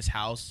himself in his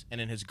house,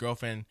 and then his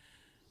girlfriend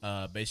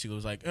basically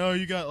was like, oh,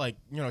 you got like,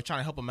 you know, trying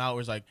to help him out,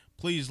 was like,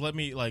 please let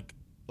me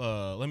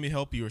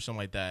help you or something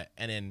like that,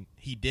 and then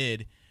he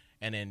did,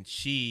 and then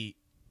she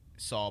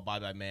saw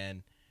Bye-Bye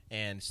Man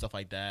and stuff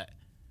like that,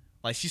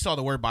 like she saw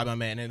the word Bye-Bye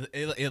Man, and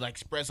it like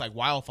spreads like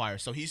wildfire,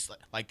 so he's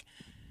like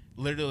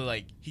literally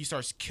like he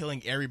starts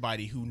killing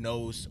everybody who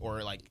knows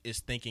or like is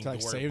thinking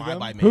the word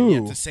Bye-Bye Man. Who?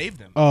 Yeah, to save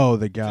them. Oh,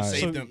 the guy. To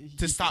save them.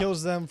 To stop.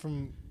 Kills them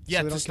from.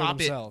 Yeah, so to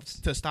stop it.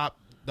 To stop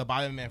the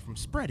Bye-Bye Man from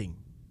spreading.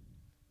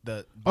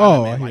 The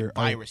Bye-Bye Man like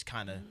virus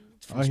kind of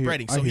from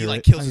spreading. So he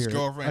like kills his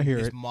girlfriend,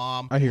 his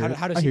mom. I hear it.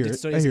 How does he?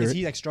 So is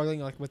he like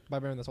struggling like with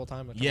Bye-Bye Man this whole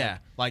time? Like, yeah,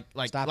 like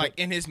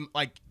in his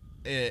like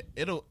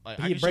it'll. Like,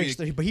 he breaks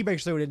through, but he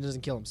breaks through and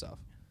doesn't kill himself.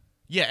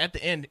 Yeah, at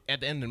the end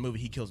of the movie,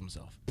 he kills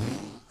himself.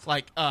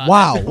 Like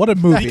wow, what a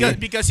movie!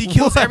 Because he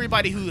kills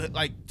everybody who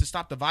like to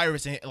stop the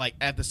virus, and like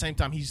at the same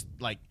time he's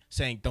like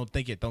saying, "Don't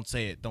think it, don't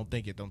say it, don't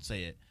think it, don't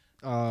say it."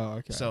 Oh,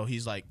 okay. So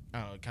he's like,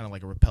 kind of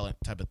like a repellent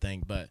type of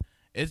thing, but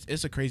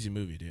it's a crazy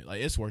movie, dude.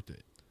 Like it's worth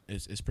it.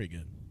 It's pretty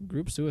good.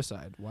 Group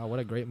Suicide. Wow, what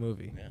a great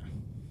movie. Yeah.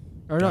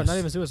 Or no, not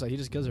even suicide. He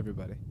just kills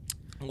everybody.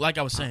 Like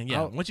I was saying,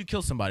 yeah. Once you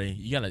kill somebody,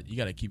 you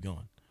gotta keep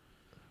going.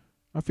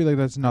 I feel like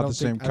that's not the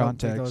same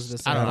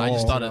context. I don't know. I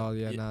just thought it.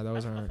 Yeah, no,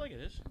 those aren't. I feel like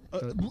it is.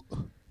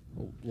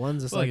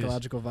 One's a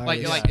psychological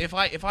virus. Like if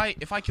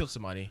I killed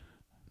somebody,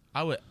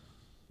 I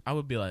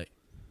would be like,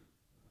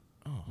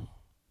 oh,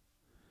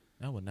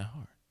 that wasn't that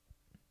hard.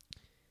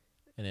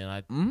 And then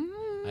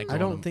I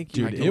don't think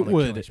dude, it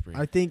would.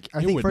 I think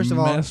first of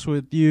all, mess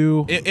with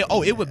you.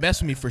 It would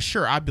mess with me for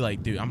sure. I'd be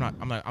like, dude,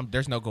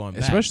 there's no going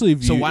back. Especially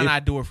if so why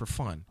not do it for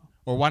fun?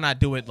 Or why not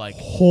do it like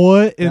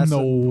what in the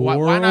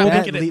world? Why not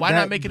make it? Why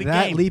not make it a game?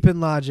 That leap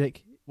in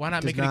logic. Why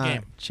not make it a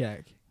game?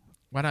 Check.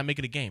 Why not make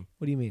it a game?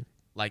 What do you mean?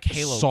 Like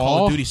Halo,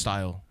 Call of Duty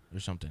style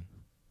or something.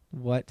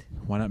 What?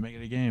 Why not make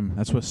it a game?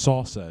 That's what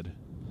Saul said.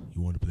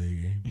 You want to play a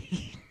game?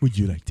 Would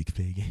you like to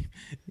play a game?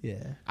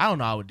 Yeah. I don't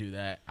know. I would do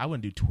that. I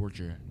wouldn't do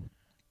torture.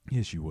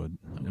 Yes, you would.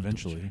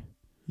 Eventually.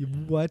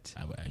 What?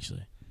 I would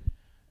actually.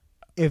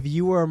 If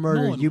you were a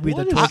murderer, Nolan, you'd be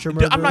the torture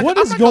murderer. What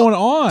is going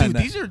on?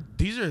 Dude,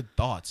 these are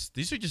thoughts.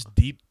 These are just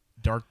deep,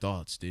 dark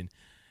thoughts, dude.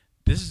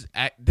 This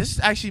is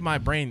actually my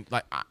brain.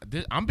 Like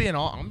I'm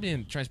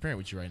being transparent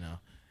with you right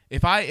now.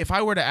 If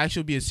I were to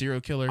actually be a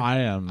serial killer,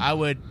 I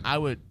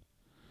would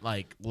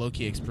like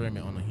low-key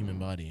experiment on a human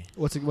body.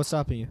 What's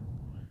stopping you?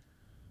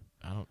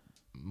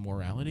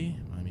 Morality.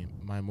 I mean,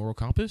 my moral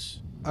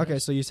compass. Okay,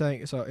 so you're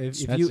saying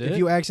if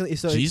you accidentally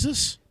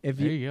Jesus. There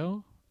you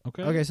go.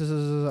 Okay,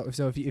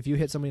 so if you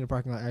hit somebody in a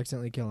parking lot,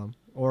 accidentally kill them,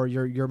 or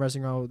you're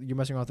messing around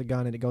with a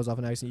gun and it goes off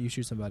an accident, you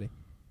shoot somebody,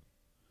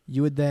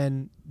 you would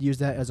then use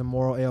that as a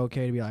moral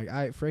A-OK to be like, all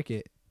right, frick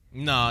it.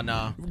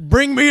 No.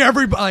 Bring me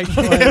everybody.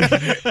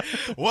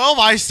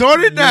 Well, I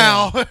sorted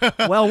now.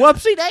 Well,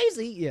 whoopsie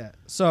daisy. Yeah.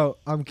 So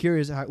I'm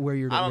curious where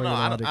you're. I don't know.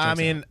 I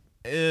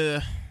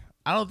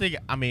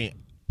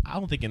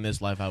don't think in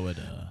this life I would.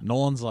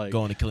 Nolan's like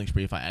go on a killing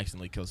spree if I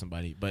accidentally kill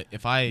somebody. But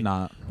if I,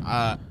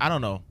 I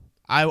don't know.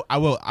 I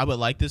would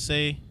like to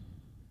say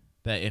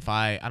that if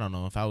I don't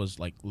know, if I was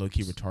like low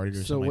key retarded or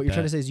something. So what you're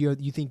trying to say is you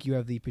think you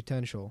have the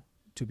potential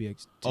to be.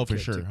 For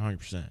sure,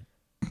 100%.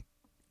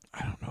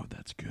 I don't know if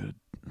that's good.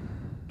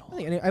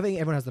 I think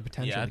everyone has the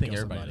potential. Yeah, I think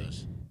everybody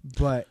does.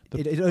 But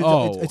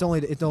it's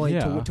only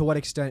to what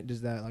extent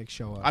does that like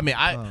show up? I mean,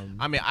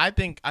 I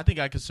think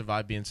I could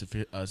survive being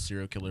a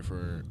serial killer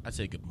for I'd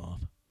say a good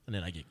month, and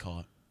then I get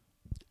caught.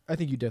 I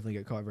think you definitely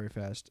get caught very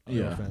fast.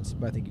 No offense,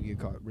 but I think you get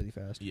caught really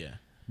fast. Yeah.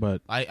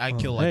 But I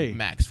kill like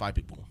max 5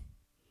 people.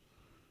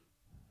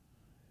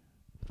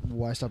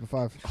 Why stop at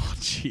 5? Oh,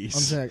 jeez.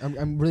 I'm saying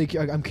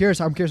I'm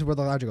curious. I'm curious where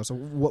the logic goes. So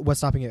what's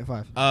stopping it at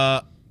 5?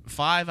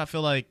 5. I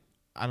feel like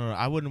I don't know.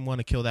 I wouldn't want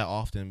to kill that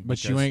often.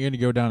 But you ain't gonna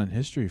go down in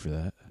history for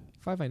that.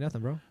 5 ain't nothing,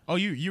 bro. Oh,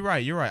 you're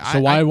right. You're right. So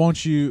why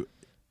won't you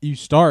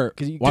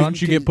start? Why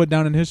don't you get put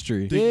down in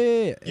history?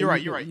 Yeah. You're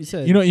right. You're right. You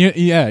said. You know.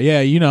 Yeah.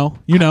 You know.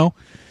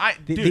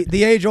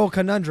 The age-old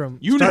conundrum.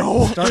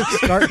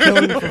 Start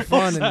killing for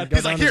fun. And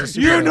he's like, here,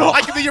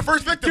 I can be your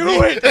first victim.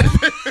 Do it.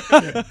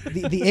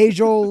 the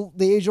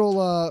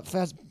age-old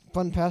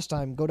fun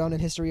pastime. Go down in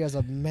history as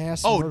a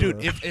mass. Oh, murderer.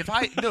 dude, if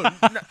I, dude,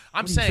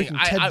 I'm saying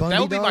that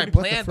would be my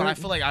plan, but I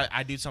feel like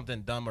I do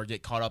something dumb or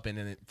get caught up in,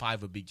 and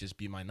 5 would just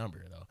be my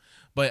number though.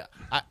 But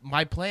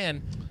my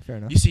plan. Fair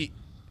enough. You see,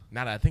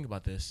 now that I think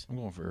about this,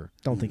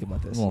 Don't think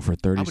about this. I'm going for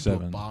 37. I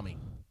would do a bombing.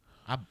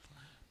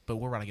 But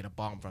where would I get a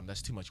bomb from?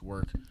 That's too much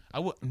work. I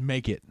would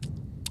make it.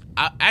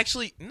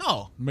 Actually,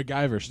 no.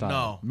 MacGyver style.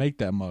 No. Make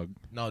that mug.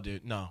 No,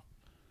 dude. No.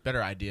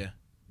 Better idea.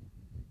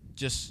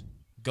 Just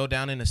go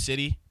down in a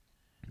city.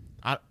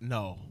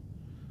 No.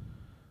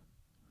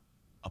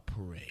 A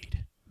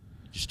parade.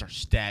 Just start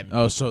stabbing.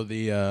 Oh, so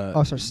the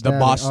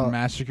Boston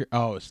Massacre.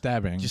 Oh,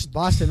 stabbing. Just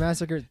Boston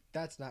Massacre.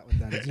 That's not what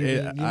that is.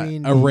 You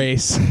mean a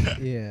race.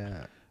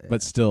 Yeah.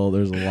 But still,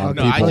 there's a lot of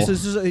No, people.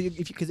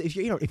 If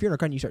you're in a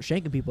crime, you start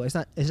shanking people. It's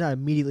not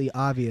immediately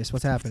obvious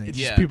what's happening. It's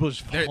just people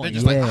just they're falling.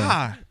 just like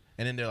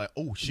and then they're like,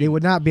 oh shit. They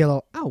would not be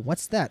able. Oh,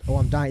 what's that? Oh,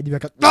 I'm dying. They'd be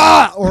like,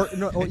 or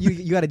no, or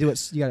you got to do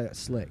it. You got to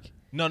slick.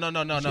 No.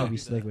 Be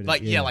slick with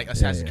like it. like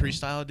Assassin's Creed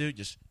style, dude.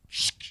 Just.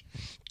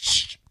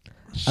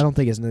 I don't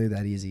think it's nearly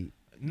that easy.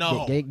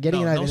 No,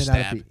 getting no in and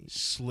stab, out of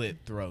slit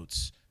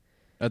throats.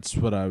 That's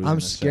what I was.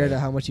 I'm scared of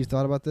how much you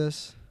thought about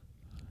this.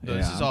 No,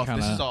 Yeah,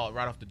 this is all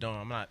right off the dome.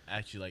 I'm not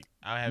actually like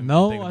I haven't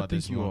No, been thinking about I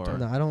think this. you are.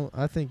 No, I don't.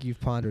 I think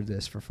you've pondered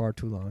this for far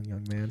too long,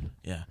 young man.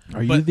 Yeah.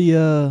 Are you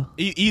the?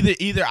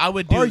 Either I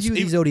would do. Are you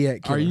the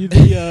Zodiac killer? Are you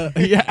the?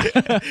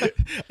 Yeah.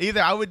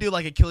 Either I would do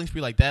like a killing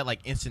spree like that,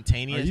 like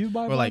instantaneous. Are you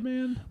or like,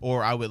 man?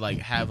 Or I would like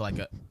have like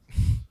a.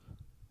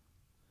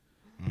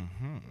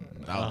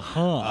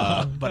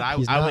 But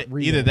I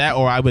would either that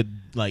or I would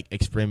like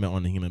experiment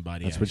on the human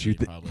body. That's what you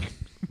think. Probably.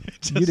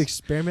 You'd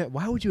experiment.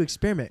 Why would you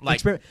experiment?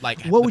 Like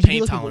what would pain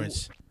you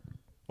tolerance.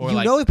 Or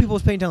if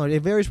people's pain tolerance,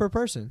 it varies per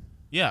person.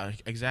 Yeah,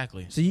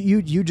 exactly. So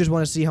you just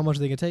want to see how much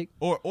they can take,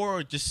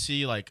 or just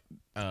see like.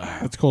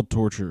 That's called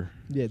torture.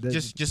 Yeah,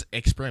 just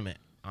experiment.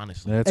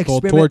 Honestly, that's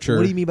called torture.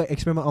 What do you mean by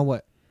experiment on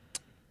what?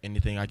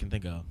 Anything I can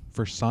think of.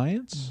 For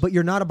science? But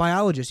you're not a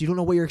biologist. You don't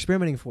know what you're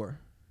experimenting for.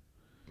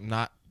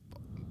 Not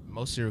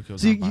most serial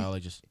killers are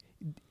biologists.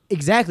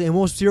 Exactly, and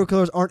most serial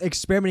killers aren't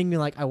experimenting. Me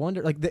like I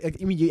wonder. Like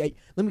let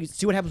me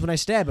see what happens when I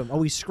stab him.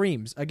 Oh, he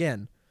screams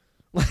again.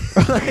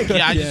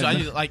 I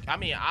just like. I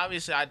mean,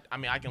 obviously, I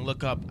can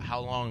look up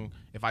how long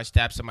if I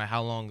stab somebody,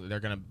 how long they're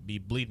gonna be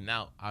bleeding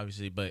out.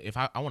 Obviously, but if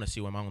I want to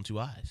see with my own 2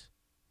 eyes.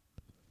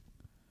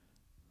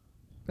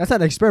 That's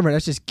not an experiment.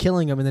 That's just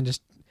killing them and then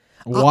just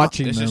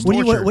watching them.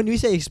 When you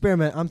say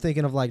experiment, I'm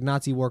thinking of like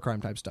Nazi war crime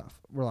type stuff.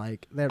 We're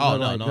like they're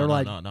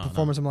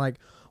performance. I'm like,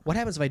 what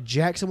happens if I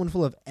jack someone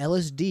full of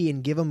LSD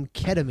and give them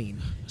ketamine?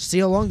 See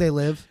how long they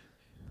live.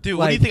 Dude,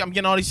 where do you think I'm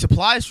getting all these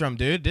supplies from,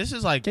 dude? This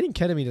is like getting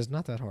ketamine is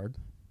not that hard.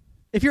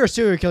 If you're a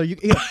serial killer,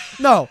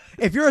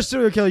 if you're a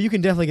serial killer, you can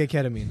definitely get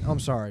ketamine. I'm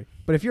sorry,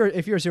 but if you're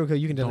a serial killer,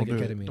 you can definitely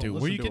get ketamine. Dude,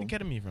 where are you getting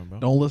ketamine from, bro?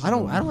 Don't listen.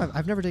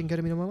 I've never taken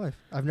ketamine in my life.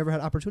 I've never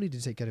had opportunity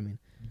to take ketamine.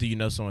 Do you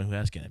know someone who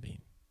has ketamine?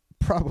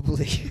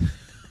 Probably.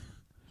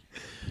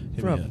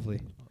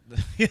 Probably.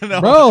 You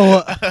know,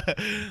 bro.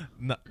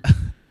 No.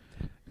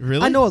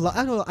 Really? I know a lot.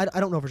 I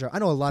don't know for sure. I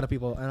know a lot of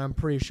people, and I'm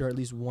pretty sure at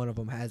least one of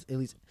them has at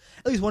least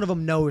one of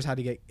them knows how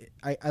to get.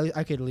 I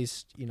could at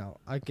least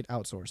I could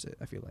outsource it.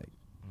 I feel like.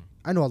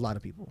 I know a lot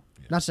of people.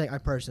 Yeah. Not saying I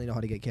personally know how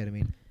to get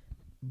ketamine,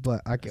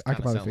 but I could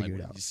probably figure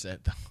it out. You said,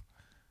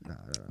 no.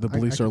 The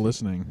police are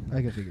listening.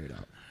 I can figure it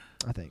out.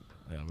 I think.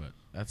 Yeah, but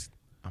that's.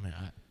 I mean,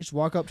 just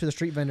walk up to the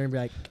street vendor and be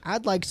like,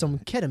 "I'd like some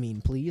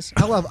ketamine, please.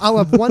 I'll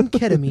have one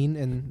ketamine,"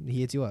 and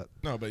he hits you up.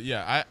 No, but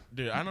yeah,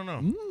 I don't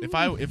know if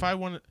I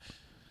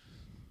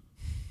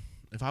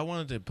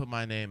wanted to put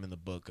my name in the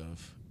book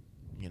of,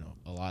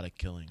 a lot of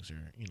killings or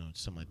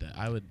something like that,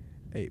 I would.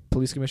 Hey,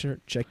 police commissioner,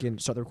 check in,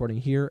 start the recording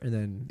here, and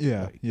then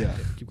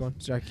keep going.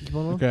 Sorry, keep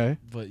going. Okay,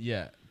 but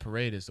yeah,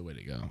 parade is the way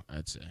to go,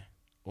 I'd say.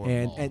 Or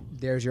and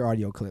there's your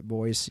audio clip,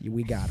 boys.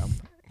 We got them.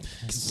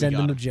 Send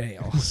them to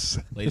jail,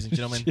 ladies and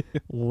gentlemen.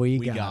 we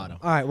got them.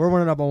 All right, we're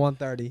running up on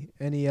 1:30.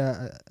 Any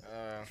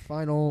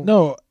final?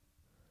 No,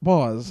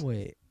 pause.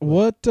 Wait,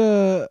 what?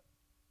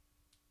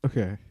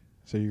 Okay,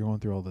 so you're going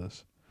through all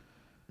this.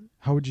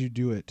 How would you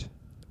do it?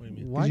 What do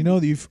you mean? Because you know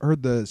that you've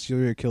heard the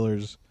serial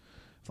killers,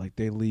 like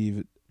they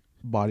leave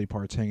body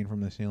parts hanging from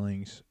the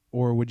ceilings,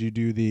 or would you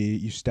do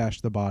you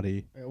stash the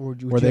body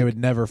where they would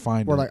never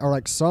find it, or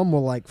like some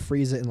will like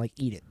freeze it and like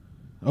eat it.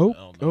 Oh,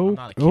 I'm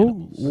not a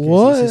cannibal.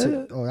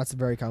 what? Oh, that's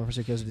very common for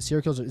serial killers. The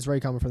serial killers, it's very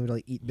common for them to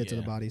like eat bits of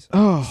the bodies.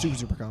 Oh,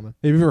 Super common.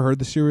 Have you ever heard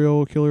the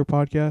serial killer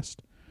podcast?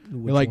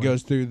 Which It like one?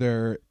 goes through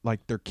their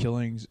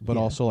killings, but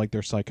also like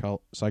their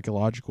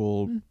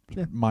psychological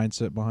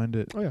mindset behind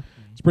it. Oh yeah,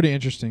 it's pretty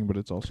interesting, but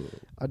it's also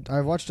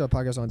I've watched a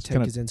podcast on Ted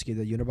kinda- Kaczynski,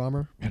 the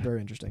Unabomber.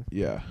 Very interesting.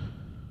 yeah.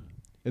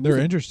 And they're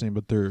interesting,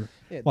 but they're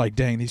like,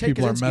 dang, these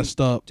people are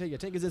messed up. Ted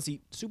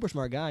Kaczynski, super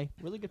smart guy,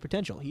 really good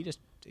potential. He just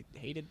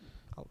hated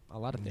a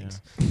lot of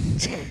things.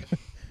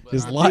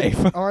 His life.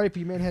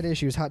 R.I.P. Man had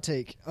issues. Hot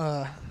take.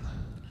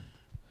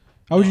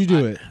 How would you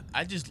do it?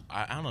 I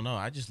don't know.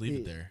 I just leave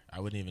it there. I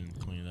wouldn't even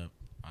clean it up,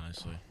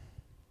 honestly.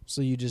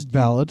 So you just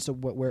valid. So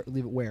where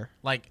leave it where?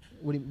 Like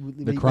what do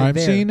you, the crime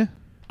scene.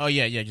 Oh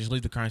yeah, just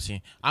leave the crime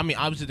scene. I mean,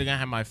 obviously they're gonna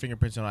have my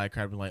fingerprints on it.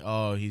 I'd be like,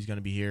 oh, he's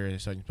gonna be here in a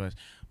certain place.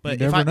 But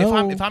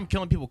if I'm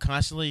killing people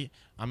constantly,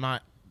 I'm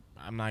not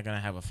gonna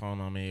have a phone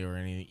on me or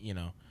any.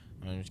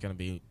 I'm just gonna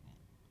be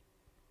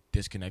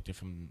disconnected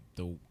from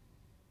the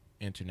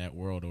internet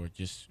world or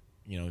just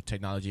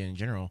technology in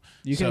general.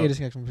 You can't get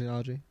disconnected from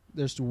technology.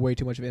 There's way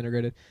too much of it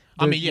integrated.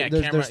 Camera,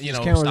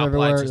 cameras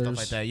everywhere and stuff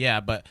like that. Yeah,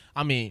 but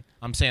I mean,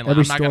 I'm saying like,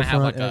 every I'm not gonna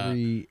have like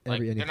every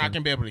they're not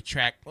gonna be able to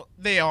track. Well,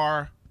 they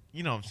are.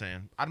 You know what I'm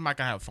saying? I'm not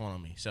gonna have a phone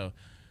on me. So,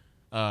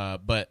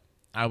 but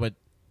I would,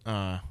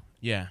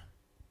 yeah,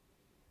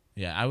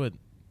 I would.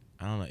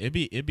 I don't know.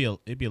 It'd be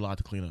a lot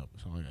to clean up.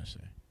 That's all I gotta say.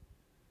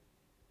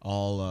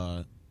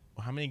 All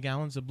how many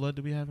gallons of blood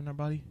do we have in our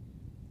body?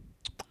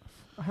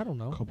 I don't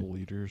know. A couple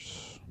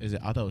liters. Is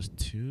it? I thought it was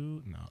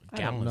 2. No,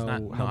 gallons. I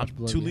don't know how much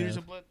blood 2 we liters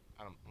have. of blood.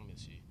 Let me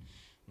see.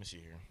 Let me see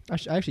here.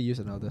 I actually used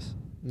to know this,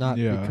 not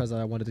because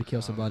I wanted to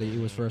kill somebody.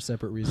 It was for a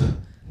separate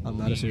reason. I'm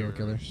not a serial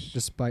killer,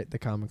 despite the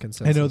common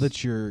consensus. I know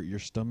that your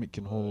stomach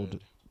can hold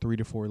 3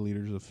 to 4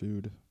 liters of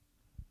food.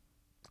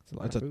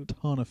 That's a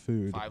ton of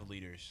food. 5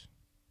 liters.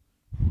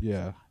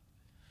 Yeah.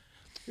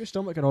 Your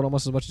stomach can hold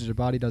almost as much as your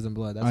body does in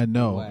blood. That's I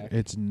know. whack.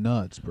 It's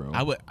nuts, bro.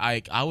 I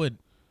would.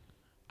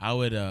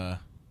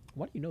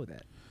 Why do you know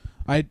that?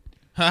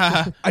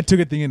 I took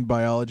a thing in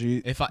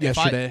biology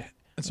yesterday,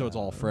 so it's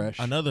all fresh.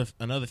 Another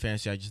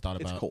fantasy I just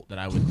thought about that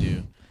I would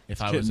do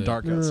if I was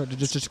dark. No,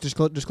 just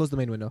close the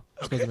main window.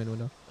 Just close the main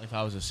window. If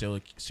I was a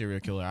serial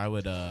killer, I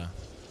would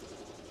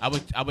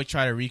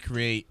try to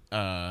recreate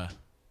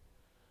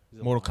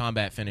Mortal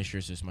Kombat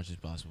finishers as much as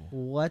possible.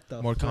 What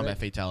the? Mortal Kombat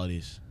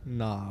fatalities.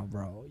 Nah,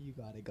 bro, you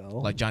gotta go.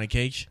 Like Johnny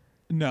Cage.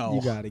 No,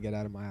 you gotta get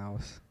out of my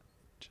house.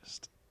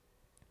 Just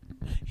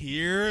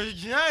here's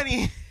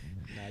Johnny.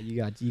 Nah, you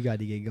got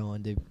to get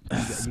going, dude.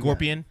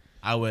 Scorpion.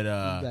 I would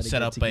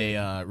set up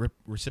a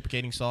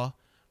reciprocating saw.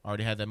 I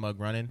already had that mug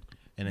running,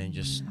 and then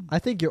just. I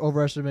think you're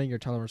overestimating your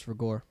tolerance for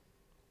gore.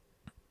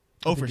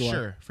 Oh, for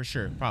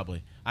sure,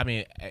 probably. I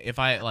mean, if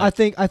I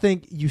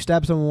think you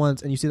stab someone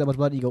once and you see that much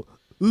blood, and you go.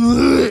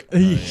 I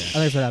think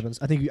that's what happens.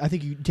 I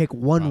think you take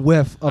one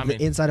whiff of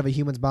the inside of a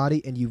human's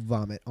body and you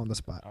vomit on the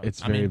spot.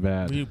 It's very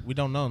bad. We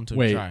don't know until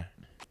we try.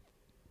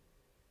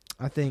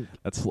 I think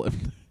that's flipped.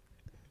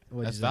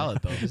 That's valid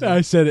though.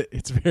 I said it.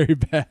 It's very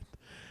bad.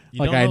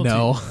 You I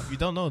know. You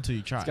don't know until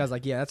you try. This guy's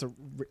like, yeah, that's a.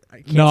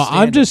 No,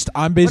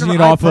 I'm basing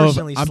it off of.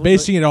 I'm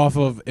basing it off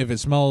of if it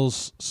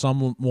smells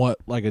somewhat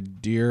like a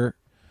deer,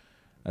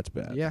 that's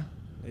bad. Yeah.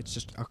 It's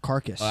just a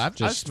carcass.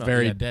 Just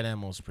very dead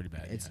animals pretty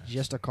bad. It's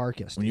just a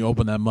carcass. When you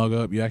open that mug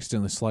up, you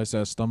accidentally slice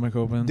that stomach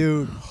open.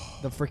 Dude,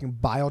 the freaking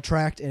bile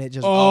tract and it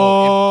just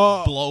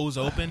it blows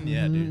open.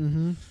 Yeah, dude.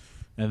 Mm-hmm.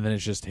 And then it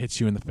just hits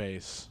you in the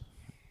face.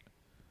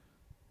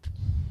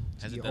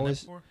 Has it done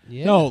that before?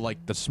 Yeah. No,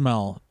 like the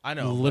smell. I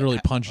know. Literally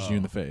punches you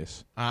in the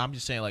face. I'm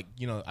just saying, like,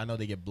 I know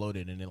they get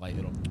bloated and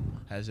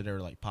has it ever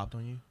like popped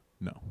on you?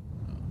 No,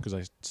 because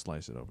I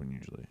slice it open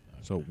usually,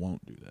 so it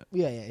won't do that.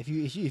 Yeah. If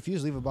you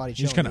just leave a body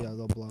chilling,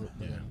 they'll blow it.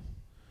 Yeah.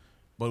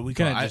 But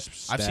I've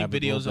seen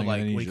videos of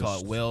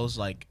like whales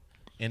like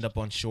end up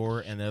on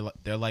shore and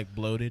they're like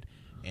bloated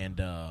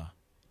and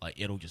like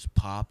it'll just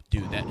pop,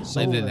 dude.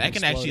 That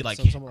can actually like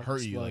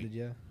hurt you,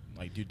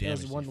 like do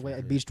damage. There was one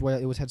a beached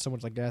whale. It had so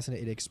much like gas in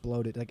it, it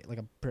exploded like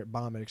a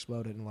bomb. It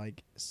exploded and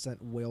like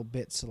sent whale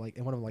bits and one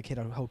of them like hit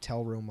a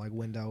hotel room like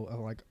window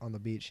like on the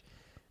beach.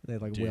 They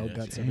had like whale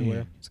guts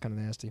everywhere. It's kind of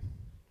nasty.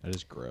 That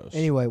is gross.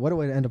 Anyway, what a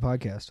way to end a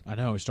podcast. I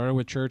know. We started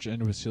with church,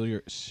 ended with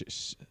serial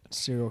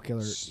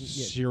killer.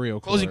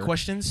 Serial killer. Closing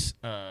questions.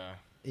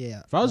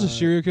 Yeah. If I was a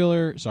serial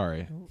killer,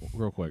 sorry,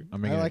 real quick. I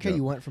like how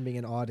you went from being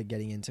in awe to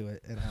getting into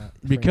it, and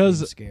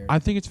because I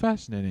think it's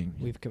fascinating.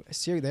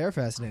 They're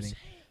fascinating,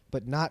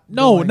 but not.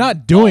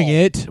 Not doing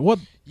it. What?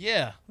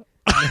 Yeah.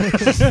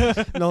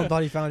 No,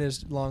 thought he found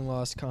his long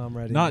lost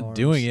comrade. Not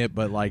doing it,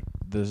 but like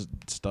the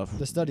stuff.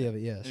 The study of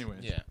it, yes.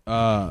 Anyways,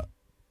 yeah.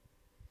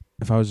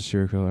 If I was a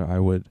serial killer, I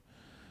would,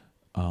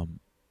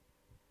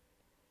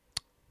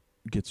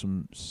 get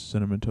some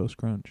Cinnamon Toast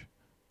Crunch.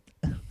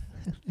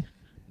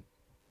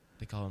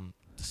 They call him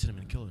the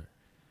Cinnamon Killer,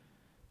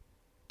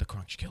 the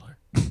Crunch Killer,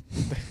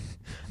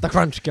 the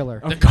Crunch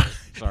Killer.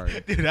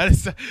 Sorry, dude, that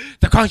is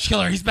the Crunch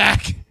Killer. He's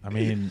back. I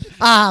mean,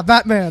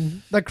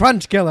 Batman, the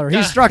Crunch Killer.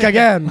 He struck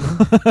again.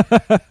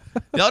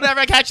 They'll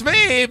never catch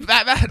me,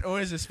 Batman. Or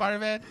is it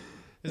Spider-Man?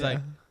 It's like,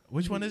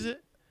 which one is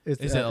it?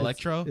 Is it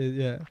Electro?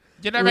 Yeah.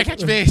 You'll never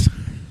catch me.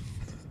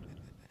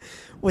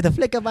 With a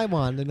flick of my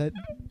wand. And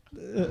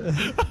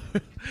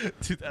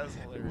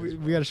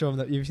 2000. we got to show him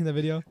that. You've seen that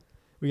video?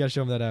 We got to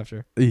show him that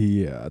after.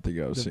 Yeah, I think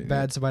I've The seen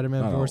bad it.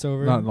 Spider-Man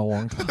voiceover. Not in a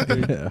long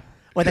time. Yeah.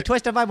 With a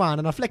twist of my wand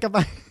and a flick of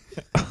my...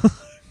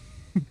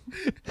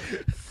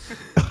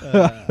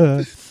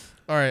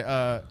 All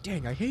right.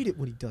 Dang, I hate it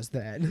when he does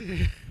that.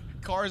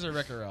 Cars or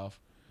Wreck-It Ralph?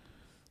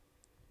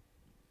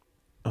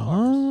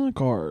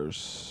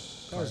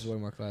 Cars. Cars is way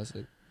more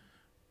classic.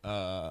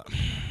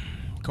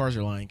 Cars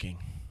or Lion King?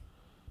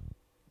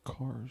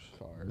 Cars.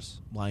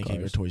 Lion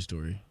King or Toy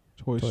Story?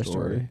 Toy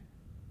Story.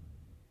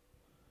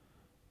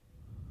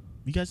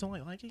 You guys don't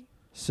like Lion King?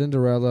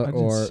 Cinderella I didn't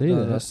or say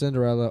that.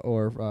 Cinderella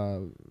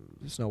or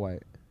Snow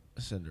White.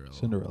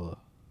 Cinderella.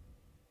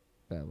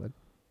 Valid.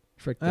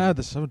 Frick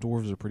The Seven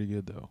Dwarfs are pretty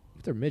good though.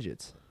 they're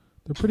midgets,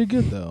 They're pretty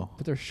good though.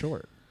 but they're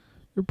short.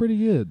 They're pretty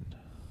good.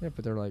 Yeah,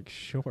 but they're like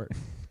short.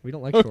 We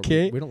don't like Okay. short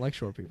people. We don't like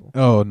short people.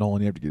 Oh,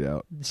 Nolan, you have to get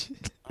out.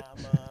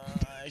 I'm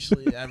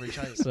actually average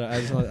height. So I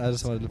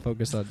just wanted to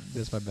focus on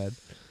this. My bad.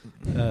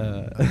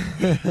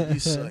 You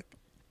suck.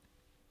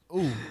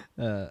 Ooh.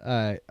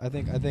 I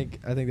think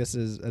this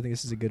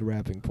is a good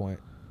wrapping point.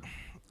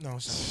 No,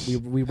 it's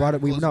We brought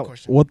it. We Closing no.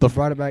 question. What the? We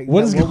brought it back.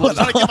 What is no, going I'm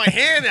trying to get my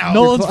hand out.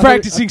 Nolan's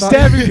practicing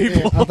stabbing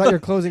people. I thought your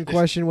closing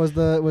question was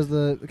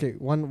the okay.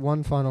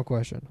 One final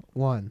question.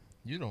 One.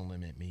 You don't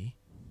limit me.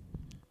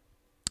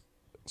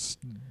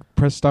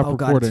 Press stop Oh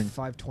God, recording. it's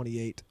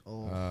 5:28.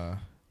 Oh.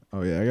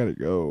 Oh yeah, I gotta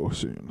go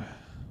soon.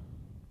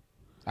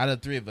 Out of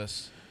the three of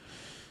us,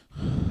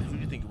 who do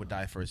you think would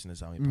die first in the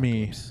zombie Me.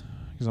 apocalypse?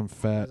 Because I'm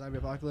fat. Zombie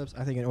apocalypse.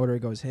 I think in order it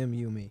goes him,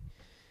 you, me.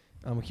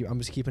 I'm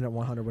just keeping it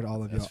 100 with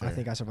all of That's y'all. I fair.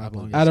 think I survived I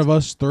believe longest. Out of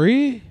us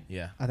three,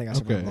 Yeah. I think I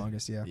survived Okay.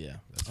 longest. Yeah. Yeah.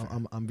 That's fair.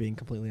 I'm being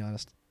completely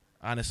honest.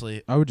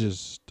 Honestly, I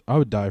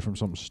would die from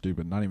something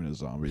stupid, not even a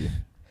zombie.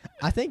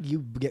 I think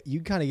you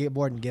kind of get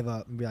bored and give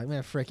up and be like,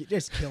 man, frick it,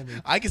 just kill me.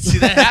 I can see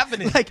that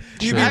happening. Like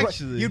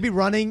Actually. you'd be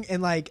running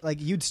and like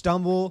you'd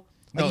stumble.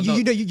 Like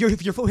you know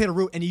your foot hit a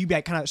root and you'd be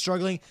like kind of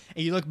struggling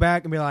and you look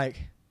back and be like,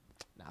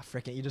 nah,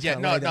 frick it, you just Yeah,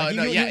 kinda lay there. Like,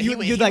 no, yeah, he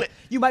would- you'd he like would-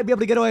 you might be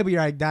able to get away, but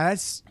you're like,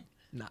 that's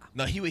nah.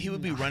 No, he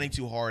would be running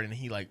too hard and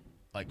he like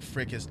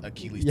frick his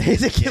Achilles. Yeah,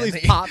 his Achilles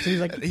Yeah. pops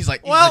and he's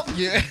like, well,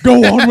 yeah.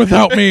 Go on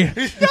without me.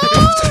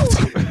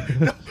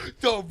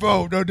 No,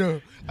 bro,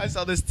 no. I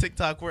saw this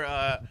TikTok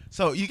where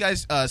so you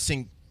guys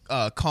sing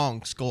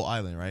Kong Skull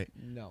Island, right?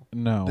 no.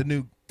 No. The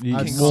new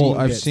I've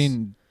seen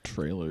seen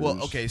trailers.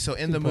 Well, okay, so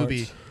in Two the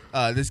movie,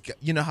 parts. this guy,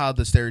 you know how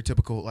the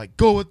stereotypical like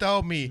go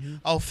without me,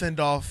 I'll fend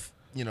off,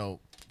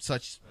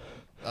 such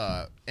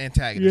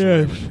antagonists.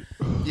 Or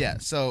whatever. Yeah,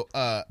 so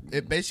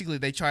it basically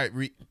they try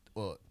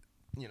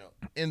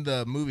in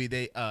the movie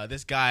they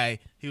this guy,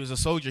 he was a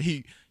soldier,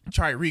 he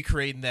tried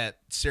recreating that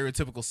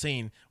stereotypical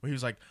scene where he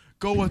was like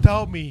go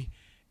without me,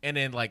 and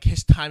then like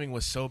his timing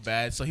was so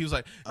bad, so he was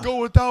like go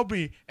without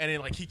me, and then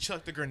like he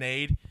chucked the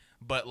grenade,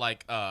 but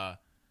like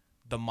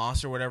the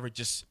monster or whatever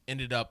just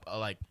ended up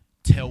like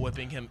tail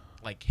whipping him,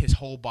 like his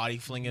whole body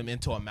fling him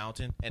into a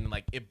mountain, and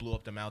like it blew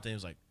up the mountain. It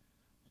was like,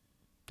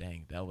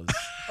 dang, that was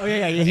Oh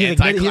yeah. He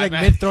like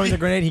mid throwing the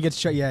grenade, he gets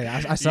shot.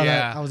 Yeah. I saw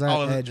that. I was at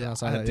edge when I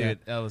saw that. Dude, Yeah.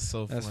 that was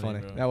so That's funny.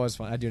 bro. That was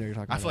fun. I do know you're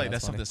talking about. I feel like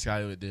that's funny. something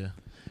Sky would do.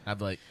 I'd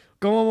be like,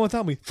 Go on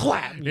without me.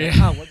 Flap. Yeah.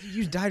 Yeah. What,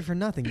 you died for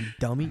nothing, you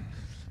dummy.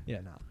 Yeah.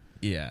 No.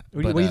 yeah.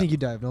 What do you think you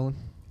died, Nolan?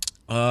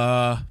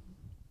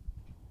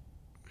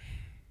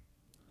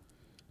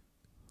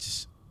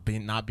 Just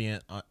not being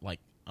like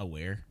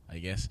aware, I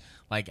guess.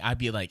 Like I'd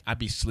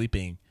be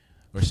sleeping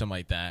or something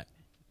like that,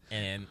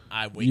 and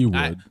I wake. You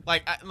I would.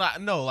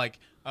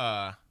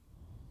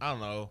 don't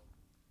know.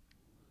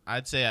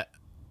 I'd say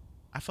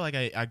I feel like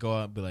I go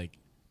out and be like,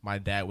 my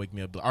dad wake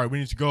me up. All right, we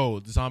need to go.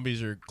 The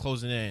zombies are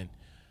closing in.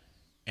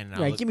 And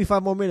Right. Give me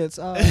 5 more minutes.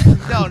 no,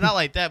 not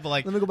like that. But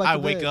like, Let me go back I to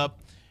wake bed. up,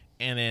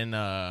 and then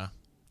the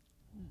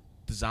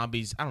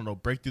zombies, I don't know,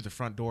 break through the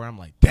front door. I'm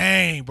like,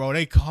 dang, bro,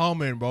 they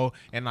coming, bro.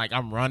 And like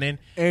I'm running,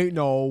 Ain't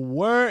no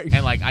work.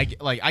 and like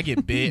I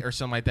get bit or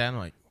something like that. And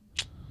I'm like,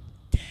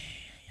 dang,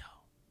 yo.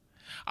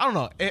 I don't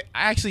know.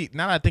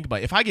 Now that I think about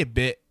it, if I get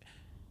bit,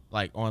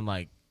 like on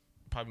like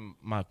probably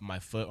my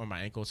foot or my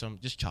ankle or something,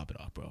 just chop it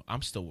off, bro.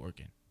 I'm still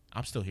working.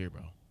 I'm still here,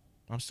 bro.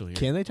 I'm still here.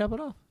 Can they chop it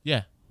off?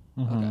 Yeah.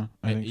 Okay.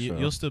 I think so.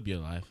 You'll still be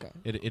alive. Okay.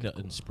 It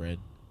doesn't spread.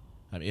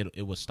 I mean,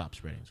 it will stop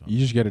spreading. So You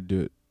just got to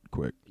do it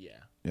quick. yeah.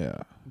 Yeah.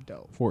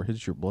 Dope. Before it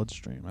hits your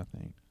bloodstream, I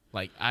think.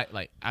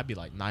 I'd be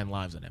like 9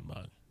 lives on that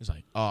mug. It's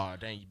like, oh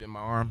dang, you bit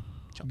my arm.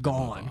 Chop the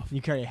mug Gone. off.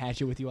 You carry a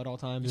hatchet with you at all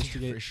times just to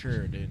For get.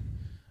 sure, dude.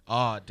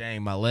 Oh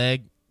dang, my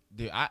leg,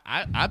 dude.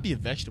 I'd be a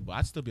vegetable.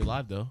 I'd still be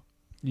alive though.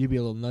 You'd be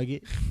a little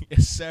nugget.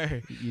 Yes,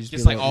 sir. You Just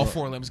be like a all little-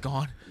 4 limbs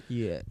gone.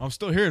 Yeah. I'm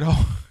still here though.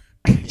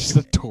 Just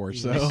a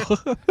torso.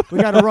 We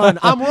gotta run.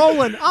 I'm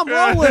rolling. I'm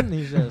rolling.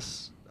 He's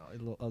just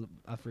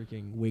a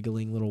freaking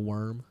wiggling little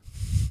worm.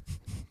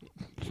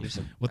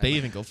 Would they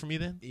even go for me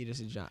then? You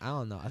just I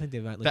don't know. I think they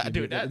might look. That,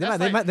 dude, that, they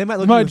that's might They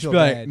look might at you just and be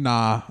feel like, bad.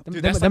 nah.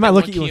 Dude, They might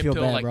look at you and feel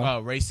bad, like, bro.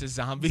 oh, racist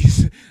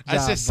zombies.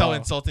 That's just so bro.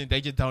 insulting.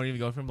 They just don't even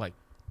go for him. Like,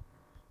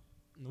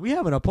 We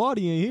having a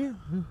party in here.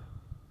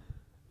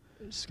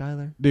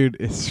 Skylar. Dude,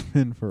 it's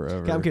been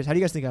forever. Okay, I'm curious. How do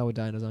you guys think I would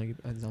die in a zombie?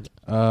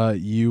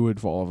 You would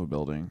fall off a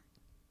building.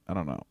 I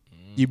don't know.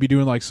 You'd be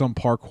doing like some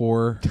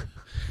parkour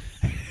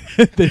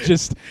that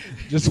just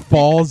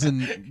falls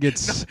and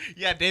gets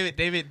yeah,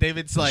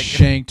 David's like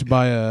shanked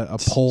by a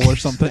pole or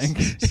something.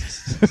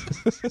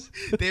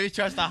 David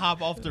tries to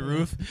hop off the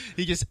roof.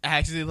 He just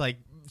accidentally like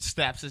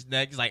snaps his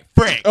neck. He's like,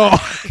 frick. Oh,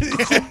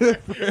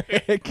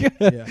 Frick.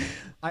 Yeah.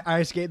 I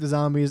escaped the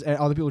zombies and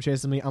all the people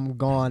chasing me. I'm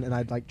gone and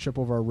I'd like trip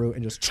over a root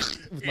and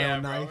just with my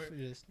own knife.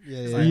 Just,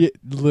 yeah,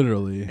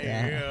 literally.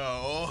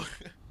 Yeah,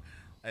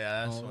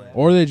 that's funny.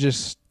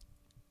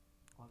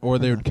 Or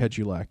they would catch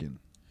you lacking.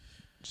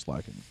 Just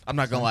lacking. I'm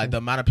not gonna lie. The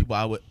amount of people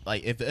I would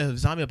like if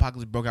zombie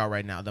apocalypse broke out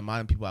right now, the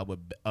amount of people I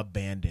would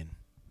abandon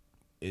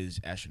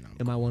is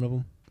astronomical. Am I one of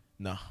them?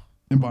 No.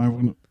 Am I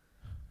one?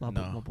 My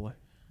boy.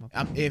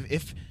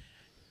 If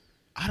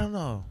I don't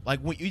know, like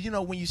when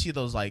when you see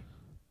those like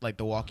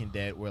The Walking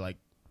Dead, where like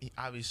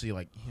obviously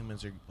like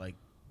humans are like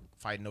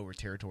fighting over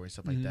territory and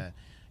stuff like that.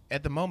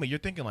 At the moment, you're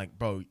thinking like,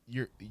 bro,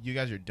 you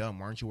guys are dumb.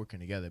 Why aren't you working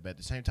together? But at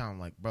the same time,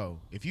 like, bro,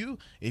 if you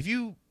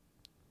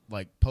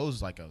like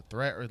pose like a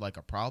threat or like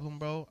a problem,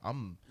 bro,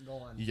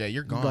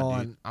 you're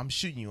gone, dude. I'm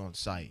shooting you on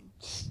sight.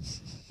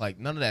 Like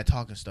none of that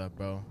talking stuff,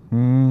 bro.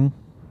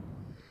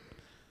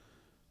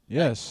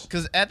 Yes.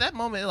 Because at that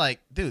moment, like,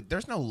 dude,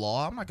 there's no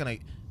law. I'm not gonna,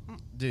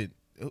 dude.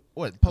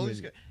 What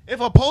police? If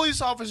a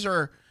police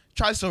officer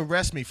tries to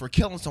arrest me for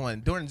killing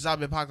someone during the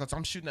zombie apocalypse,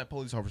 I'm shooting that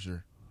police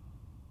officer.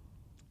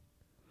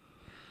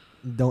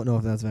 Don't know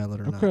if that's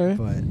valid or not.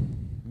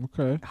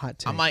 But hot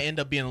take. I might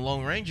end up being a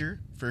Lone Ranger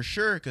for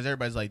sure because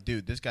everybody's like,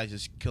 dude, this guy's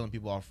just killing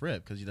people off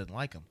rip because he doesn't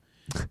like them.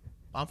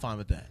 I'm fine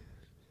with that.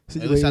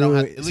 At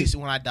least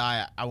when I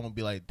die, I won't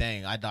be like,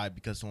 dang, I died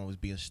because someone was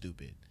being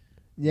stupid.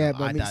 Yeah, no,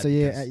 but I mean, so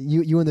yeah,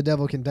 you and the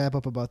devil can dap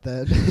up about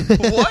that.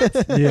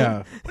 What?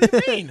 Yeah. What do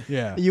you mean?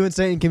 Yeah. You and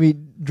Satan can be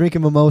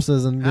drinking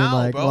mimosas and being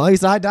like, bro? Well, at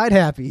least I died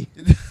happy.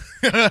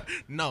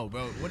 No,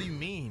 bro. What do you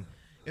mean?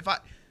 I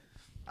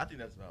think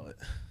that's valid.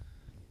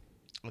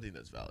 I think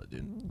that's valid,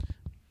 dude.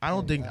 I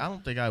don't think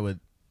I would.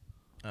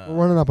 We're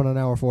running up on an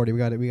hour 40. We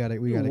got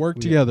to work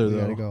together though.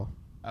 We got to go.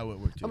 I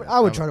would work together. I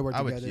would try to work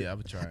together. Yeah, I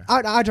would try.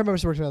 I try my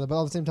best to work together, but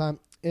at the same time,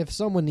 if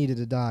someone needed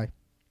to die,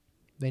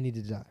 they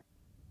needed to die.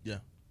 Yeah.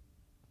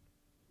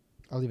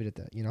 I'll leave it at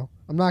that, you know?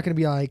 I'm not going to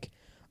be like,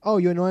 oh,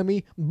 you annoy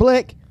me?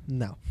 Blick.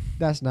 No.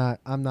 That's not,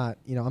 I'm not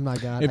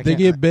God. If they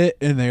get bit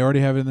and they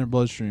already have it in their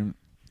bloodstream,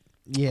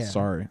 yeah.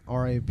 Sorry.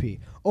 R.I.P.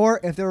 Or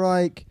if they're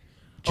like,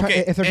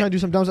 if they're trying to do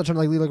some dumb stuff, trying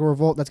to like lead like a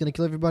revolt that's going to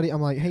kill everybody,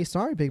 I'm like, hey,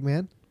 sorry, big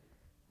man.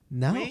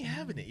 No. We ain't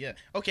having it yet.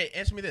 Okay,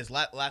 answer me this.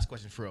 Last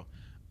question for real.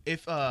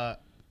 If I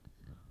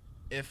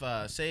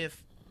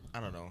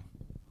don't know,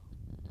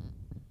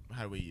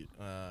 how do we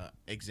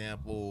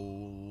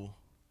example?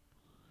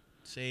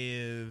 Say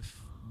if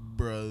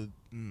brother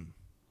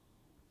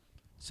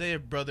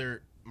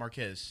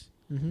Marquez,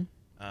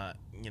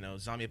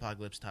 zombie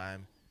apocalypse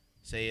time.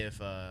 Say if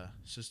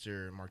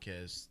sister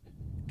Marquez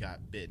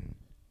got bitten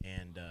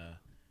and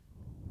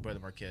brother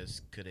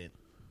Marquez couldn't,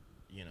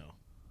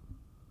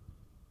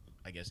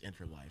 I guess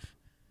enter life.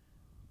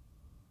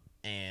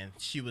 And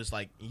she was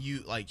like,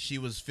 she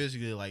was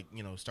physically like,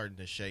 starting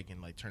to shake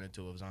and like turn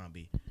into a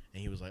zombie.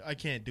 And he was like, I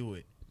can't do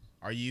it.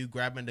 Are you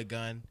grabbing the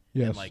gun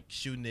and like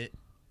shooting it?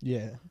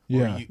 Yeah.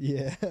 Yeah.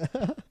 Yeah.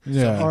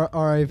 Yeah. So,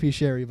 R.I.P.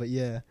 Sherry, but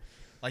yeah.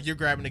 Like you're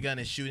grabbing the gun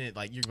and shooting it.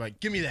 Like you're like,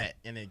 give me that,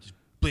 and then just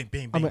bling,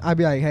 bing, bing. I mean, I'd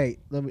be like, hey,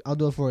 I'll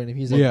do it for you. And if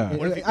he's like,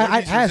 yeah.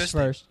 I asked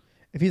first.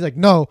 If he's like,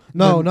 no,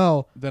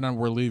 then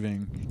we're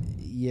leaving.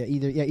 Yeah,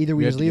 either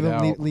we just leave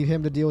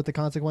him to deal with the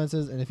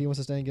consequences, and if he wants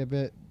to stay and get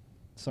bit,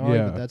 sorry,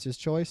 but that's his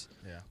choice.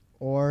 Yeah.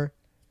 Or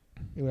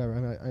whatever. I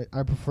mean,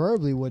 I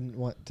preferably wouldn't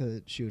want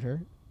to shoot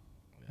her.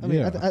 I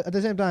mean, at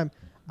the same time,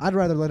 I'd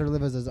rather let her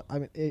live as a. I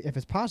mean, if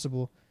it's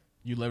possible.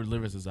 You let her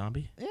live as a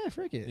zombie? Yeah,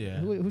 frick it. Yeah.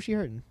 Who's she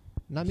hurting?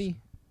 Not me.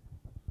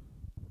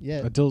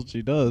 Yeah. Until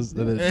she does.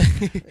 Yeah.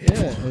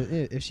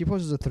 If she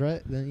poses a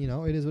threat, then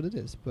it is what it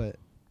is. But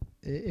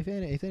if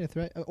it ain't a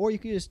threat, or you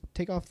could just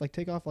take off like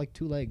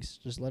 2 legs,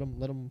 just let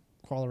them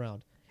crawl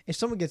around. If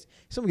someone gets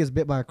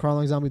bit by a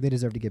crawling zombie, they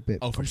deserve to get bit.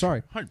 Oh, I'm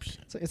sorry.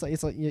 100%.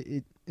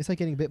 It's like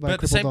getting bit by a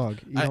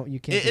crippled dog. You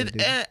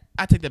can't.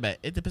 I take that back.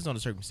 It depends on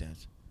the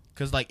circumstance.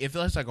 Because like if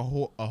it's like a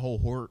whole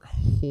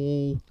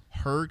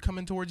herd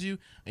coming towards you,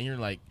 and you're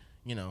like,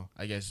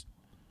 I guess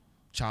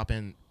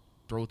chopping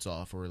throats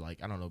off, or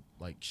like I don't know,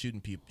 like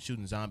shooting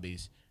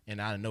zombies,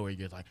 and out of nowhere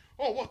you're like,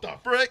 oh, what the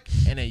frick,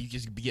 and then you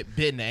just get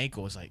bit in the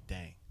ankle. It's like,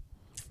 dang.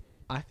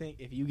 I think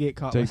if you get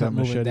caught with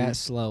something moving that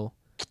slow,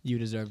 you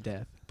deserve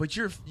death. But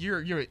you're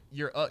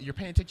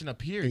paying attention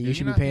up here. And you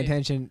should be paying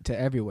attention to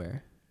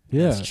everywhere.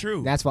 Yeah, that's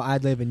true. That's why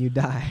I'd live and you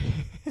die.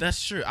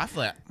 That's true. I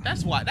feel like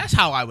that's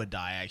how I would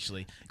die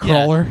actually.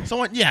 Crawler.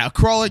 Yeah, a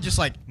crawler just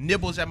like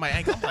nibbles at my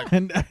ankle.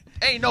 I'm like,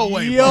 Ain't no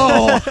way, Yo,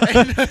 bro.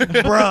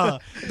 bruh.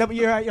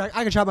 You're like,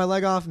 I can chop my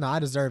leg off. No, I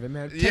deserve it,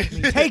 man.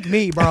 Take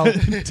me, bro.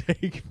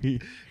 Take me.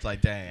 It's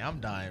like, dang, I'm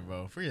dying,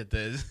 bro. Forget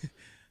this.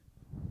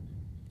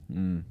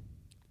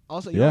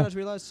 Also, you know what I just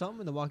realized?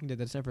 Something in The Walking Dead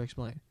that's never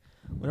explained.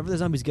 Whenever the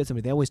zombies get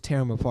somebody, they always tear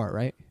them apart,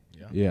 right?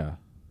 Yeah.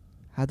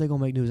 How'd they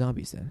gonna make new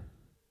zombies then?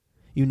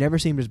 You never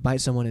see them just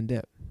bite someone and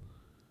dip.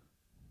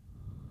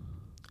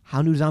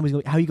 How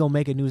you gonna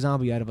make a new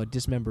zombie out of a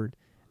dismembered,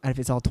 out of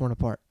it's all torn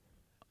apart?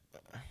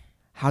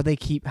 How they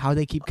keep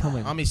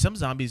coming? I mean, some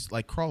zombies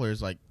like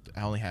crawlers, like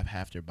I only have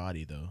half their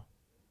body though.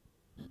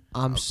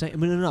 I'm saying,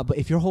 no. But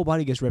if your whole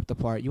body gets ripped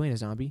apart, you ain't a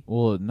zombie.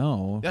 Well,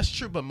 no. That's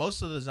true, but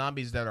most of the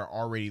zombies that are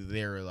already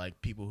there are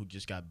like people who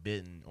just got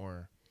bitten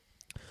or.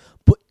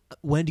 But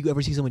when do you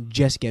ever see someone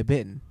just get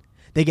bitten?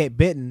 They get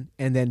bitten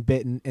and then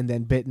bitten and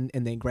then bitten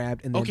and then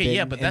grabbed and then Okay, bitten,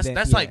 yeah, but that's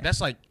like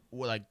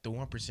the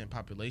 1%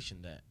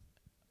 population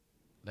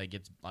that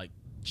gets like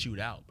chewed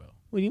out, bro.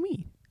 What do you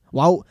mean?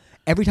 Well,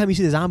 every time you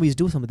see the zombies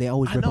do something, they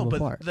always rip them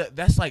apart.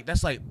 That's like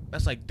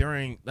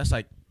during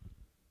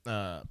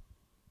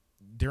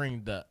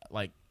the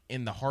like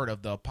in the heart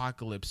of the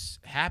apocalypse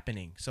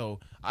happening.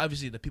 So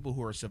obviously the people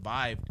who are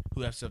survived,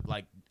 who have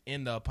like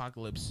in the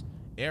apocalypse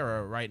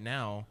era right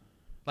now,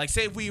 like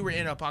say if we were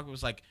in an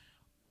apocalypse like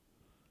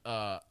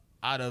out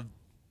of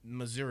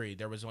Missouri,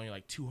 there was only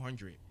like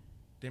 200.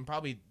 Then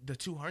probably the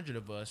 200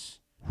 of us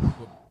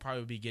would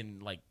probably be getting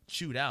like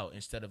chewed out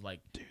instead of like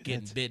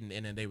getting bitten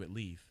and then they would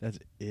leave. That's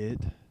it.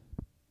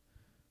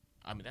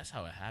 I mean, that's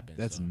how it happens.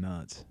 That's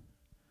nuts.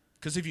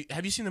 Because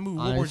have you seen the movie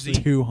World War Z?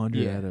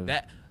 200 out of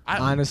that.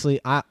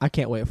 Honestly, I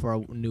can't wait for a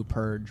new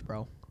Purge,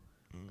 bro.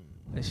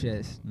 It's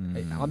just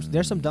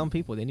there's some dumb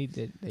people. They need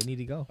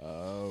to go.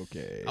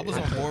 Okay. I was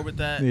on board with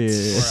that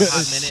Yeah. for a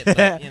hot minute,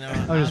 but you know,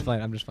 I'm just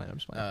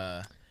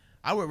playing.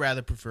 I would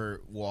rather prefer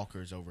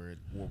walkers over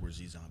World War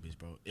Z zombies,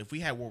 bro. If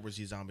we had World War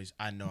Z zombies,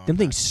 I know them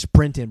things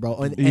sprinting, bro.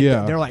 And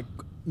they're like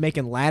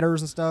making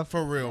ladders and stuff.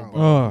 For real,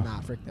 bro.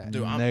 Nah, frick that.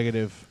 Dude,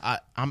 negative.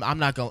 I'm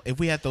not gonna. If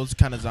we had those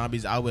kind of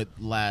zombies, I would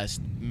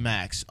last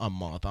max a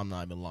month. I'm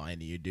not even lying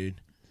to you, dude.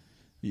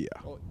 Yeah.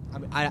 Well,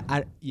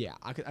 I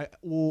could.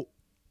 Well,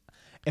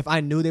 if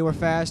I knew they were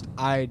fast,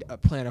 I'd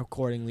plan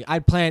accordingly.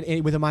 I'd plan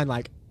with a mind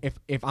like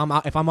if I'm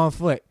on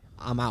foot,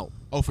 I'm out.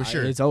 Oh, for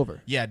sure, it's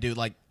over. Yeah, dude.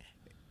 Like,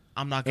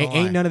 I'm not gonna.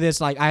 Ain't none of this.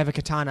 Like, I have a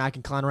katana, I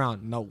can climb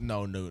around.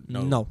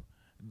 No.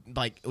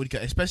 Like,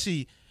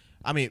 especially,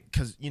 I mean,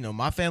 because you know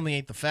my family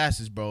ain't the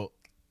fastest, bro.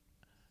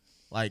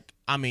 Like,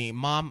 I mean,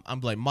 Mom,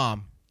 I'm like,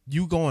 Mom,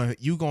 you going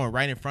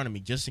right in front of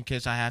me just in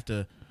case I have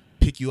to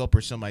pick you up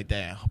or something like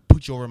that,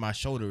 put you over my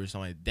shoulder or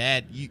something.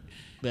 Dad, you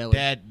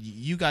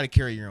got to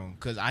carry your own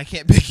because I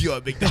can't pick you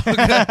up, big dog.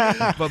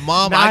 But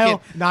Mom,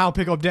 I'll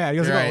pick up Dad.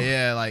 Right,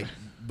 yeah, like,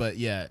 but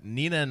yeah,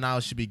 Nina and Niall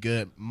should be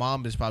good.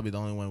 Mom is probably the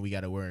only one we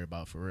got to worry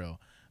about for real.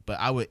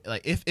 But I would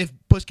like if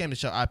push came to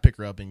shove, I'd pick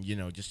her up and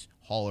just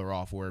haul her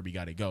off wherever we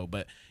got to go.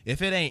 But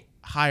if it ain't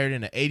higher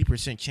than an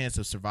 80% chance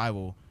of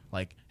survival,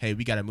 like, hey,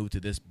 we got to move to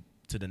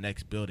the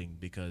next building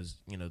because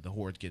the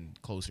horde's getting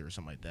closer or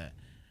something like that,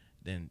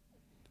 then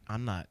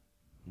I'm not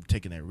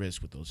taking that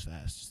risk with those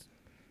fast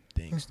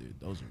things, dude.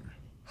 Those are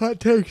hot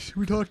takes.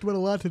 We talked about a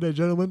lot today,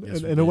 gentlemen.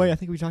 Yes, in a way, I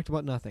think we talked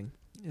about nothing.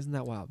 Isn't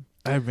that wild?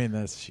 I mean,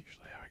 that's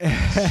usually how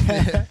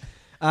it goes.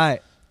 All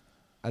right.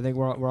 I think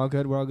we're all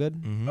good. We're all good.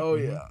 Mm-hmm. Oh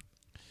yeah.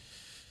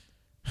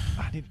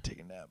 I need to take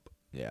a nap.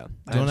 Yeah.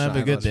 Don't have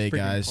a good day,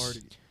 guys.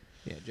 Party.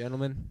 Yeah,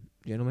 gentlemen.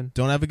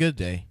 Don't have a good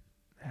day.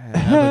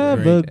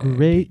 Have a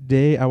great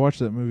day. I watched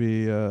that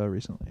movie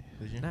recently.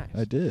 Did you? Nice.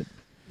 I did.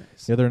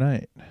 Nice. The other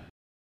night.